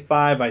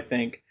 2025, I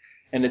think,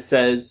 and it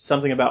says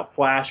something about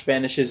Flash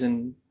vanishes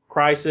in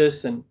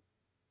Crisis, and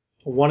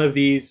one of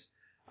the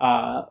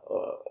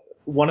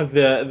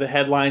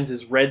headlines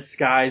is Red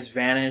Skies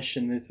Vanish,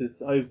 and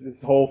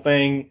this whole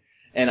thing,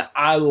 and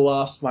I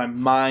lost my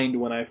mind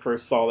when I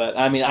first saw that.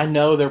 I mean, I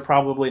know they're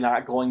probably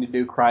not going to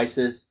do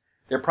Crisis.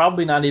 They're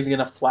probably not even going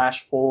to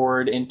flash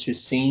forward into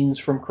scenes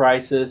from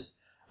Crisis.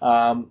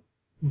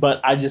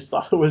 But I just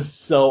thought it was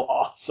so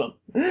awesome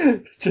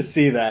to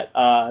see that.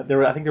 I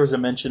think there was a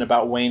mention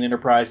about Wayne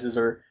Enterprises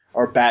or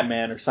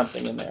Batman or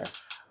something in there.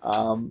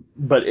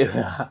 But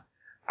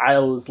I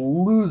was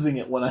losing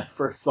it when I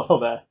first saw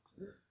that.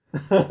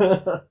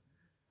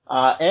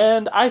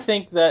 And I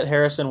think that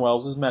Harrison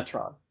Wells is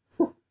Metron.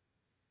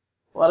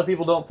 A lot of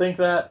people don't think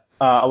that.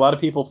 A lot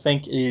of people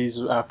think he's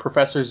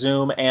Professor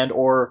Zoom and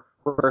or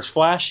Reverse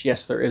Flash.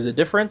 Yes, there is a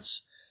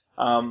difference.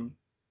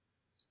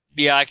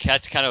 Yeah,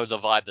 that's kind of the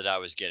vibe that I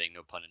was getting,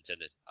 no pun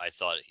intended. I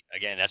thought,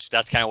 again,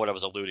 that's kind of what I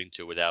was alluding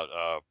to without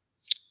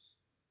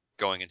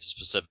going into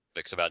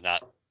specifics about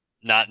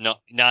not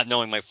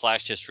knowing my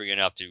Flash history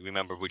enough to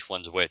remember which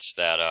one's which.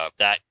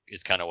 That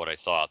is kind of what I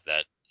thought,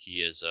 that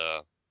he is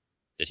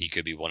that he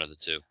could be one of the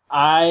two.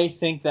 I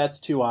think that's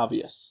too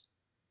obvious.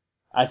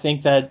 I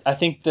think that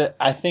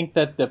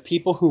the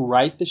people who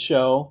write the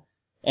show,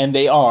 and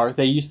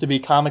they used to be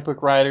comic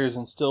book writers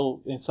and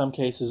still in some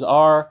cases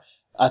are.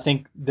 I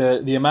think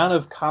the amount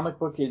of comic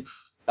book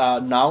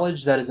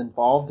knowledge that is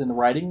involved in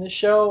writing this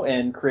show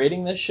and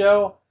creating this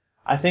show,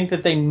 I think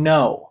that they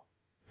know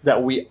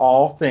that we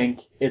all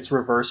think it's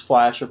Reverse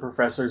Flash or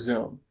Professor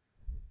Zoom.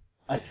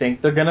 I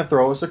think they're going to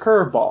throw us a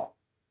curveball.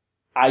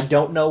 I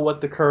don't know what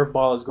the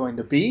curveball is going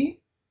to be,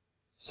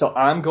 so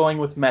I'm going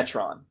with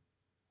Metron.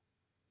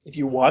 If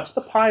you watch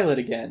the pilot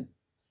again,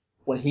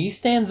 when he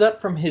stands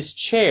up from his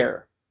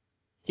chair,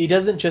 he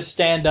doesn't just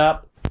stand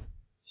up,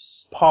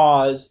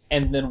 pause,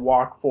 and then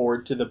walk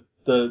forward to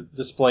the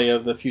display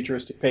of the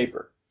futuristic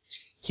paper.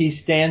 He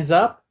stands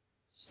up,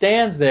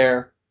 stands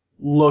there,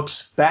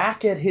 looks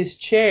back at his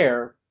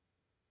chair,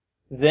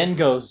 then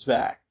goes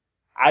back.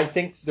 I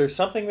think there's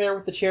something there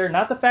with the chair,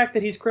 not the fact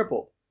that he's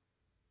crippled,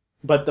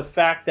 But the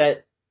fact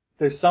that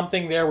there's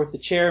something there with the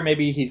chair,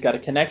 maybe he's got a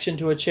connection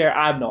to a chair,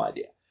 I have no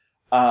idea.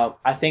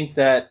 I think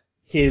that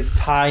his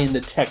tie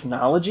into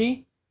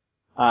technology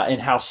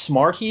and how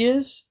smart he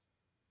is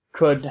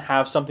could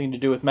have something to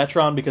do with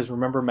Metron, because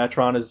remember,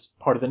 Metron is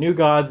part of the New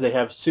Gods. They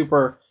have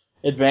super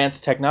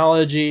advanced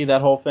technology,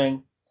 that whole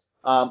thing.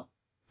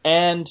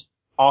 And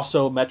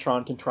also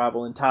Metron can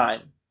travel in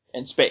time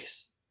and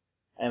space.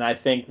 And I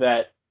think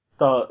that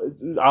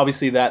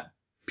obviously that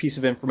piece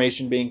of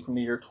information being from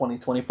the year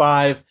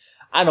 2025,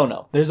 I don't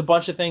know. There's a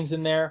bunch of things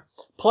in there.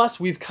 Plus,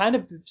 we've kind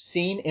of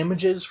seen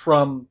images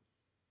from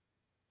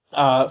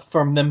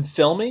them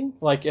filming.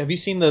 Like, have you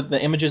seen the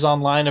images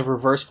online of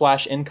Reverse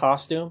Flash in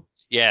costume?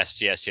 Yes.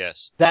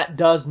 That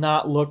does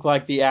not look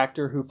like the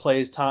actor who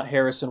plays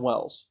Harrison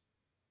Wells.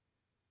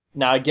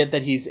 Now, I get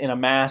that he's in a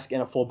mask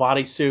and a full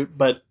body suit,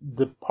 but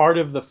the part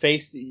of the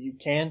face that you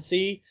can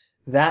see,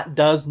 that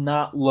does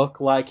not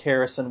look like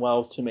Harrison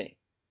Wells to me.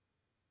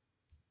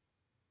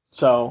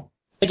 So,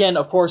 again,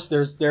 of course,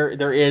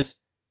 there is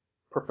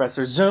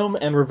Professor Zoom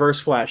and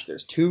Reverse Flash.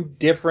 There's two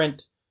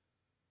different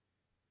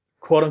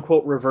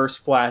quote-unquote Reverse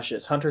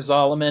Flashes, Hunter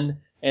Zolomon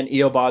and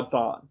Eobard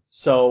Thawne.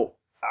 So,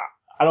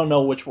 I don't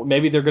know which one.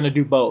 Maybe they're going to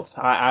do both.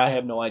 I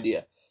have no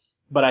idea.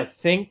 But I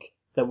think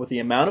that with the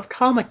amount of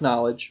comic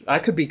knowledge, I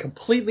could be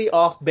completely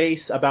off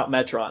base about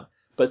Metron.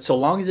 But so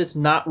long as it's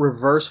not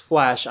Reverse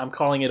Flash, I'm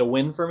calling it a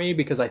win for me,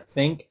 because I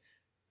think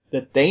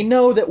that they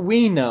know that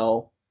we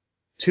know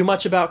too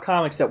much about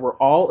comics that we're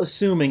all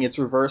assuming it's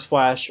Reverse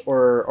Flash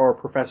or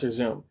Professor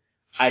Zoom.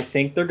 I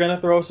think they're going to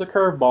throw us a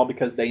curveball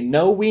because they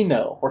know we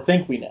know, or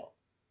think we know.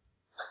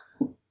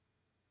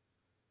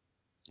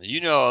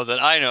 You know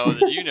that I know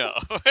that you know.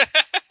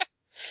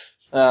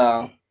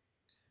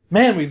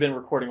 Man, we've been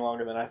recording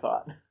longer than I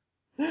thought.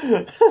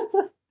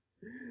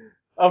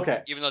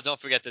 Okay. Even though, don't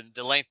forget,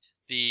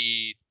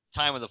 the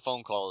time of the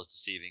phone call is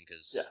deceiving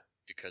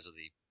because of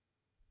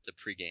the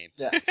pregame.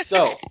 Yeah.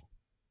 So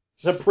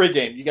the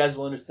pregame, you guys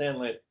will understand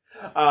later.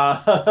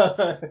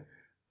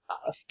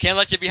 Can't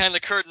let you behind the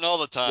curtain all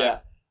the time.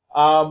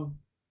 Yeah.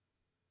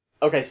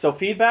 Okay. So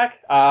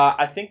feedback.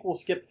 I think we'll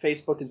skip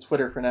Facebook and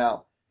Twitter for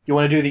now. You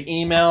want to do the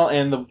email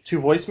and the two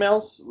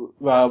voicemails?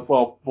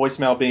 Well,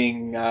 voicemail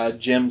being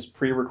Jim's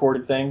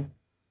pre-recorded thing.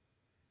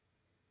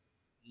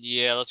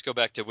 Yeah, let's go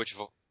back to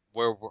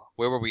where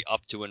were we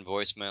up to in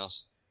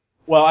voicemails?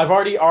 Well, I've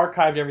already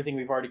archived everything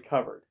we've already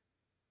covered.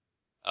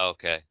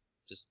 Okay.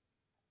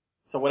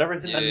 So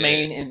whatever's in the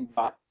main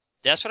inbox.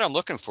 That's what I'm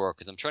looking for,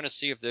 because I'm trying to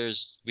see if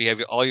we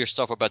have all your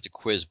stuff about the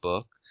quiz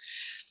book,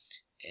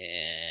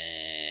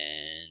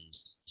 and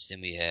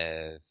then we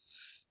have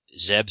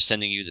Zeb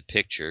sending you the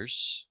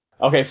pictures.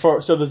 Okay,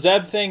 so the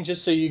Zeb thing,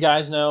 just so you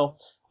guys know,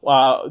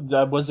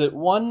 was it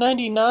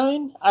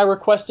 $1.99? I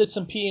requested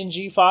some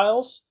PNG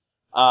files.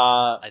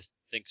 I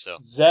think so.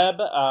 Zeb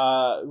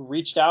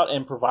reached out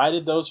and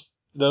provided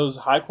those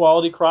high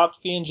quality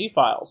cropped PNG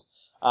files.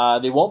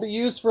 They won't be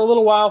used for a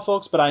little while,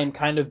 folks, but I am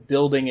kind of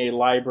building a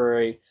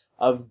library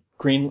of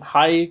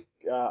high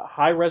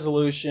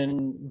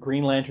resolution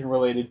Green Lantern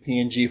related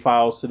PNG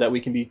files so that we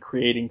can be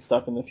creating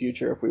stuff in the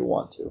future if we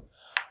want to.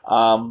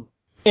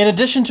 In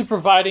addition to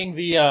providing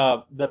the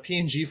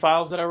PNG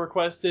files that I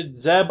requested,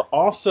 Zeb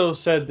also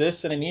said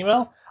this in an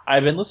email.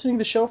 I've been listening to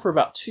the show for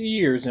about 2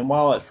 years, and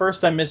while at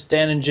first I missed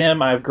Dan and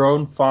Jim, I've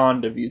grown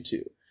fond of you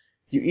two.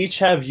 You each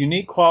have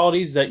unique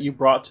qualities that you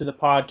brought to the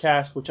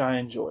podcast, which I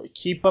enjoy.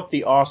 Keep up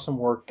the awesome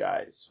work,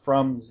 guys.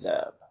 From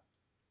Zeb.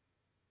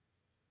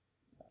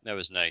 That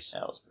was nice.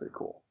 That was pretty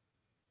cool.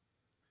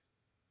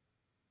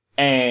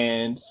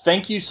 And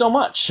thank you so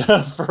much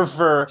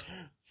for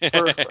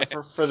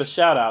the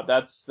shout out.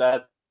 That's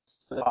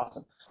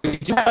awesome. We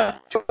do have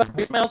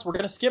voicemails. We're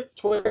going to skip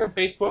Twitter and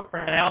Facebook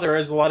for now. There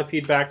is a lot of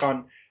feedback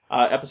on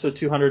episode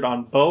 200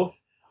 on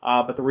both.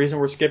 But the reason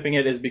we're skipping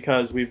it is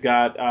because we've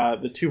got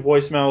the two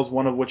voicemails,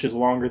 one of which is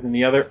longer than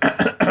the other.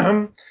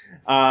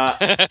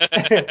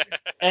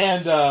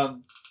 And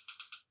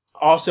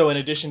also, in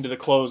addition to the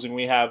closing,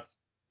 we have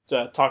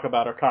to talk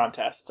about our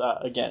contest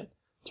again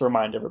to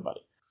remind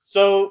everybody.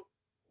 So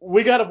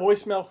we got a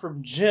voicemail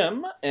from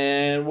Jim,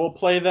 and we'll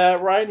play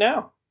that right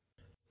now.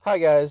 Hi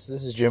guys,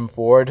 this is Jim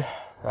Ford.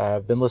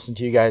 I've been listening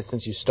to you guys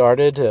since you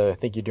started. I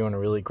think you're doing a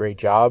really great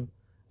job.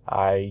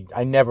 I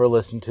never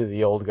listened to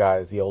the old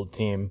guys, the old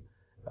team,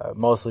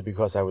 mostly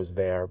because I was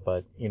there,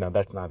 but,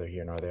 that's neither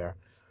here nor there.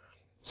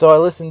 So I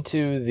listened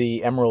to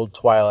the Emerald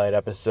Twilight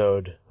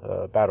episode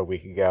about a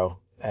week ago,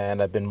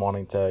 and I've been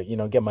wanting to,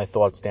 get my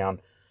thoughts down.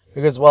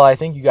 Because, well, I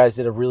think you guys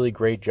did a really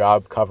great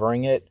job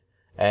covering it,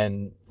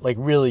 and,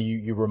 really,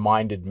 you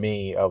reminded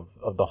me of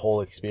the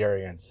whole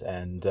experience,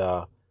 and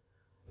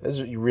this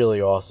is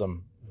really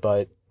awesome.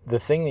 But the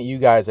thing that you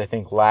guys, I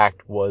think,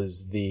 lacked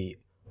was the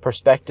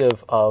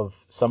perspective of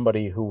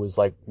somebody who was,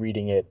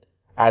 reading it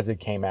as it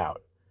came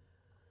out.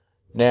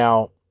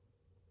 Now,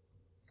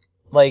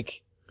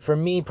 for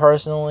me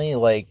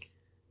personally,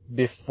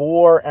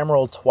 before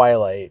Emerald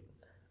Twilight,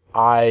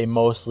 I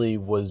mostly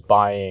was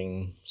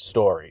buying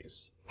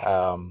stories.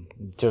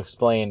 To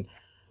explain,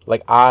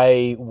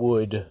 I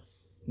would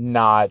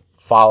not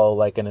follow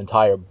like an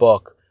entire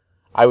book.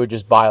 I would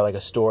just buy like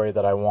a story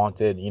that I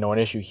wanted, an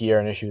issue here,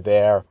 an issue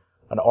there,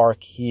 an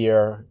arc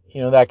here,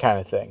 that kind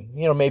of thing.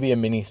 Maybe a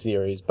mini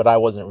series, but I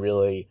wasn't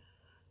really,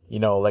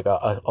 like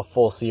a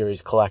full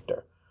series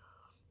collector.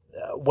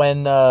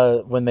 When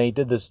they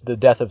did the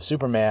Death of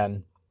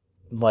Superman,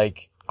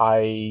 like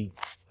I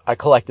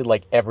collected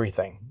like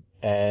everything.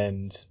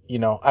 And,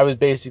 I was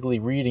basically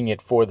reading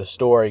it for the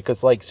story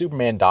because like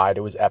Superman died,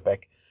 it was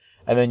epic.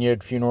 And then you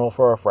had Funeral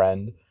for a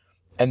Friend.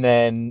 And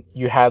then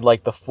you had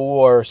like the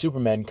 4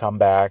 Supermen come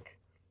back.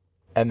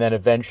 And then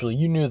eventually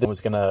you knew that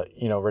was going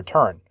to,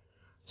 return.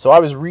 So I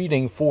was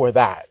reading for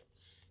that.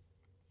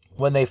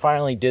 When they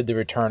finally did the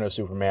Return of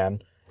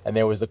Superman, and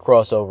there was the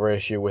crossover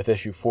issue with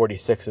issue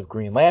 46 of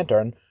Green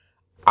Lantern,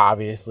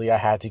 obviously I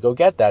had to go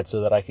get that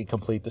so that I could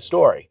complete the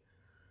story.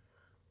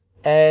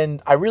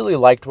 And I really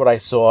liked what I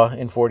saw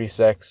in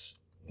 46.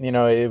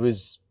 It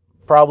was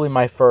probably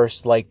my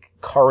first, like,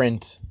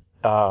 current,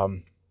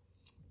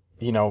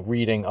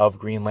 reading of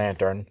Green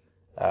Lantern.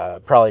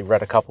 Probably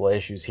read a couple of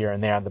issues here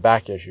and there on the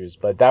back issues,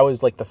 but that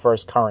was, like, the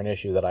first current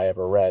issue that I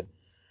ever read.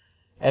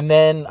 And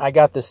then I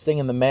got this thing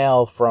in the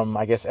mail from,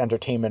 I guess,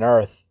 Entertainment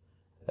Earth,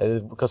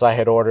 because I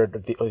had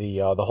ordered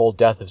the whole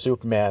Death of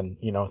Superman,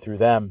 through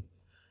them.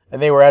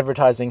 And they were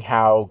advertising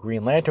how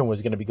Green Lantern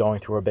was going to be going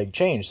through a big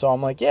change. So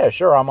I'm like, yeah,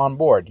 sure, I'm on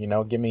board.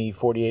 Give me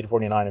 48,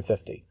 49, and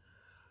 50.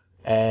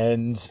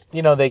 And,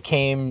 they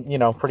came,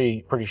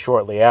 pretty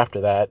shortly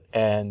after that.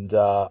 And,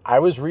 I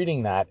was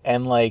reading that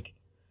and like,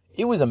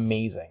 it was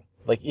amazing.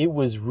 Like, it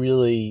was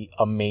really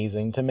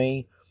amazing to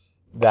me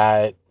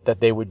that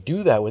they would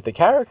do that with the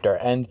character.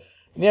 And,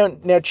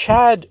 now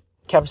Chad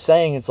kept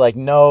saying, it's like,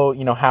 no,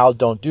 Hal,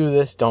 don't do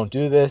this, don't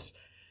do this.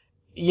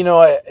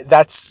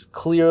 That's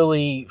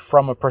clearly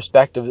from a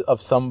perspective of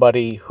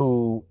somebody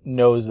who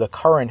knows the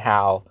current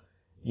Hal,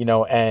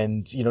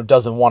 and,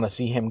 doesn't want to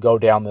see him go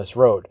down this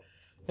road.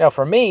 Now,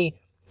 for me,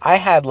 I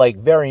had, like,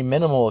 very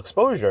minimal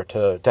exposure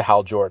to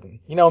Hal Jordan.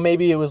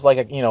 Maybe it was,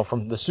 like,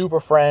 from the Super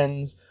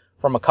Friends,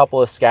 from a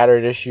couple of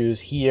scattered issues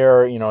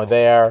here,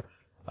 there,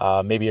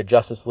 maybe a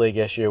Justice League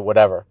issue,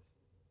 whatever.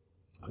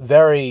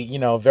 Very,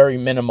 very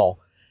minimal.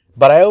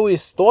 But I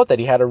always thought that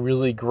he had a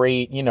really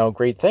great,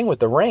 great thing with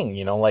the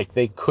ring, like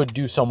they could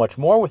do so much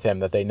more with him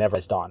that they never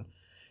done.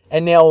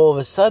 And now all of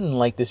a sudden,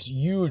 like this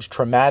huge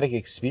traumatic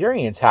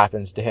experience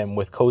happens to him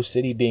with Coast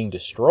City being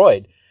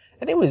destroyed.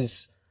 And it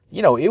was,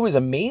 it was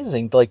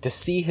amazing, like to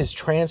see his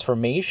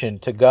transformation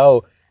to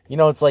go,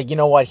 it's like,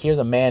 what, here's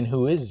a man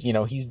who is,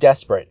 he's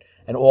desperate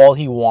and all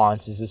he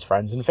wants is his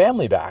friends and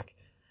family back,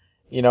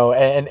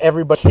 and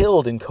everybody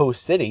killed in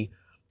Coast City.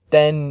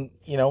 Then,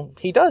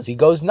 he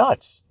goes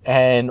nuts.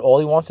 And all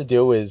he wants to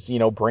do is,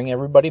 bring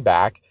everybody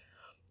back.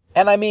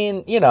 And I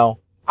mean,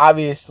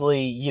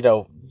 obviously,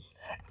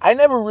 I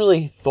never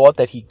really thought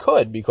that he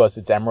could because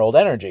it's Emerald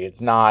Energy.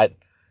 It's not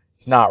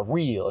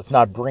real. It's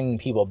not bringing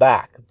people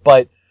back.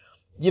 But,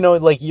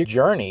 like your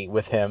journey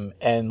with him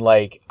and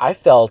like, I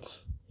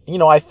felt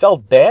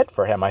bad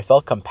for him. I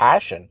felt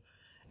compassion.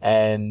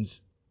 And,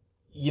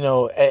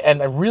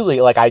 and I really,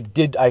 like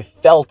I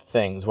felt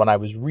things when I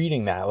was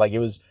reading that. Like it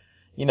was,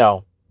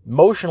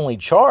 emotionally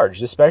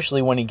charged,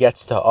 especially when he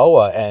gets to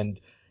Oa and,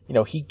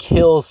 he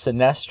kills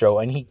Sinestro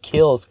and he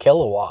kills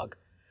Kilowog.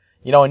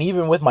 And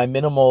even with my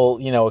minimal,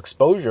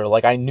 exposure,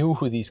 like I knew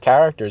who these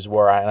characters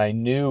were and I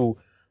knew,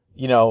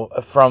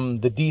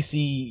 from the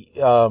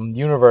DC,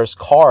 universe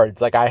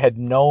cards, like I had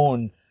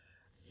known,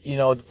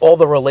 all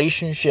the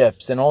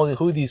relationships and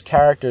who these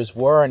characters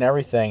were and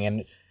everything.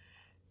 And,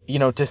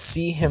 to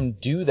see him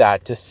do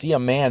that, to see a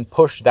man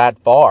push that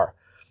far,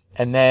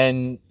 and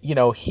then,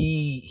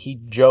 he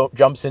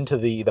jumps into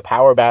the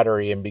power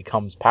battery and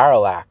becomes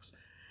Parallax.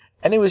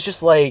 And it was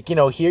just like,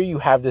 here you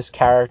have this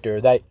character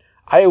that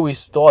I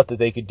always thought that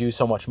they could do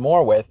so much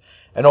more with.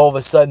 And all of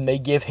a sudden they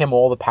give him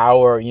all the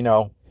power,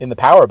 in the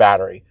power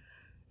battery.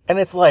 And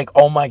it's like,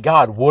 oh my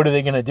God, what are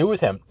they going to do with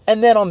him?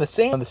 And then on the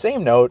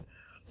same note,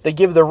 they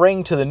give the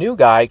ring to the new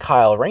guy,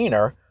 Kyle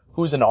Rayner,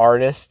 who's an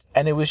artist.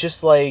 And it was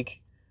just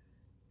like,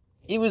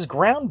 it was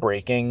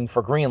groundbreaking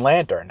for Green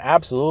Lantern.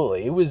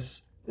 Absolutely. It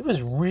was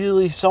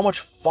really so much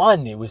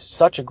fun. It was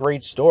such a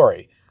great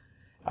story.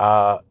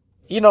 I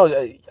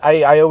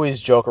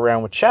always joke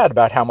around with Chad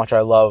about how much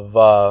I love,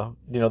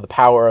 the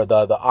power of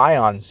the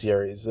Ion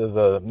series,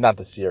 not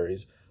the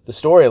series, the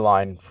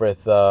storyline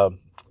with,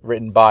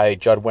 written by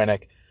Judd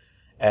Winnick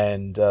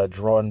and,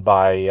 drawn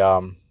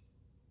by,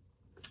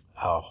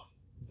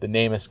 the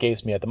name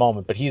escapes me at the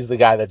moment, but he's the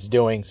guy that's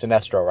doing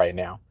Sinestro right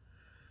now.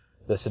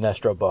 The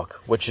Sinestro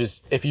book, which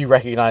is, if you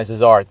recognize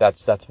his art,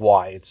 that's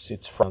why.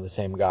 It's from the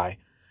same guy.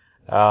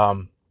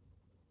 That's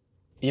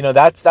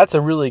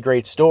a really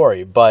great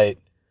story, but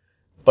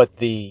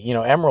the,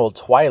 Emerald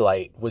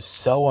Twilight was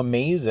so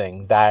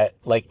amazing that,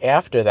 like,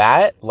 after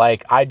that,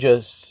 like, I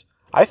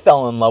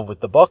fell in love with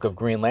the book of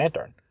Green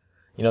Lantern.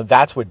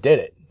 That's what did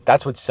it.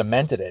 That's what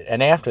cemented it.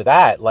 And after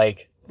that,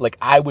 like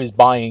I was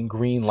buying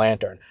Green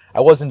Lantern.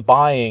 I wasn't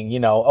buying,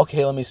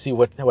 okay, let me see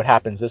what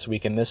happens this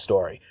week in this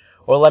story.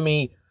 Or let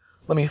me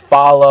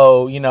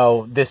follow,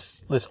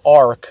 this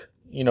arc,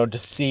 to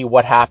see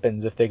what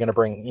happens if they're going to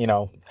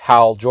bring,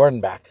 Hal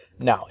Jordan back.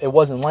 No, it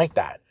wasn't like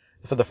that.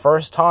 For the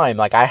first time,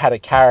 like, I had a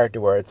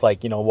character where it's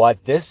like, you know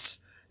what, this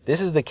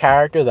is the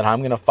character that I'm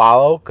going to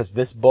follow because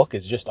this book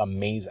is just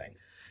amazing.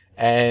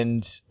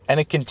 And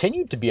it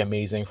continued to be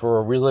amazing for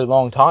a really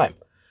long time.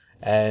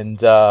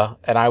 And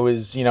I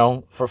was,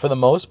 for the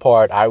most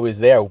part, I was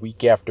there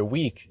week after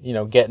week,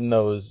 getting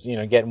those,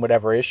 getting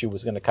whatever issue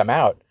was going to come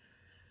out.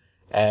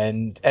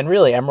 And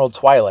really, Emerald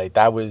Twilight,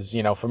 that was,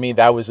 for me,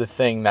 that was the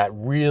thing that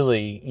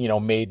really,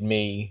 made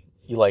me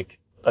like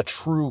a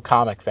true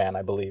comic fan,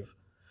 I believe.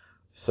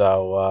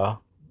 So,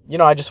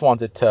 I just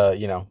wanted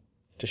to,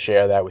 to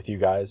share that with you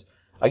guys.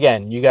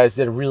 Again, you guys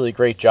did a really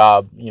great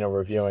job,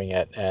 reviewing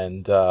it.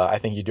 And, I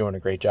think you're doing a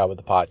great job with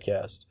the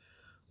podcast.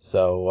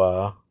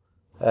 So,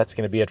 that's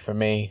going to be it for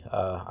me.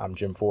 I'm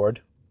Jim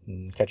Ford,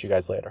 and catch you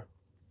guys later.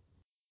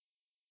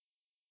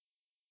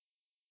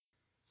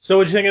 So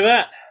what'd you think of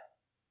that?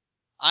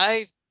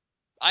 I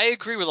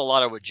agree with a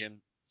lot of what Jim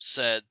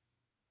said.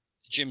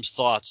 Jim's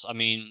thoughts. I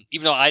mean,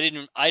 even though I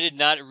did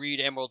not read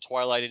Emerald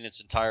Twilight in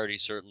its entirety,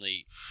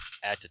 certainly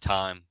at the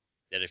time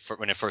that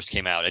when it first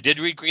came out. I did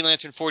read Green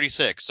Lantern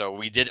 46, so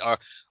we did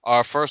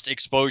our first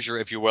exposure,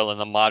 if you will, in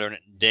the modern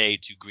day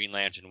to Green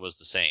Lantern was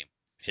the same,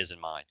 his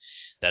and mine.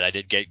 That I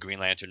did get Green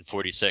Lantern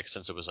 46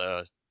 since it was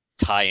a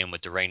tie-in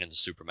with the Reign and the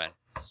Superman.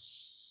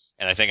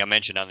 And I think I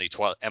mentioned on the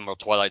Emerald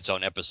Twilight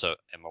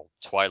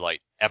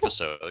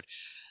episode,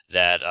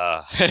 that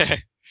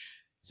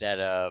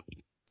that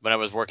when I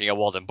was working at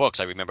Walden Books,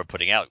 I remember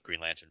putting out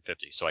Green Lantern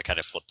 50, so I kind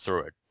of flipped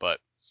through it. But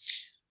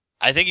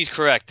I think he's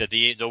correct that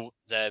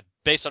that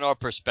based on our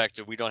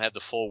perspective, we don't have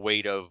the full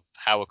weight of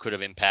how it could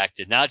have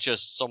impacted not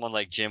just someone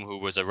like Jim, who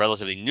was a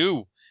relatively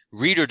new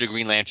reader to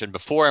Green Lantern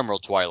before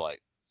Emerald Twilight,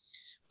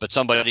 but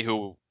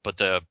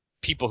the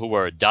people who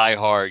were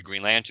diehard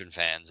Green Lantern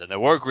fans, and there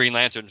were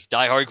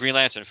diehard Green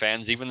Lantern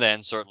fans even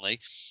then, certainly,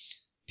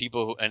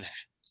 and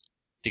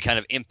the kind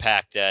of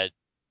impact that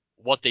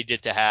what they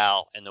did to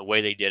Hal and the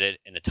way they did it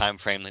and the time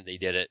frame that they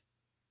did it.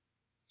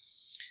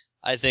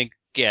 I think,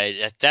 yeah,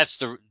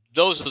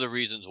 those are the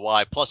reasons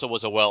why. Plus, it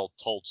was a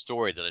well-told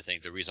story that I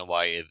think the reason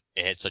why it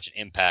had such an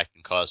impact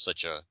and caused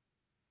such a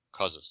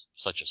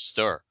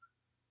stir.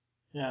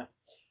 Yeah.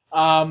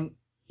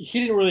 He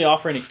didn't really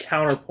offer any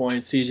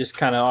counterpoints. He just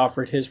kind of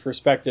offered his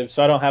perspective,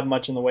 so I don't have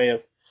much in the way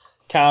of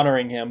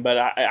countering him. But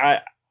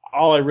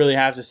all I really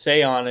have to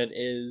say on it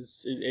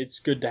is it's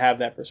good to have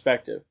that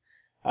perspective.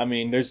 I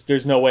mean,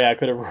 there's no way I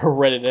could have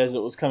read it as it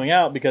was coming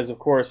out because, of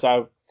course,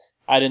 I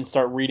didn't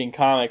start reading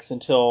comics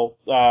until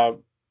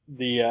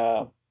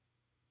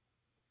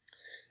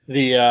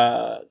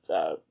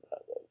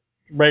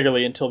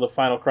regularly until the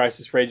Final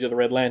Crisis Rage of the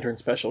Red Lantern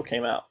special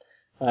came out.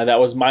 That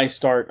was my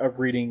start of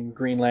reading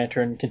Green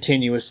Lantern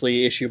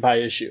continuously, issue by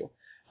issue.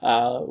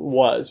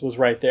 Was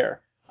right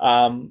there.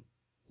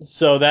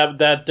 So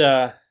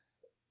that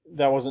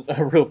wasn't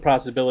a real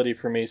possibility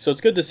for me. So it's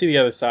good to see the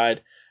other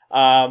side.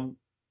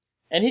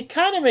 And he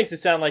kind of makes it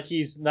sound like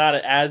he's not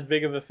as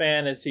big of a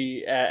fan as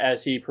he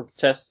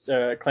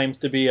claims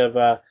to be of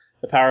the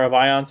Power of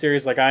Ion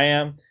series, like I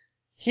am.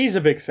 He's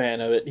a big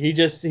fan of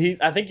it.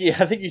 I think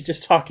he's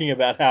just talking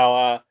about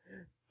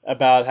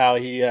how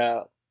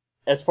he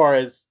as far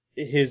as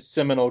his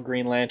seminal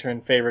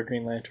favorite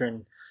Green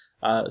Lantern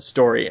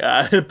story.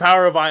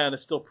 Power of Ion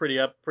is still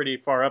pretty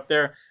far up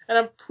there, and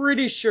I'm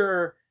pretty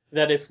sure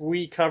that if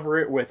we cover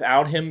it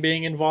without him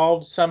being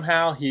involved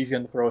somehow, he's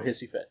going to throw a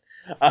hissy fit.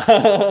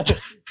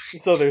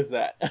 So there's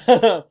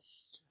that.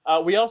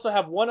 We also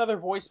have one other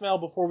voicemail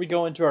before we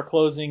go into our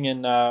closing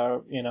and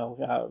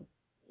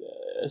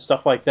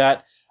stuff like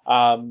that.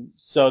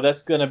 So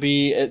that's going to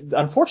be.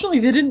 Unfortunately,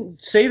 they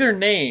didn't say their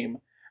name.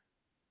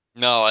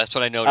 No, that's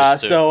what I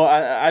noticed too. So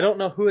I don't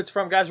know who it's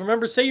from, guys.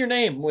 Remember, say your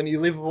name when you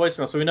leave a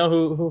voicemail, so we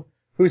know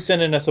who's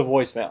sending us a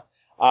voicemail.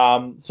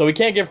 So we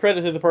can't give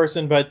credit to the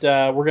person, but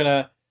we're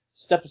gonna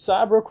step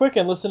aside real quick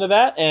and listen to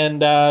that,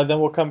 and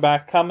then we'll come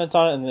back, comment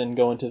on it, and then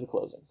go into the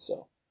closing.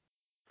 So.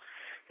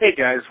 Hey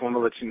guys, want to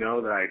let you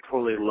know that I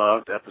totally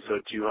loved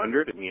episode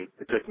 200. I mean,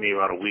 it took me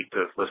about a week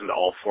to listen to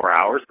all 4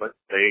 hours, but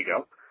there you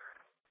go.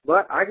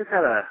 But I just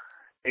had a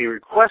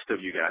request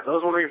of you guys. I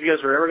was wondering if you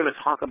guys were ever going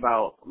to talk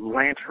about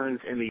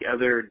lanterns in the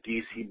other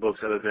DC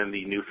books other than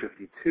the New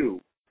 52.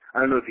 I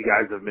don't know if you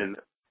guys have been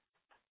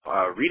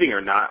reading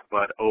or not,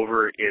 but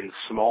over in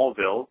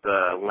Smallville,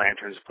 the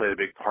lanterns played a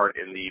big part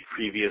in the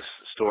previous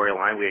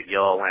storyline. We had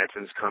Yellow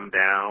Lanterns come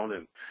down,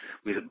 and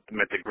we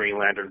met the Green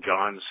Lantern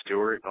John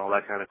Stewart and all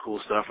that kind of cool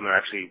stuff, and they're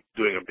actually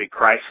doing a big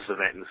crisis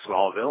event in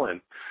Smallville,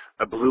 and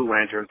a Blue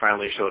Lantern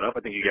finally showed up.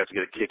 I think you guys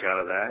get a kick out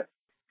of that.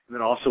 And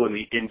then also in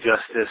the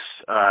Injustice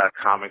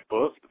comic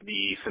book,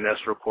 the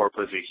Sinestro Corps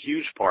plays a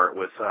huge part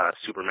with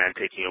Superman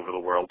taking over the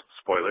world.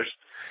 Spoilers.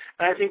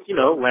 And I think,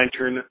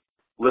 Lantern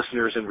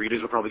listeners and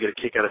readers will probably get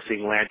a kick out of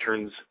seeing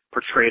lanterns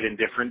portrayed in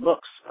different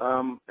books.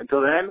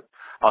 Until then,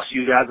 I'll see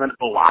you guys on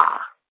Owa.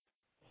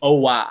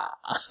 Owa.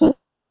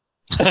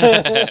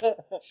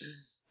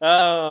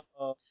 Oh.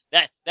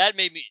 That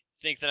made me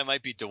think that it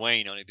might be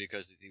Dwayne only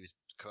because he was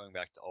going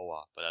back to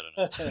OWA, but I don't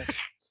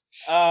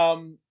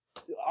know.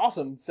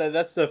 Awesome. So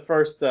that's the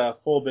first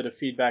full bit of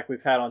feedback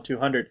we've had on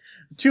 200.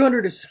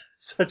 200 is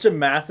such a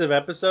massive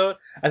episode.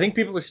 I think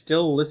people are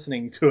still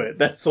listening to it.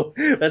 That's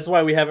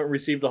why we haven't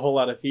received a whole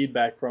lot of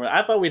feedback from it.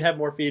 I thought we'd have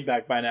more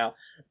feedback by now.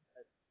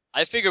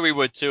 I figure we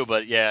would too,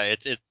 but yeah,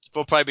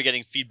 we'll probably be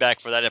getting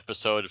feedback for that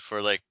episode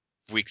for like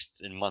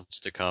weeks and months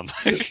to come.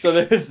 So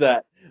there's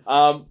that.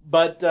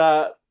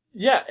 The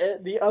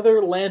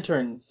other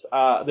lanterns,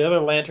 the other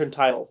lantern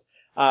titles.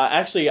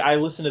 Actually, I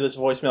listened to this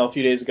voicemail a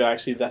few days ago.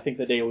 Actually, I think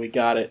the day we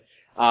got it,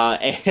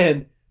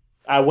 and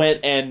I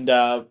went and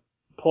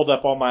pulled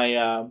up all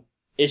my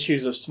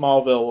issues of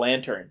Smallville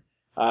Lantern,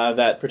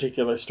 that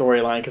particular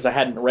storyline, because I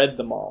hadn't read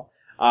them all.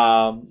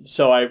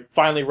 So I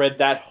finally read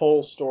that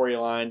whole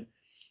storyline.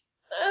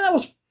 And that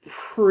was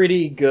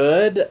pretty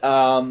good.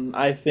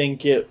 I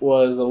think it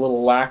was a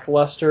little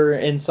lackluster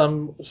in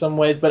some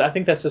ways, but I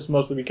think that's just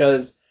mostly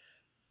because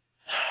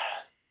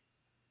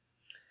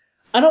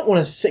I don't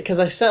want to say, because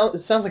it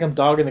sounds like I'm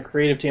dogging the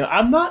creative team.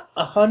 I'm not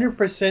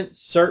 100%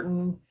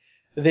 certain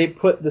they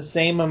put the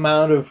same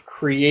amount of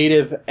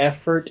creative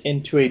effort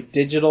into a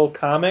digital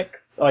comic,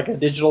 like a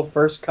digital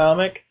first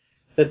comic,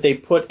 that they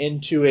put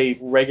into a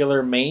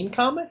regular main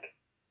comic.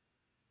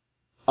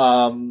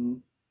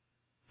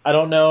 I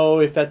don't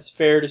know if that's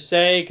fair to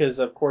say, because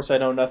of course I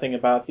know nothing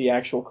about the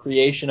actual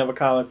creation of a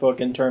comic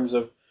book in terms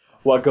of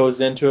what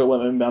goes into it,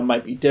 what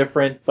might be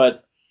different,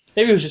 but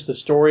maybe it was just a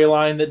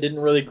storyline that didn't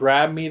really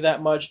grab me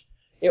that much.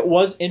 It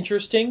was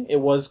interesting. It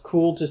was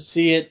cool to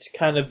see it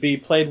kind of be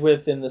played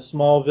with in the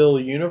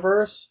Smallville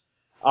universe,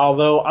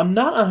 although I'm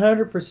not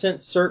 100%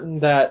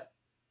 certain that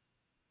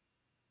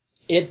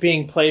it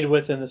being played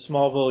with in the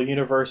Smallville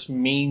universe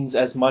means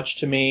as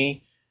much to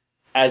me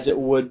as it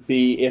would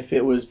be if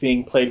it was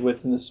being played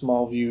with in the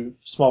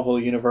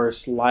Smallville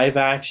universe live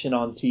action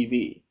on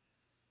TV.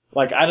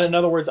 Like, in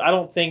other words, I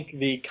don't think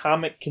the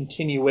comic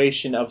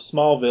continuation of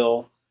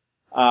Smallville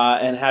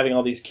and having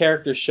all these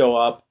characters show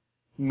up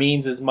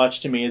means as much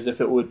to me as if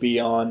it would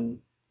be on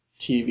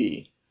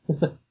TV.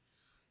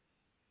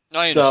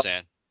 I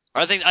understand.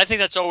 I think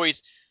that's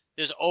always,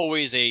 there's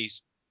always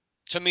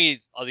to me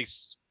at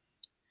least,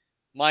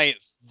 my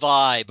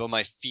vibe or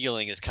my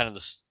feeling is kind of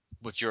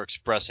what you're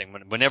expressing.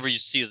 Whenever you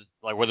see,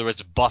 like, whether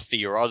it's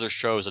Buffy or other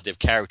shows that they've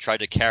tried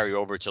to carry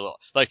over to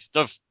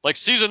like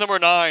season number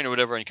 9 or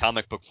whatever in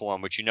comic book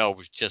form, which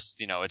was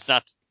just it's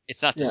not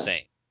the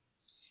same.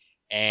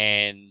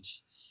 And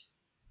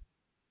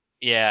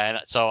yeah, and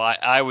so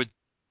I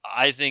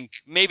think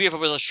maybe if it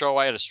was a show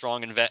I had a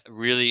strong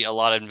really a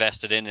lot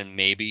invested in, and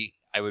maybe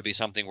I would be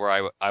something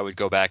where I would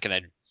go back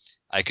and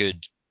I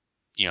could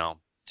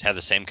have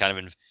the same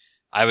kind of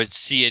I would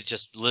see it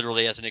just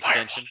literally as an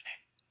extension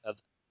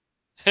of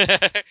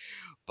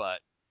but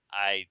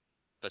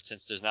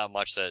since there's not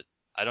much that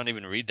I don't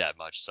even read that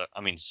much, so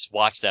I mean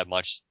watch that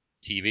much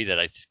TV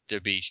that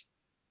there'd be,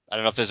 I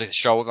don't know if there's a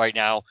show right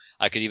now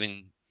I could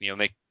even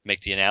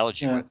make the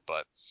analogy with,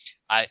 but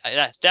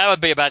that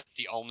would be about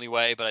the only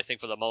way. But I think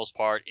for the most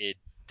part it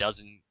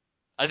doesn't.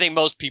 I think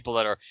most people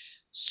that are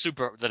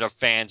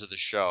fans of the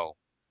show,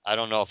 I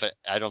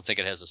don't think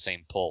it has the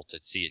same pull to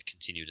see it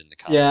continued in the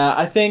comic. Yeah,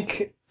 I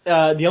think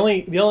the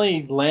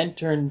only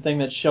Lantern thing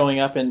that's showing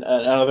up in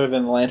other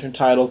than the Lantern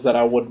titles that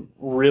I'm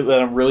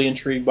really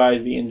intrigued by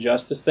is the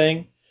Injustice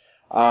thing.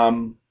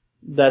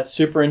 That's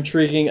super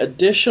intriguing.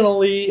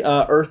 Additionally,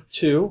 Earth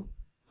 2.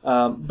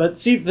 But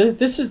see,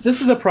 this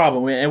is the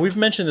problem, and we've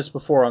mentioned this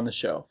before on the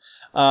show.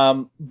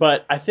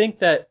 But I think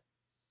that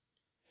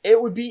it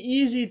would be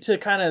easy to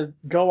kind of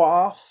go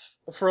off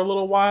for a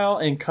little while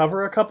and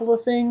cover a couple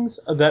of things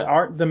that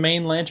aren't the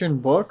main Lantern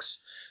books.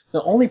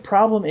 The only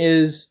problem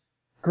is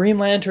Green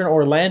Lantern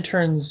or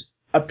Lanterns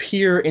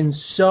appear in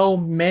so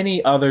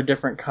many other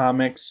different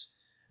comics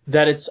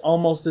that it's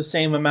almost the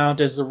same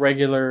amount as the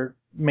regular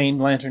main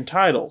Lantern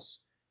titles.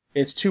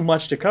 It's too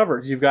much to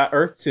cover. You've got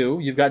Earth 2,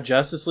 you've got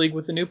Justice League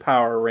with the new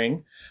Power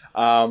Ring,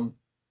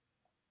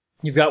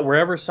 you've got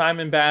wherever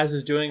Simon Baz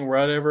is doing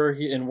wherever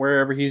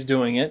he's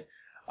doing it,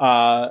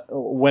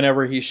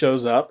 whenever he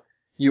shows up.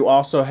 You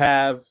also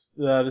have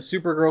the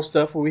Supergirl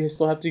stuff we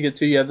still have to get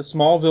to. You have the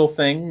Smallville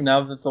thing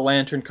now that the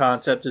Lantern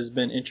concept has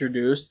been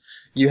introduced.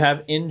 You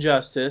have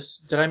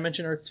Injustice. Did I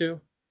mention Earth 2?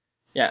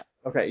 Yeah.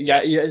 Okay.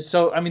 Yeah. Yeah.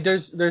 So I mean,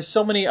 there's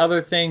so many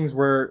other things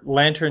where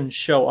Lanterns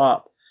show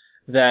up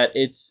that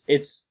it's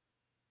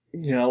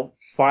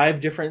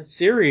 5 different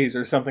series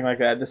or something like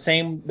that. The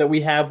same that we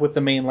have with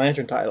the main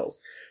Lantern titles.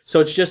 So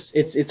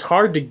it's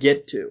hard to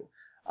get to.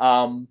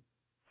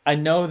 I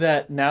know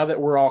that now that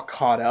we're all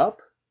caught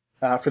up,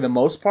 for the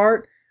most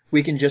part,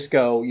 we can just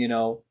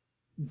go,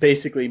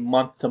 basically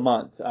month to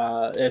month,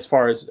 as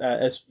far as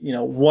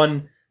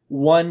one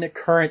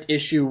current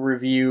issue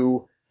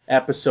review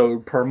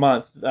episode per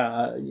month,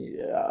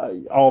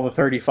 all the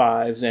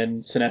 35s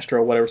and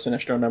Sinestro, whatever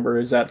Sinestro number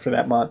is at for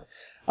that month,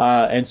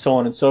 and so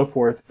on and so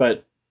forth.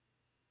 But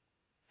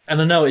I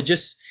don't know, it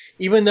just,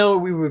 even though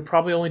we would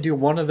probably only do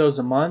one of those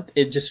a month,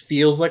 it just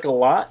feels like a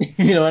lot.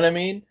 You know what I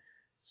mean?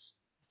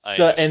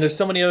 and there's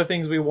so many other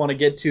things we want to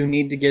get to,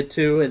 need to get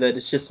to, and that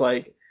it's just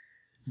like,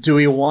 do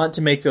we want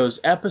to make those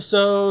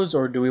episodes,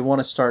 or do we want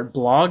to start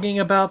blogging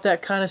about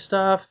that kind of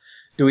stuff?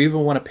 Do we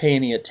even want to pay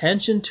any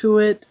attention to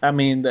it? I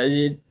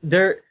mean,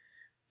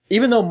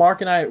 even though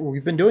Mark and I,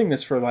 we've been doing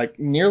this for like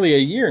nearly a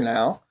year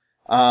now,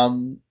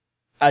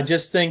 I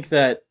just think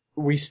that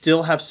we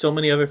still have so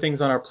many other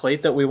things on our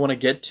plate that we want to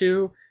get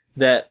to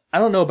that, I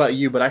don't know about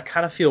you, but I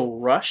kind of feel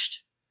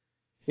rushed.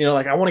 You know,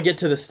 like I want to get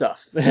to this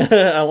stuff.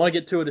 I want to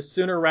get to it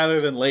sooner rather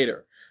than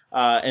later.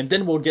 And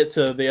then we'll get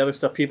to the other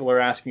stuff people are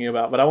asking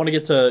about. But I want to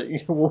get to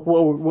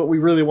what we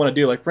really want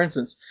to do. Like, for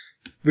instance,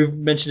 we've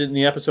mentioned it in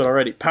the episode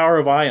already, Power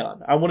of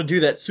Ion. I want to do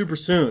that super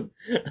soon.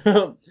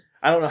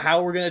 I don't know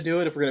how we're going to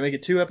do it, if we're going to make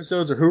it 2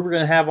 episodes, or who we're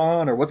going to have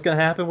on, or what's going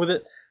to happen with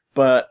it.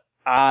 But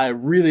I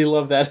really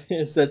love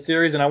that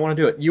series, and I want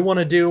to do it. You want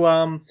to do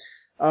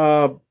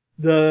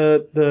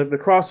the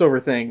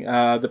crossover thing,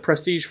 the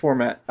Prestige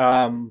format.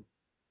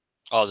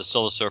 The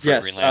Silver Surfer,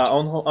 yes, Green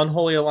Lantern.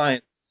 Unholy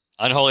Alliance.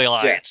 Unholy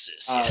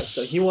Alliances, yes.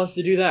 So he wants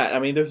to do that. I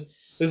mean, there's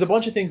a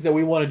bunch of things that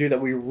we want to do that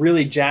we're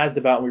really jazzed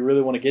about and we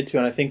really want to get to,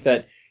 and I think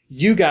that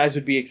you guys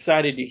would be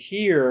excited to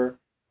hear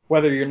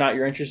whether or not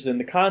you're interested in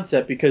the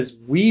concept, because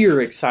we're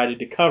excited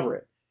to cover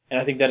it. And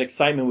I think that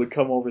excitement would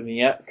come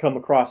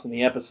across in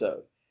the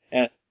episode.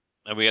 And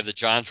we have the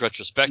John's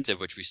retrospective,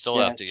 which we still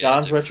have to get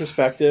John's into.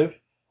 retrospective.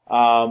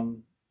 I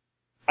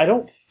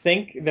don't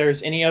think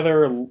there's any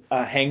other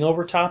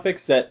hangover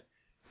topics that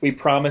we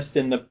promised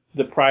in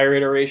the prior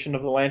iteration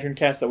of the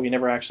LanternCast that we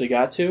never actually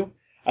got to.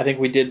 I think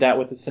we did that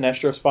with the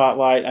Sinestro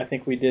Spotlight. I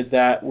think we did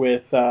that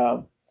with,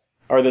 or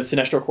the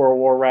Sinestro Coral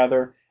War,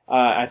 rather.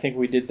 I think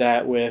we did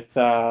that with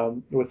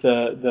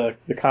the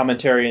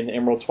commentary in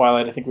Emerald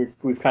Twilight. I think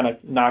we've kind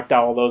of knocked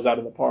all those out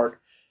of the park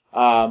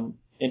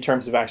in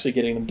terms of actually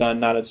getting them done,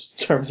 not as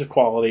terms of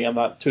quality. I'm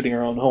not tooting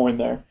our own horn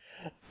there.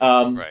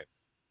 Right.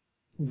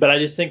 But I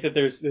just think that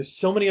there's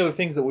so many other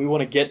things that we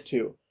want to get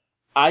to.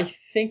 I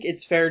think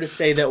it's fair to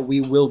say that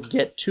we will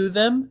get to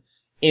them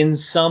in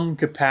some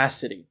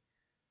capacity,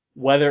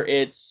 whether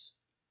it's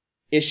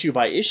issue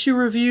by issue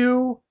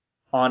review,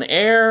 on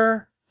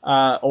air,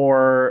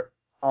 or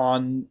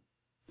in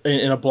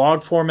a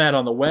blog format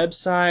on the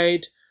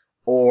website,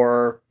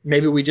 or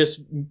maybe we just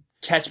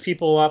catch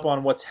people up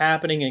on what's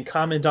happening and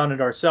comment on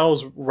it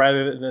ourselves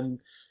rather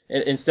than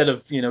instead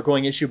of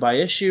going issue by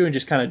issue and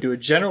just kind of do a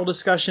general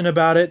discussion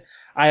about it.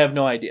 I have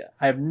no idea.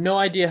 I have no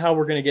idea how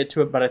we're going to get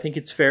to it, but I think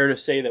it's fair to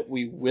say that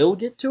we will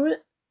get to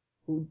it.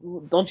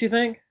 Don't you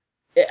think?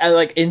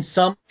 Like in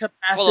some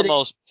capacity.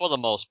 For the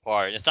most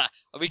part, it's not.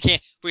 We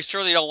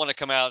surely don't want to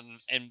come out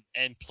and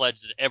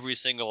pledge that every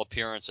single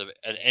appearance of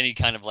any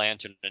kind of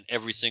lantern in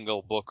every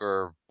single book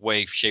or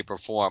way, shape, or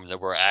form that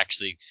we're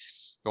actually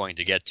going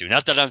to get to.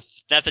 Not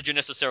that you're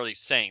necessarily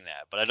saying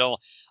that, but I don't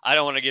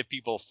want to give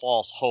people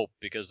false hope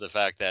because of the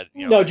fact that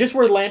no, just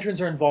where lanterns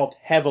are involved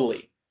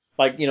heavily.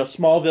 Like,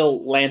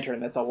 Smallville Lantern,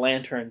 that's a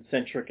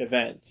lantern-centric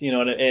event.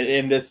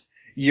 In this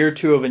year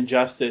 2 of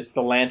Injustice,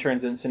 the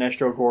lanterns and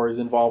Sinestro Gore is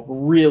involved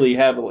really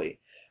heavily.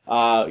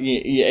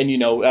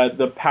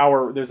 The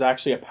power, there's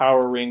actually a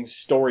Power Ring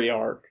story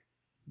arc,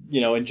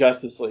 in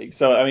Justice League.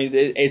 So, I mean,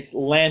 it's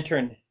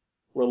lantern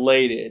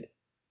related.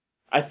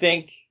 I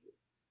think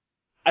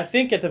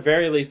at the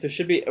very least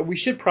we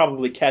should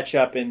probably catch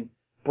up and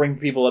bring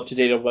people up to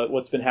date about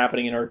what's been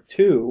happening in Earth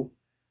 2.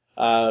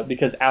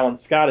 Because Alan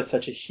Scott is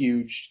such a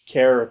huge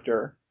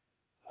character.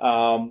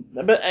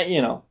 But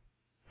I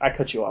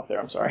cut you off there.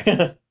 I'm sorry.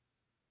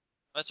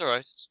 That's all right.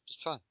 It's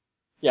fine.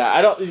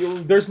 Yeah,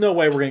 there's no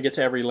way we're gonna get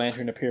to every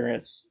Lantern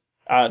appearance,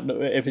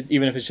 even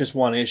if it's just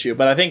one issue.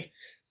 But I think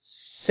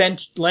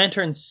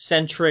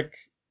Lantern-centric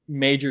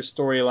major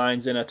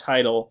storylines in a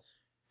title,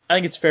 I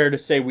think it's fair to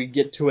say we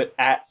get to it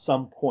at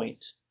some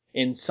point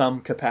in some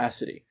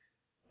capacity.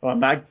 Well, I'm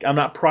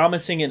not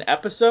promising an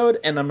episode,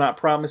 and I'm not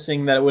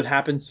promising that it would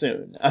happen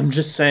soon. I'm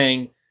just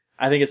saying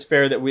I think it's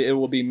fair that it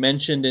will be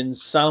mentioned in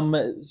some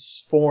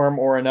form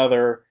or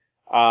another,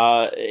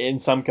 in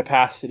some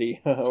capacity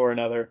or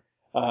another,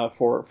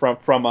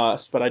 from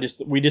us. But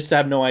we just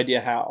have no idea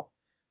how.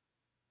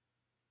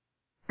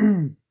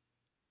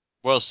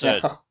 Well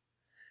said.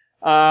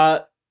 Yeah.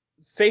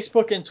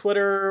 Facebook and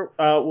Twitter,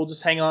 we'll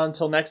just hang on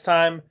until next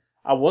time.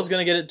 I was going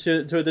to get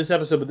it to this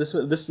episode, but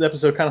this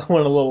episode kind of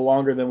went a little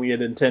longer than we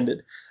had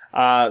intended.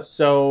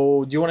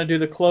 So do you want to do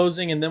the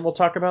closing and then we'll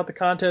talk about the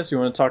contest? Or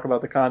you want to talk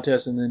about the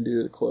contest and then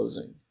do the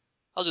closing?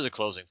 I'll do the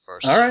closing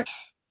first. All right.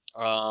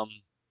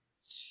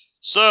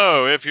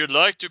 So if you'd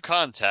like to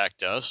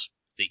contact us,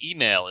 the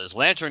email is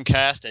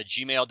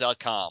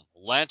lanterncast@gmail.com.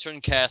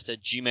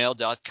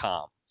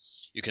 lanterncast@gmail.com.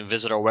 You can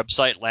visit our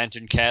website,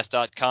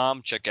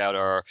 lanterncast.com. Check out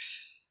our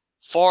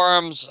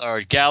forums,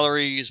 our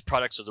galleries,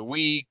 products of the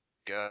week,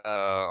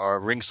 our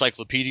ring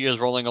cyclopedias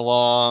rolling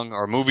along,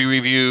 our movie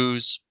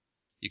reviews.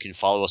 You can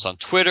follow us on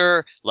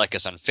Twitter, like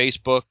us on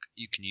Facebook.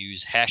 You can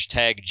use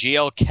hashtag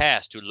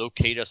GLCast to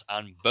locate us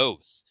on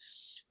both.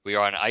 We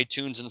are on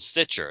iTunes and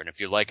Stitcher, and if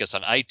you like us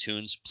on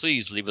iTunes,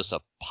 please leave us a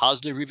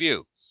positive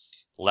review.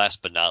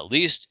 Last but not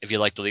least, if you'd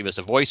like to leave us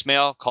a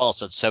voicemail, call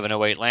us at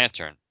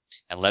 708-LANTERN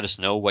and let us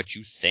know what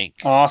you think.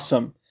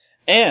 Awesome.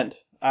 And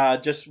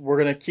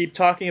we're going to keep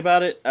talking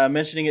about it,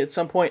 mentioning it at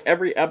some point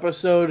every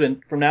episode,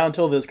 and from now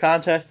until the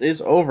contest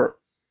is over.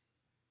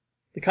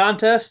 The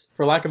contest,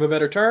 for lack of a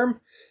better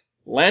term,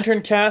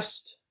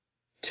 LanternCast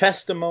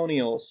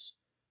testimonials.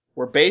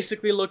 We're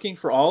basically looking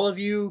for all of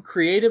you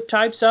creative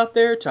types out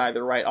there to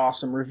either write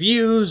awesome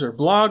reviews or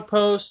blog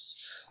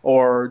posts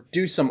or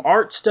do some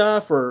art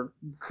stuff or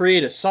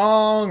create a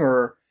song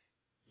or,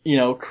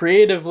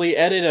 creatively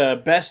edit a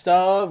best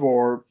of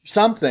or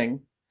something,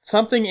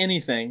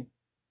 anything.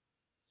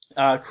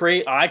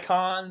 Create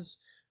icons,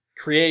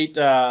 create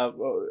a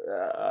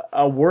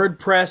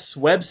WordPress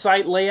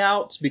website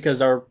layout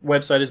because our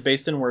website is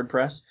based in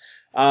WordPress.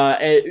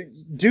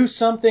 Do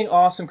something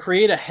awesome.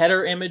 Create a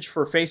header image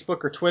for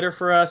Facebook or Twitter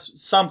for us.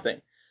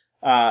 Something.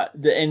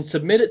 And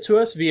submit it to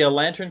us via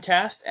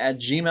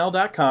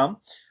lanterncast@gmail.com.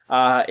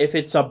 If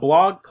it's a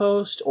blog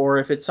post or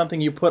if it's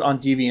something you put on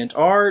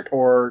DeviantArt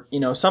or,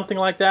 something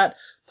like that,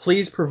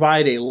 please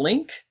provide a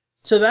link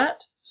to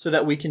that so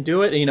that we can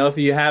do it. If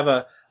you have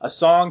a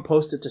song,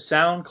 post it to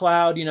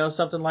SoundCloud,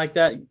 something like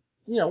that,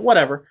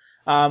 whatever.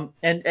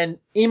 And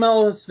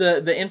email us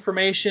the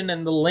information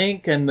and the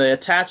link and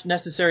the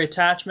necessary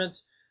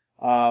attachments.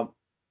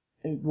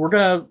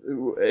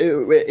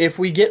 If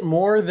we get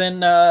more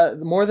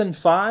than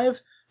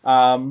 5,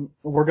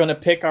 we're gonna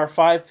pick our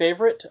 5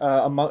 favorite,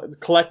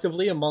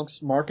 collectively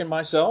amongst Mark and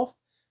myself.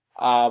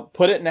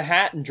 Put it in a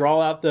hat and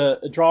draw out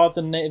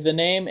the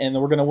name, and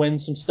then we're gonna win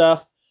some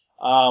stuff.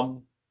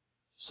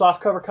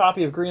 Softcover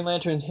copy of Green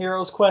Lantern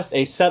Heroes Quest,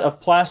 a set of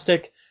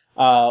plastic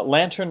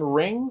lantern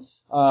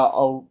rings,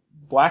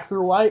 black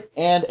through white,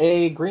 and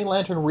a Green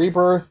Lantern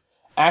Rebirth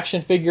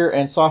action figure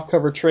and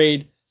softcover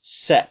trade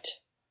set,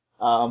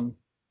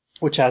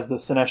 which has the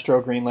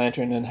Sinestro Green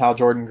Lantern and Hal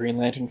Jordan Green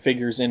Lantern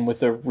figures in with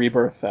the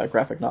Rebirth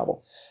graphic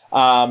novel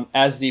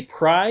as the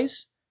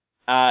prize.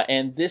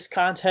 And this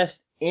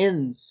contest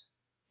ends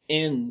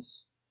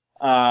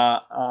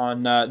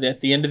on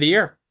at the end of the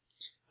year.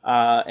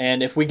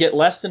 And if we get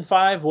less than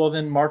 5, well,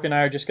 then Mark and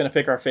I are just going to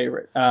pick our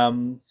favorite.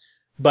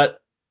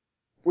 But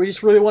we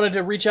just really wanted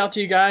to reach out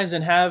to you guys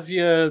and have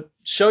you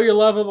show your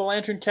love of the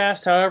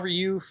LanternCast however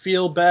you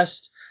feel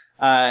best,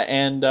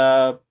 and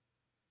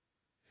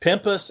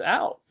pimp us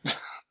out.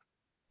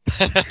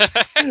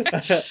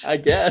 I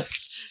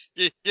guess.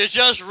 You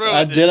just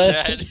ruined it,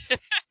 Chad.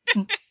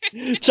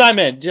 Chime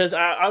in.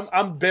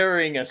 I'm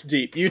burying us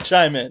deep. You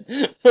chime in.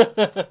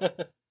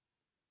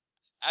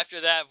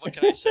 After that, what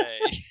can I say?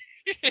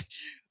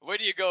 Where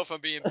do you go from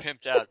being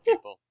pimped out,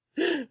 people?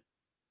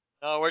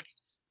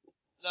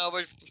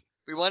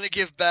 We want to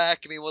give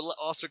back. I mean, we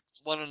also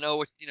want to know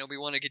what, we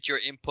want to get your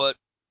input.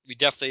 We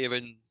definitely have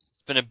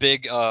it's been a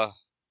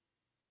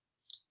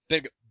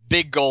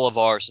big goal of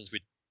ours since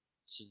we've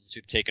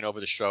taken over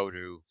the show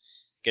to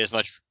get as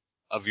much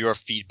of your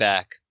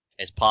feedback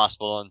as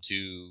possible and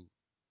to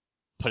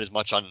put as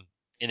much on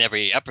in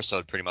every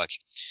episode pretty much.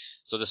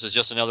 So this is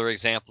just another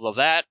example of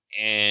that,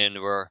 and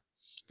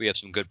we have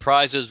some good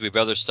prizes. We have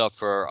other stuff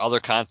for other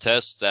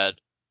contests that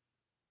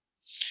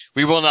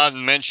we will not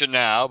mention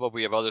now, but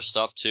we have other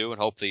stuff too,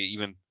 and hopefully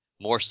even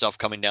more stuff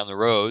coming down the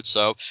road.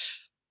 So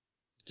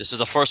this is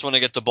the first one to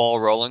get the ball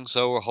rolling.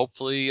 So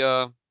hopefully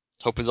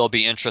there'll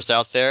be interest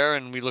out there,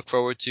 and we look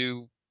forward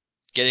to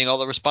getting all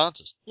the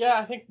responses. Yeah,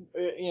 I think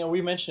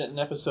we mentioned it in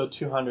episode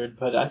 200,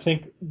 but I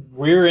think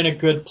we're in a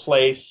good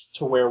place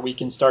to where we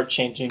can start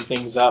changing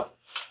things up.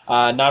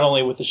 Not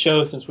only with the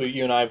show, since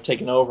you and I have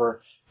taken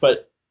over,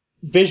 but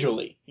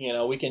visually.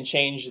 We can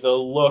change the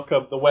look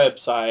of the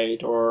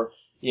website, or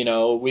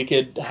we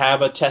could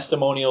have a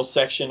testimonial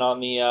section on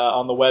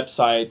the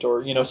website,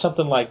 or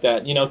something like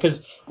that.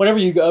 Because whenever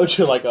you go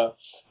to like a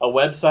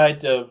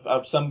website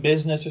of some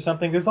business or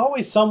something, there's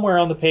always somewhere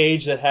on the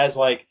page that has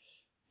like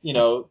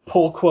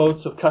pull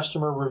quotes of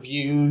customer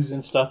reviews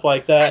and stuff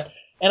like that.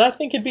 And I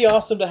think it'd be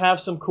awesome to have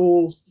some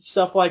cool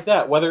stuff like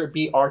that, whether it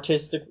be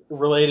artistic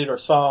related or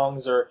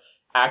songs or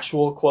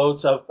actual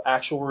quotes of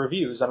actual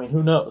reviews. I mean,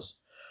 who knows?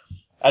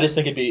 I just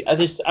think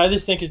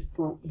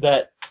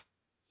that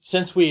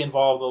since we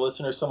involve the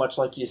listeners so much,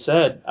 like you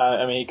said,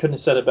 I mean, you couldn't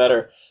have said it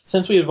better.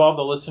 Since we involve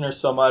the listeners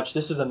so much,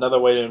 this is another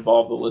way to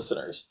involve the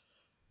listeners.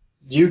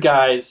 You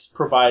guys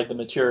provide the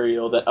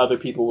material that other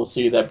people will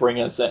see that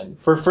bring us in.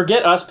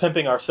 Forget us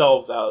pimping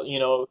ourselves out. You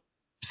know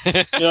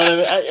what I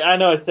mean? I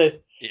know I say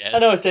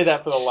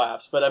that for the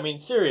laughs, but I mean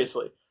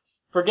seriously,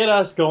 forget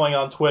us going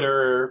on Twitter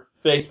or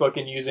Facebook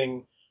and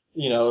using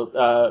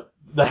the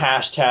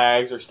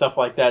hashtags or stuff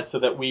like that so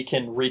that we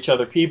can reach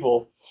other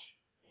people.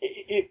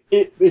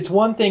 It's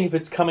one thing if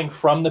it's coming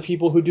from the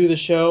people who do the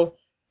show.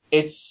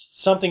 It's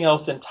something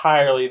else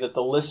entirely that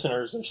the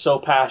listeners are so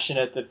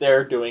passionate that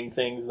they're doing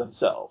things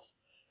themselves.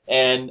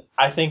 And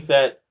I think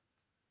that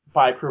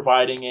by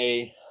providing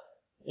a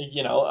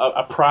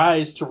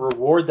prize to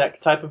reward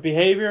that type of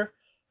behavior,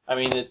 I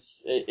mean,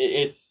 it's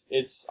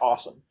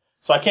awesome.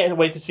 So I can't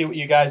wait to see what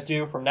you guys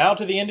do from now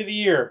to the end of the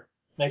year.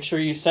 Make sure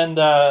you send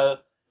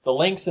the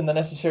links and the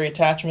necessary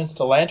attachments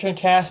to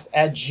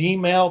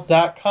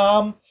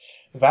LanternCast@gmail.com.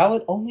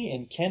 Valid only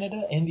in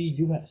Canada and the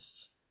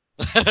U.S.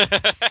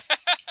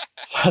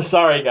 So,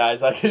 sorry,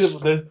 guys. I'm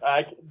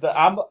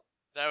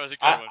That was a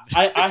good one.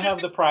 I have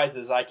the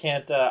prizes. I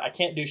can't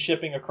do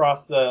shipping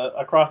across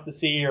the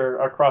sea or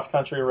across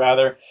country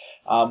rather.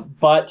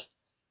 But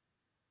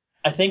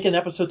I think in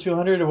episode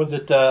 200, or was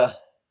it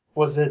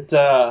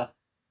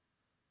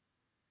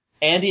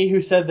Andy who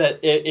said that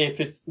if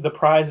it's the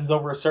prize is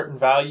over a certain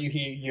value,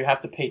 you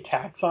have to pay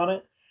tax on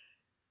it.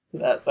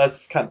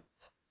 That's kind of.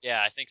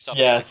 Yeah, I think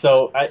something. Yeah, like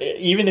so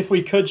even if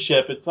we could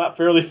ship, it's not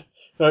fairly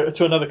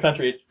to another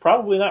country. It's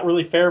probably not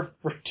really fair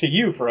to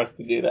you for us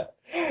to do that.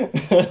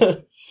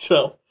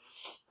 So,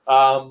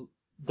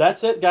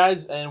 that's it,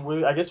 guys,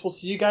 and I guess we'll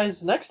see you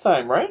guys next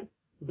time, right?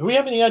 Do we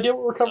have any idea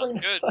what we're covering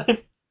next time?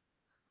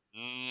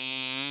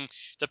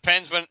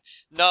 Depends when.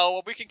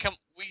 No, we can come.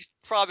 We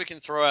probably can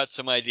throw out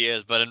some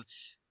ideas, but it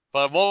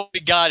won't be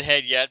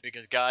Godhead yet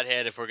because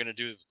Godhead, if we're gonna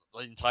do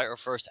the entire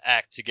first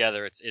act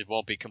together, it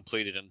won't be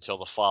completed until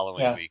the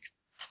following week.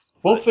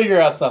 We'll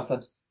figure out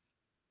something.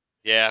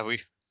 Yeah, we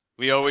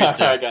always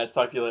do. All right, guys.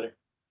 Talk to you later.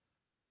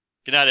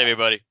 Good night,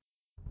 everybody.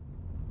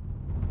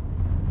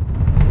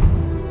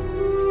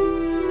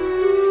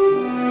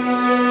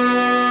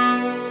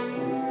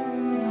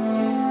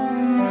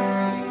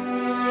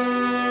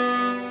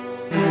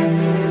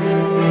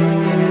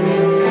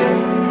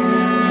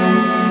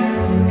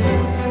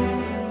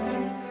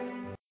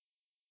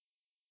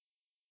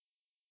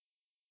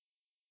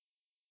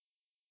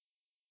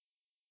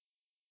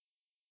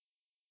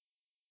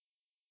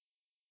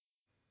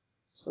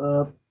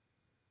 So,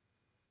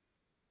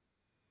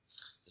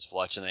 Just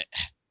watching the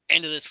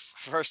end of this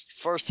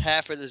first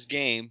half of this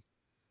game.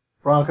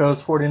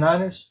 Broncos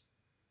 49ers.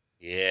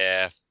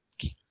 Yeah,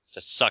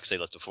 that sucks. They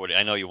let the 40.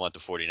 I know you want the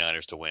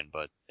 49ers to win,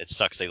 but it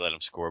sucks they let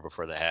them score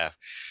before the half.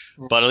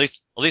 But at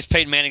least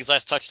Peyton Manning's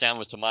last touchdown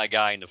was to my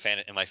guy in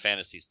my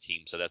fantasies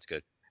team, so that's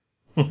good.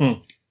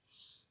 And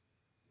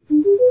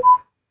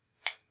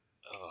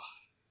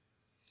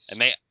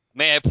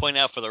may I point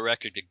out for the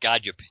record that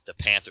the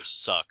Panthers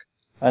suck.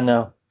 I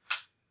know.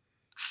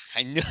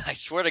 I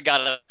swear to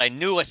God, I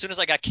knew as soon as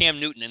I got Cam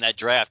Newton in that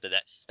draft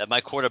that my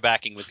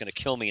quarterbacking was going to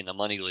kill me in the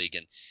money league.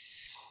 And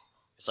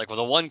it's like,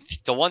 well,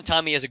 the one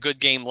time he has a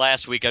good game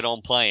last week, I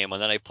don't play him,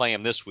 and then I play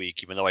him this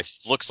week, even though it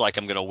looks like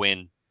I'm going to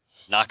win.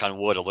 Knock on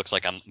wood, it looks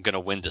like I'm going to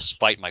win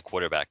despite my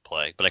quarterback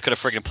play. But I could have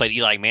freaking played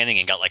Eli Manning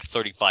and got like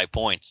 35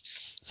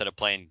 points instead of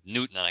playing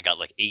Newton, and I got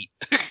like 8.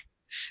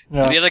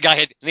 Yeah. And the other guy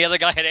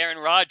had Aaron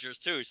Rodgers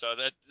too, so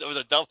it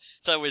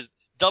was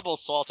double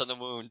salt on the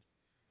wound.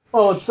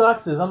 Well, what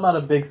sucks is I'm not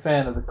a big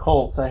fan of the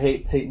Colts. I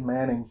hate Peyton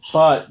Manning,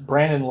 but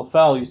Brandon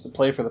LaFell used to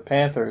play for the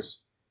Panthers,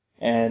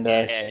 and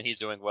and he's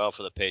doing well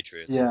for the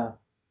Patriots. Yeah.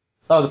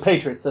 Oh, the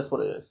Patriots. That's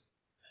what it is.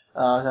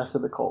 I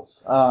said the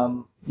Colts.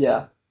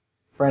 Yeah,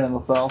 Brandon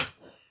LaFell.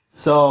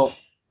 So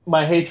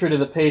my hatred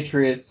of the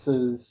Patriots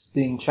is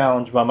being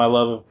challenged by my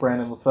love of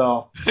Brandon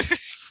LaFell.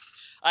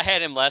 I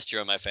had him last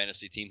year on my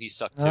fantasy team. He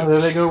sucked too. Oh, there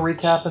they go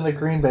recapping the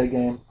Green Bay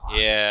game.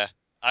 Yeah,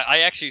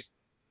 I actually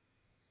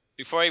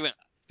before I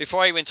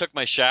even took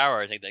my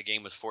shower, I think that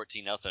game was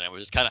 14-0.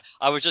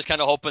 I was just kind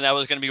of hoping that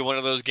was going to be one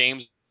of those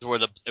games where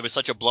it was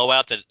such a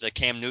blowout that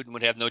Cam Newton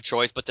would have no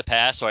choice but to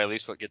pass, so I at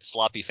least would get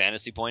sloppy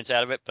fantasy points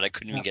out of it. But I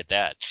couldn't even get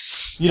that.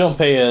 You don't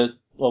pay a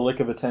lick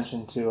of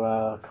attention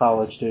to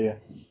college, do you?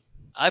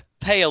 I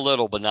pay a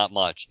little, but not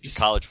much.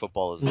 College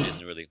football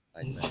isn't really.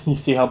 You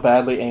see how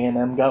badly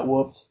A&M got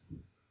whooped?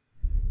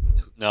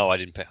 No, I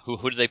didn't pay.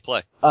 Who did they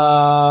play?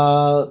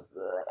 Alabama,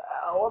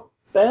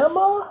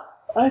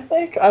 I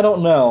think. I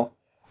don't know.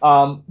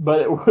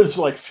 But it was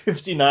like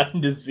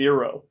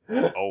 59-0.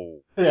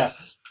 Oh. Yeah.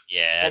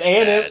 Yeah,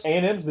 and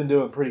A&M's been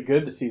doing pretty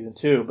good this season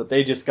too, but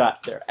they just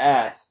got their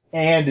ass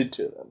handed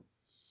to them.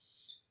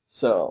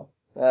 So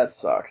that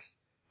sucks.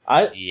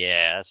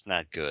 Yeah, that's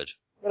not good.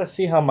 I gotta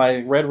see how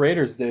my Red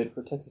Raiders did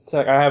for Texas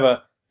Tech. I have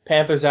a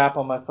Panthers app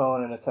on my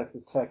phone and a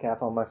Texas Tech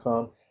app on my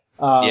phone.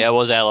 Yeah, it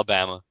was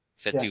Alabama.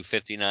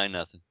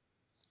 59-0.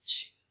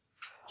 Jesus.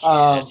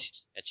 Yeah,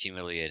 that's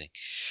humiliating.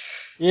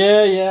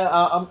 Yeah.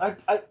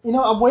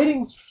 I'm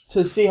waiting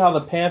to see how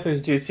the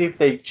Panthers do. See if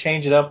they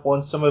change it up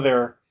once some of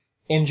their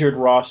injured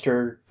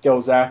roster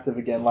goes active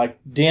again. Like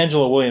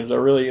D'Angelo Williams, I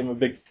really am a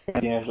big fan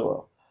of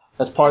D'Angelo.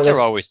 That's part of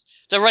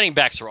the running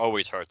backs are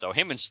always hurt though.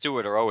 Him and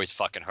Stewart are always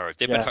fucking hurt.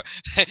 They've been hurt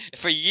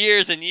for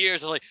years and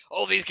years. It's like,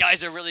 oh, these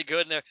guys are really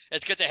good, and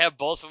it's good to have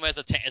both of them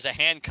as a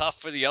handcuff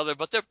for the other,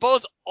 but they're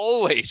both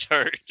always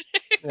hurt.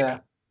 Yeah.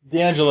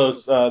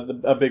 D'Angelo's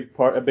a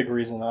big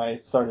reason I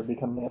started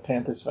becoming a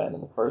Panthers fan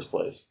in the first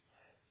place.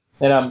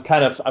 And I'm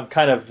kind of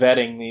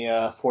vetting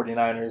the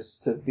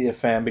 49ers to be a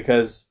fan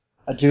because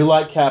I do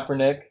like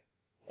Kaepernick,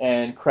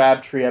 and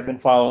Crabtree I've been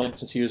following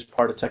since he was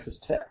part of Texas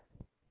Tech.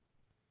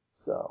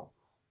 So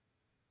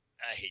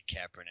I hate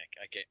Kaepernick.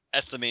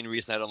 That's the main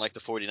reason I don't like the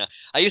 49ers.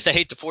 I used to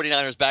hate the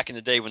 49ers back in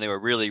the day when they were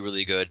really,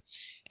 really good.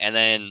 And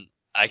then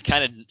I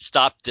kind of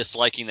stopped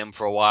disliking them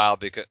for a while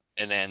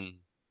and then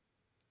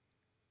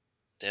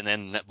And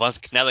then now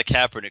that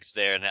Kaepernick's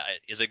there, and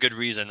is a good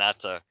reason not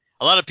to.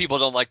 A lot of people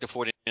don't like the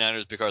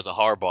 49ers because of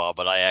Harbaugh,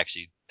 but I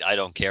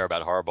don't care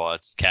about Harbaugh.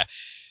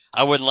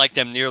 I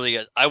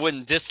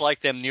wouldn't dislike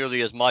them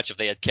nearly as much if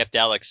they had kept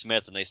Alex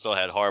Smith and they still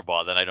had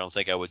Harbaugh. Then I don't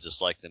think I would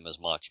dislike them as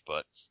much.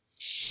 But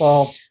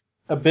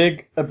a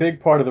big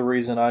part of the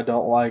reason I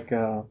don't like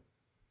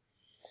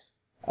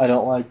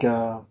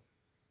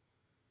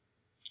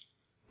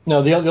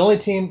no, the only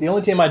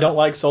team I don't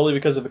like solely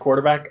because of the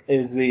quarterback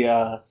is the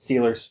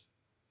Steelers.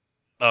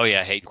 oh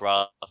yeah, I hate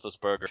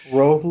Roethlisberger.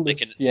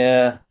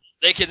 Yeah.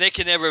 They can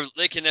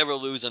never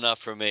lose enough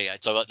for me.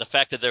 So the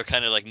fact that they're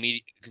kind of like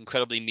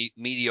incredibly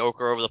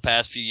mediocre over the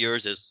past few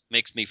years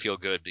makes me feel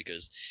good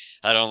because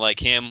I don't like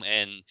him,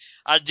 and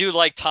I do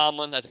like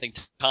Tomlin. I think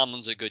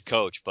Tomlin's a good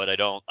coach, but I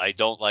don't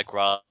like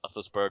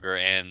Roethlisberger,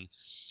 and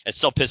it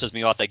still pisses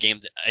me off that game.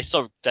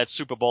 That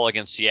Super Bowl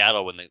against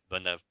Seattle when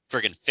the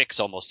friggin' fix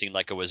almost seemed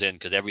like it was in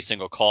because every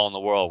single call in the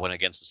world went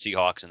against the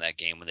Seahawks in that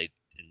game when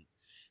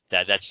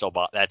that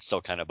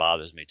still kind of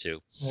bothers me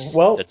too.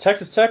 Well,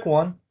 Texas Tech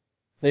won.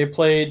 They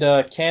played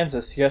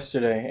Kansas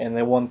yesterday, and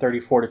they won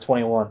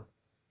 34-21.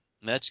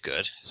 That's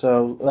good.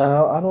 So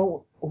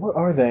what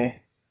are they?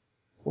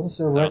 What is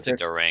their record? I don't think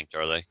they're ranked,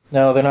 are they?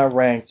 No, they're not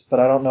ranked, but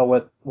I don't know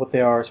what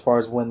they are as far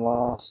as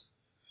win-loss.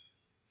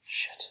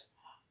 Shit.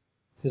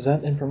 Is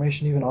that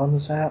information even on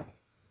this app?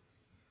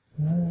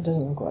 It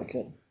doesn't look like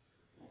it.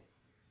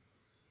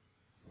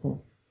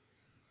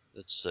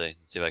 Let's see.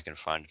 Let's see if I can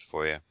find it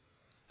for you.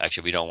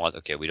 Actually, we don't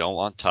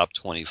want top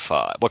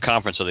 25. What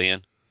conference are they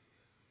in?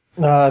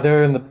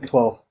 They're in the Big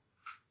 12.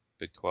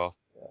 Big 12.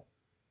 Yeah.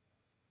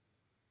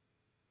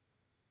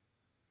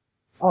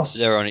 Oh,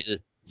 they're only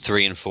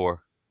 3 and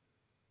 4.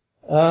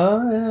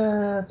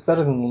 It's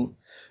better than.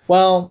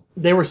 Well,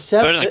 they were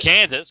 7. Better than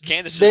Kansas.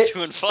 Kansas is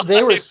 2 and 5.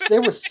 They were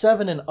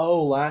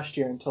 7-0 last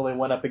year until they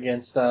went up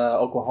against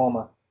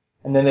Oklahoma,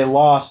 and then they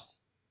lost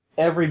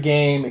every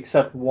game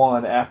except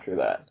one after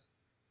that.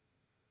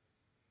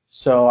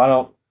 So I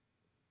don't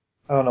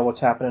know what's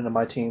happening to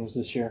my teams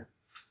this year.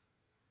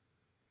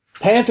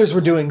 Panthers were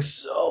doing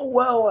so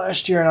well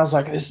last year, and I was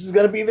like, this is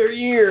gonna be their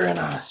year, and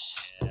yeah.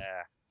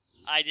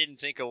 I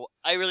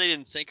really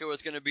didn't think it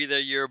was going to be their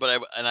year,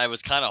 but I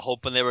was kind of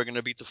hoping they were going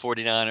to beat the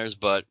 49ers,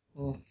 but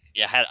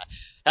yeah,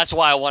 that's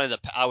why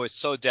I was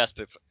so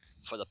desperate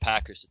for the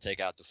Packers to take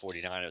out the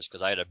 49ers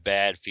because I had a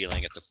bad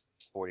feeling if the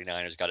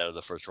 49ers got out of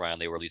the first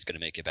round, they were at least going to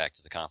make it back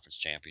to the conference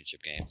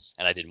championship game,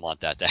 and I didn't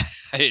want that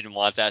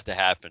to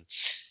happen.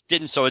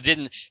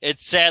 It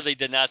sadly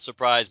did not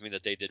surprise me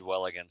that they did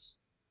well against.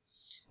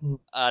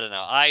 I don't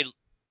know. I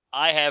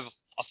have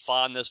a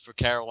fondness for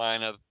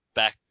Carolina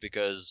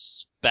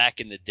because back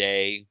in the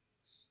day,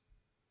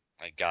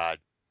 my God,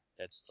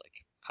 that's like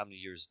how many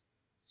years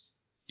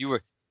you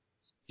were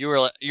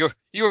a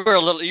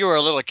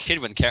little kid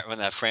when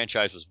that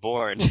franchise was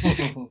born.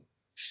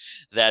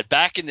 That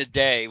back in the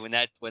day when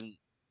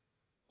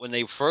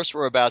they first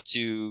were when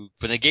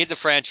they gave the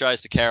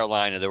franchise to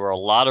Carolina, there were a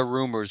lot of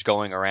rumors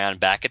going around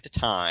back at the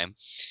time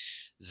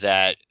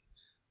that,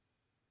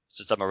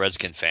 since I'm a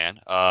Redskin fan,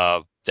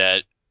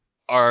 that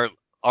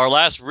our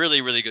last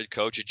really, really good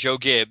coach, Joe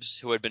Gibbs,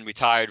 who had been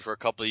retired for a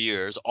couple of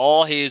years,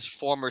 all his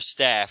former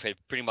staff had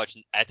pretty much,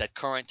 at that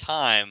current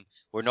time,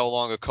 were no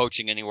longer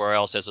coaching anywhere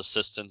else as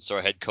assistants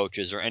or head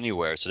coaches or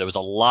anywhere. So there was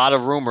a lot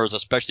of rumors,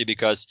 especially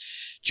because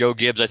Joe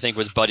Gibbs, I think,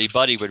 was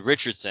buddy-buddy with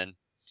Richardson,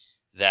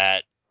 is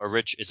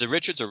it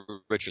Richards or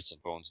Richardson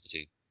who owns the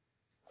team?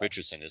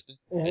 Richardson, isn't it?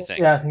 I think.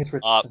 Yeah, I think it's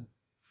Richardson.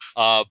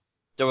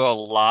 There were a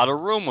lot of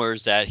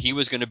rumors that he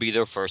was going to be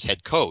their first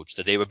head coach,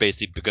 that they were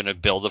basically going to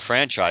build a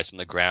franchise from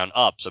the ground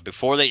up. So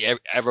before they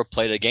ever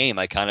played a game,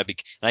 and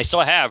I still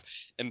have,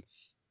 and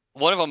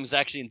one of them is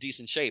actually in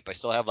decent shape. I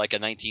still have like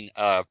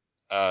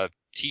a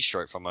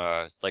t-shirt from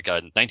a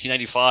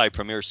 1995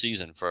 premier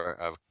season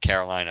for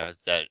Carolina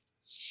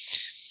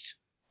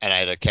and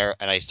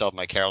I still have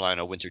my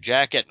Carolina winter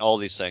jacket and all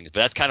these things.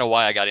 But that's kind of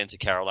why I got into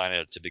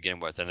Carolina to begin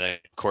with. And then,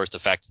 of course, the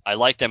fact I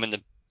liked them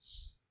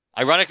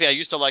ironically, I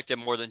used to like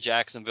them more than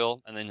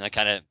Jacksonville, and then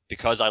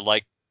because I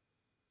liked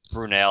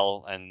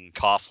Brunell and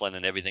Coughlin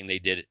and everything they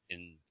did,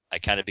 and I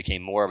kind of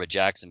became more of a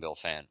Jacksonville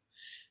fan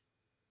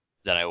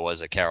than I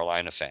was a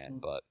Carolina fan.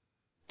 But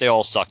they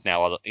all suck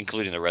now,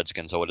 including the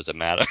Redskins. So what does it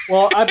matter?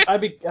 Well,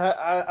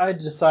 I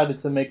decided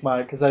to make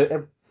because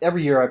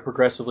every year I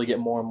progressively get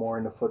more and more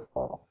into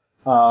football.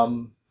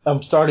 I'm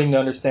starting to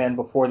understand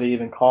before they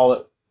even call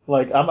it.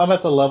 Like I'm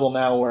at the level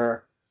now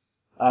where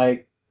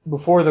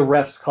before the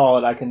refs call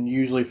it, I can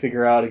usually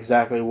figure out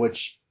exactly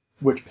which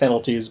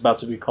penalty is about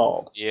to be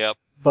called. Yep.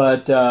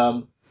 But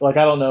I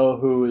don't know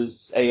who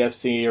is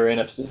AFC or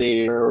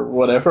NFC or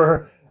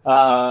whatever, and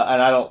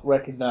I don't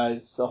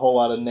recognize a whole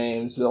lot of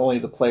names, only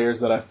the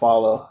players that I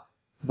follow.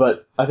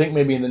 But I think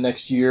maybe in the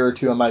next year or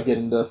two I might get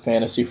into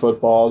fantasy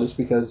football just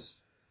because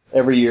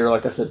every year,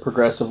 like I said,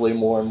 progressively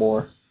more and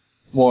more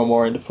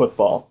into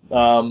football.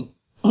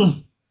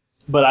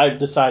 But I've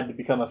decided to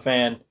become a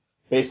fan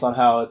based on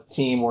how a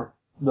team or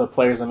the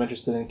players I'm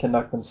interested in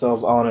conduct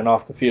themselves on and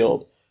off the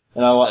field.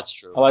 And That's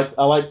true.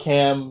 I like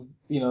Cam.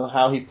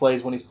 how he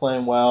plays when he's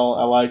playing well.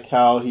 I like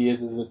how he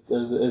is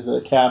as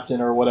a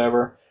captain or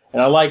whatever.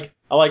 And I like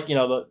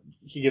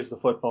he gives the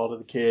football to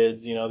the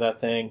kids,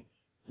 that thing.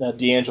 That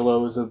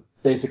D'Angelo is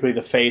basically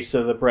the face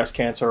of the breast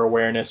cancer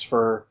awareness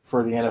for the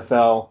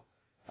NFL.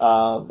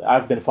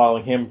 I've been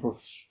following him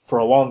for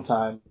a long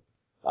time.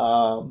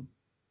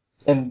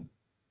 And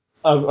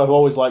I've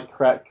always liked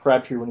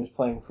Crabtree when he was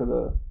playing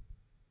for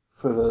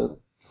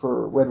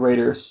Red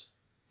Raiders,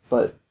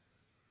 but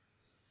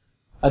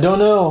I don't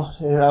know.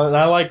 And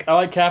I like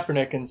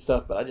Kaepernick and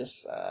stuff, but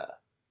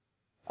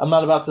I'm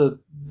not about to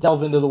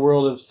delve into the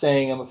world of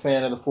saying I'm a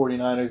fan of the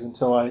 49ers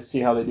until I see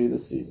how they do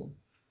this season.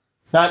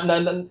 Not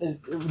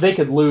they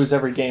could lose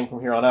every game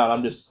from here on out.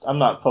 I'm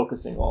not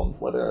focusing on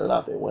whether or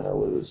not they win or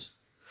lose.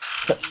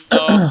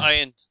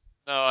 I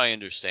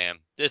understand.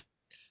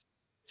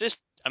 This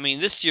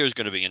year is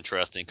going to be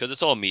interesting because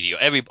it's all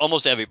mediocre.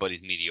 Almost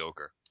everybody's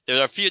mediocre. There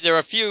are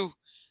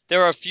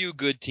a few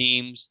good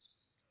teams,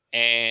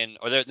 let's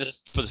put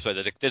it this way: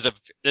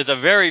 there's a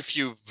very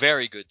few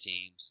very good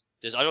teams.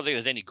 I don't think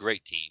there's any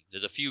great team.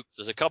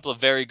 There's a couple of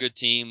very good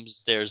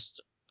teams. There's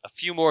a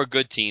few more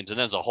good teams, and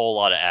there's a whole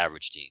lot of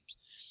average teams.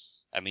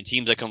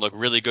 Teams that can look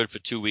really good for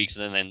 2 weeks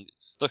and then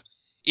look,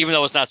 even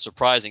though it's not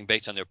surprising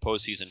based on their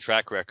postseason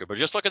track record, but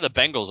just look at the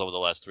Bengals over the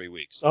last 3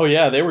 weeks. Oh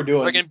yeah, they were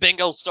doing. Friggin'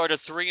 Bengals started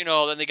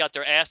 3-0, then they got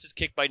their asses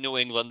kicked by New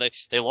England.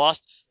 They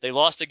lost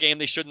a game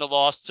they shouldn't have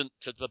lost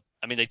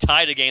they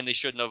tied a game they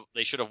should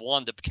have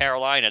won to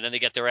Carolina, and then they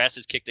got their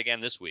asses kicked again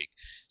this week.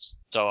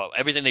 So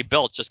everything they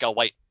built just got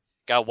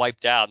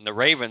wiped out. And the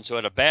Ravens, who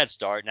had a bad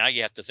start, now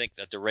you have to think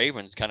that the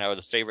Ravens kind of are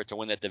the favorite to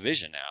win that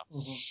division now.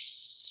 Mm-hmm.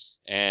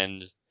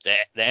 And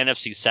the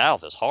NFC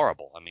South is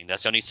horrible.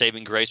 That's the only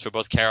saving grace for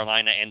both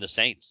Carolina and the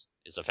Saints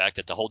is the fact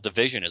that the whole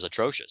division is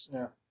atrocious.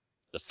 Yeah.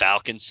 The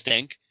Falcons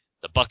stink.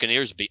 The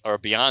Buccaneers are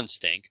beyond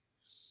stink.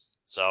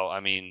 So,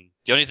 the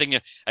only thing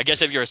I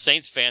guess if you're a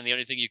Saints fan, the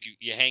only thing you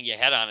hang your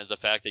head on is the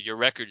fact that your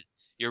record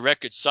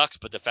sucks,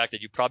 but the fact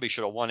that you probably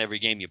should have won every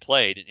game you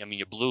played.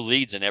 You blew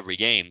leads in every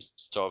game.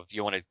 So if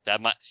you want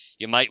to,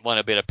 you might want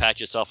to be able to pat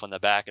yourself on the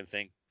back and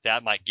think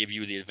that might give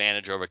you the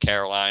advantage over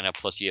Carolina.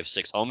 Plus, you have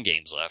 6 home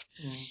games left.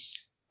 Mm-hmm.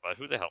 But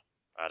who the hell?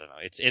 I don't know.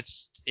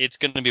 It's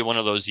going to be one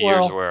of those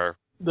years where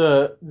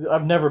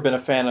I've never been a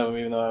fan of them,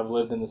 even though I've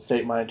lived in the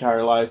state my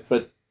entire life.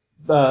 But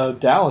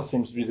Dallas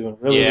seems to be doing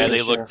really well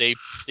this year.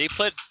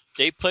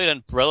 They played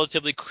a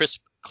relatively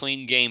crisp,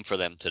 clean game for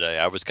them today.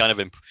 I was kind of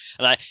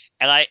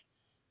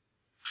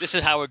this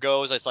is how it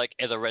goes. It's like,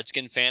 as a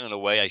Redskin fan, in a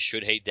way, I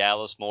should hate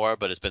Dallas more,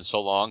 but it's been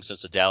so long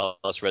since the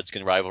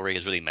Dallas-Redskin rivalry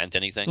has really meant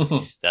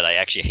anything that I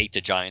actually hate the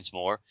Giants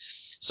more.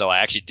 So I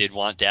actually did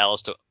want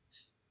Dallas to.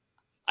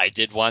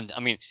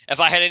 If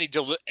I had any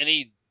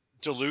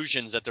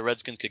delusions that the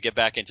Redskins could get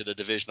back into the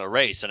divisional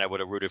race, then I would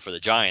have rooted for the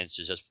Giants,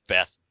 just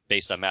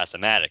based on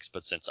mathematics.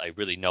 But since I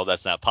really know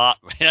that's not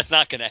that's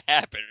not going to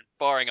happen,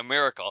 barring a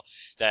miracle,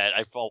 that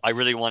I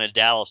really wanted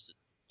Dallas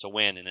to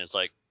win, and it's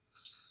like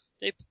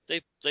they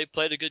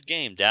played a good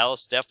game.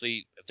 Dallas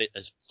definitely,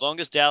 as long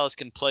as Dallas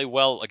can play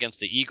well against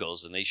the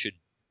Eagles, and they should,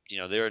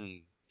 they're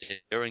in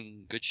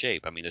good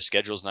shape. Their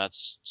schedule's not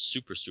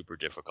super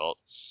difficult,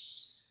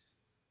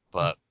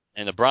 but.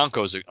 And the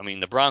Broncos are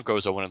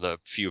one of the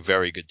few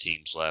very good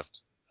teams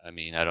left. I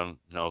don't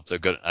know if they're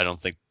good. I don't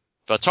think.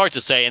 But it's hard to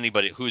say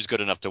anybody who's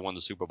good enough to win the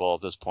Super Bowl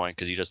at this point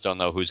because you just don't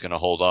know who's going to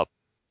hold up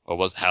or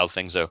how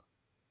things are.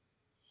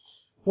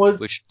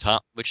 Which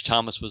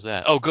Thomas was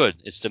that? Oh, good.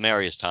 It's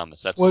Demaryius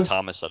Thomas. That's the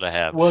Thomas that I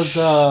have. Who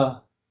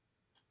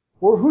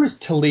does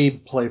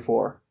Talib play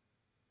for?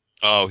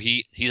 Oh,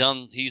 he's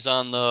on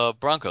the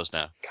Broncos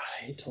now. God,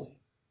 I hate Talib.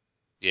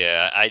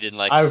 Yeah, I didn't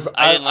like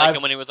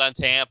him when he was on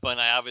Tampa,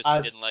 and I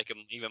obviously didn't like him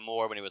even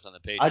more when he was on the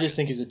Patriots. I just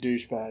think he's a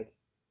douchebag.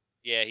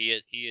 Yeah,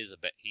 he's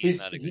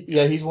not a good guy.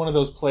 Yeah, he's one of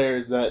those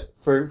players that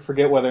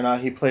forget whether or not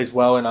he plays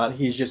well or not.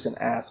 He's just an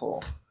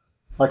asshole.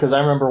 Because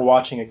I remember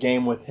watching a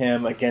game with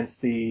him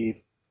against the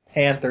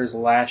Panthers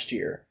last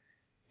year,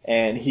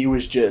 and he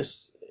was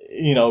just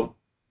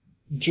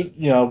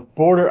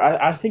border.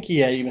 I think he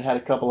had even had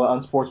a couple of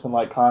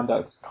unsportsmanlike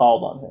conducts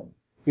called on him.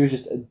 He was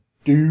just a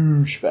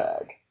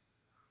douchebag.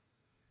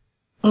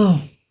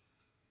 All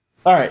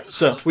right,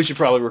 so we should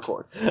probably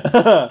record.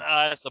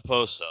 I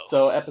suppose so.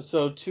 So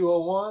episode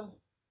 201?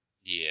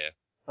 Yeah.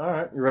 All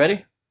right, you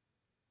ready?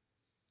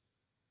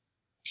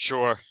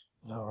 Sure.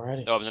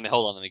 Alrighty. Oh,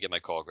 hold on. Let me get my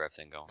call grab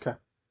thing going. Okay.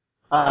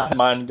 I have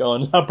mine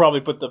going. I'll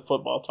probably put the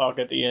football talk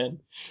at the end,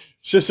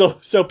 just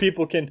so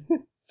people can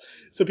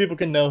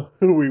know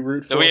who we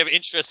root for. So we have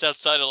interests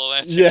outside of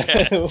the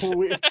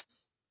LanternCast.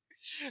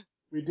 Yeah,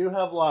 we do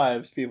have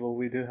lives, people.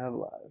 We do have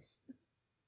lives.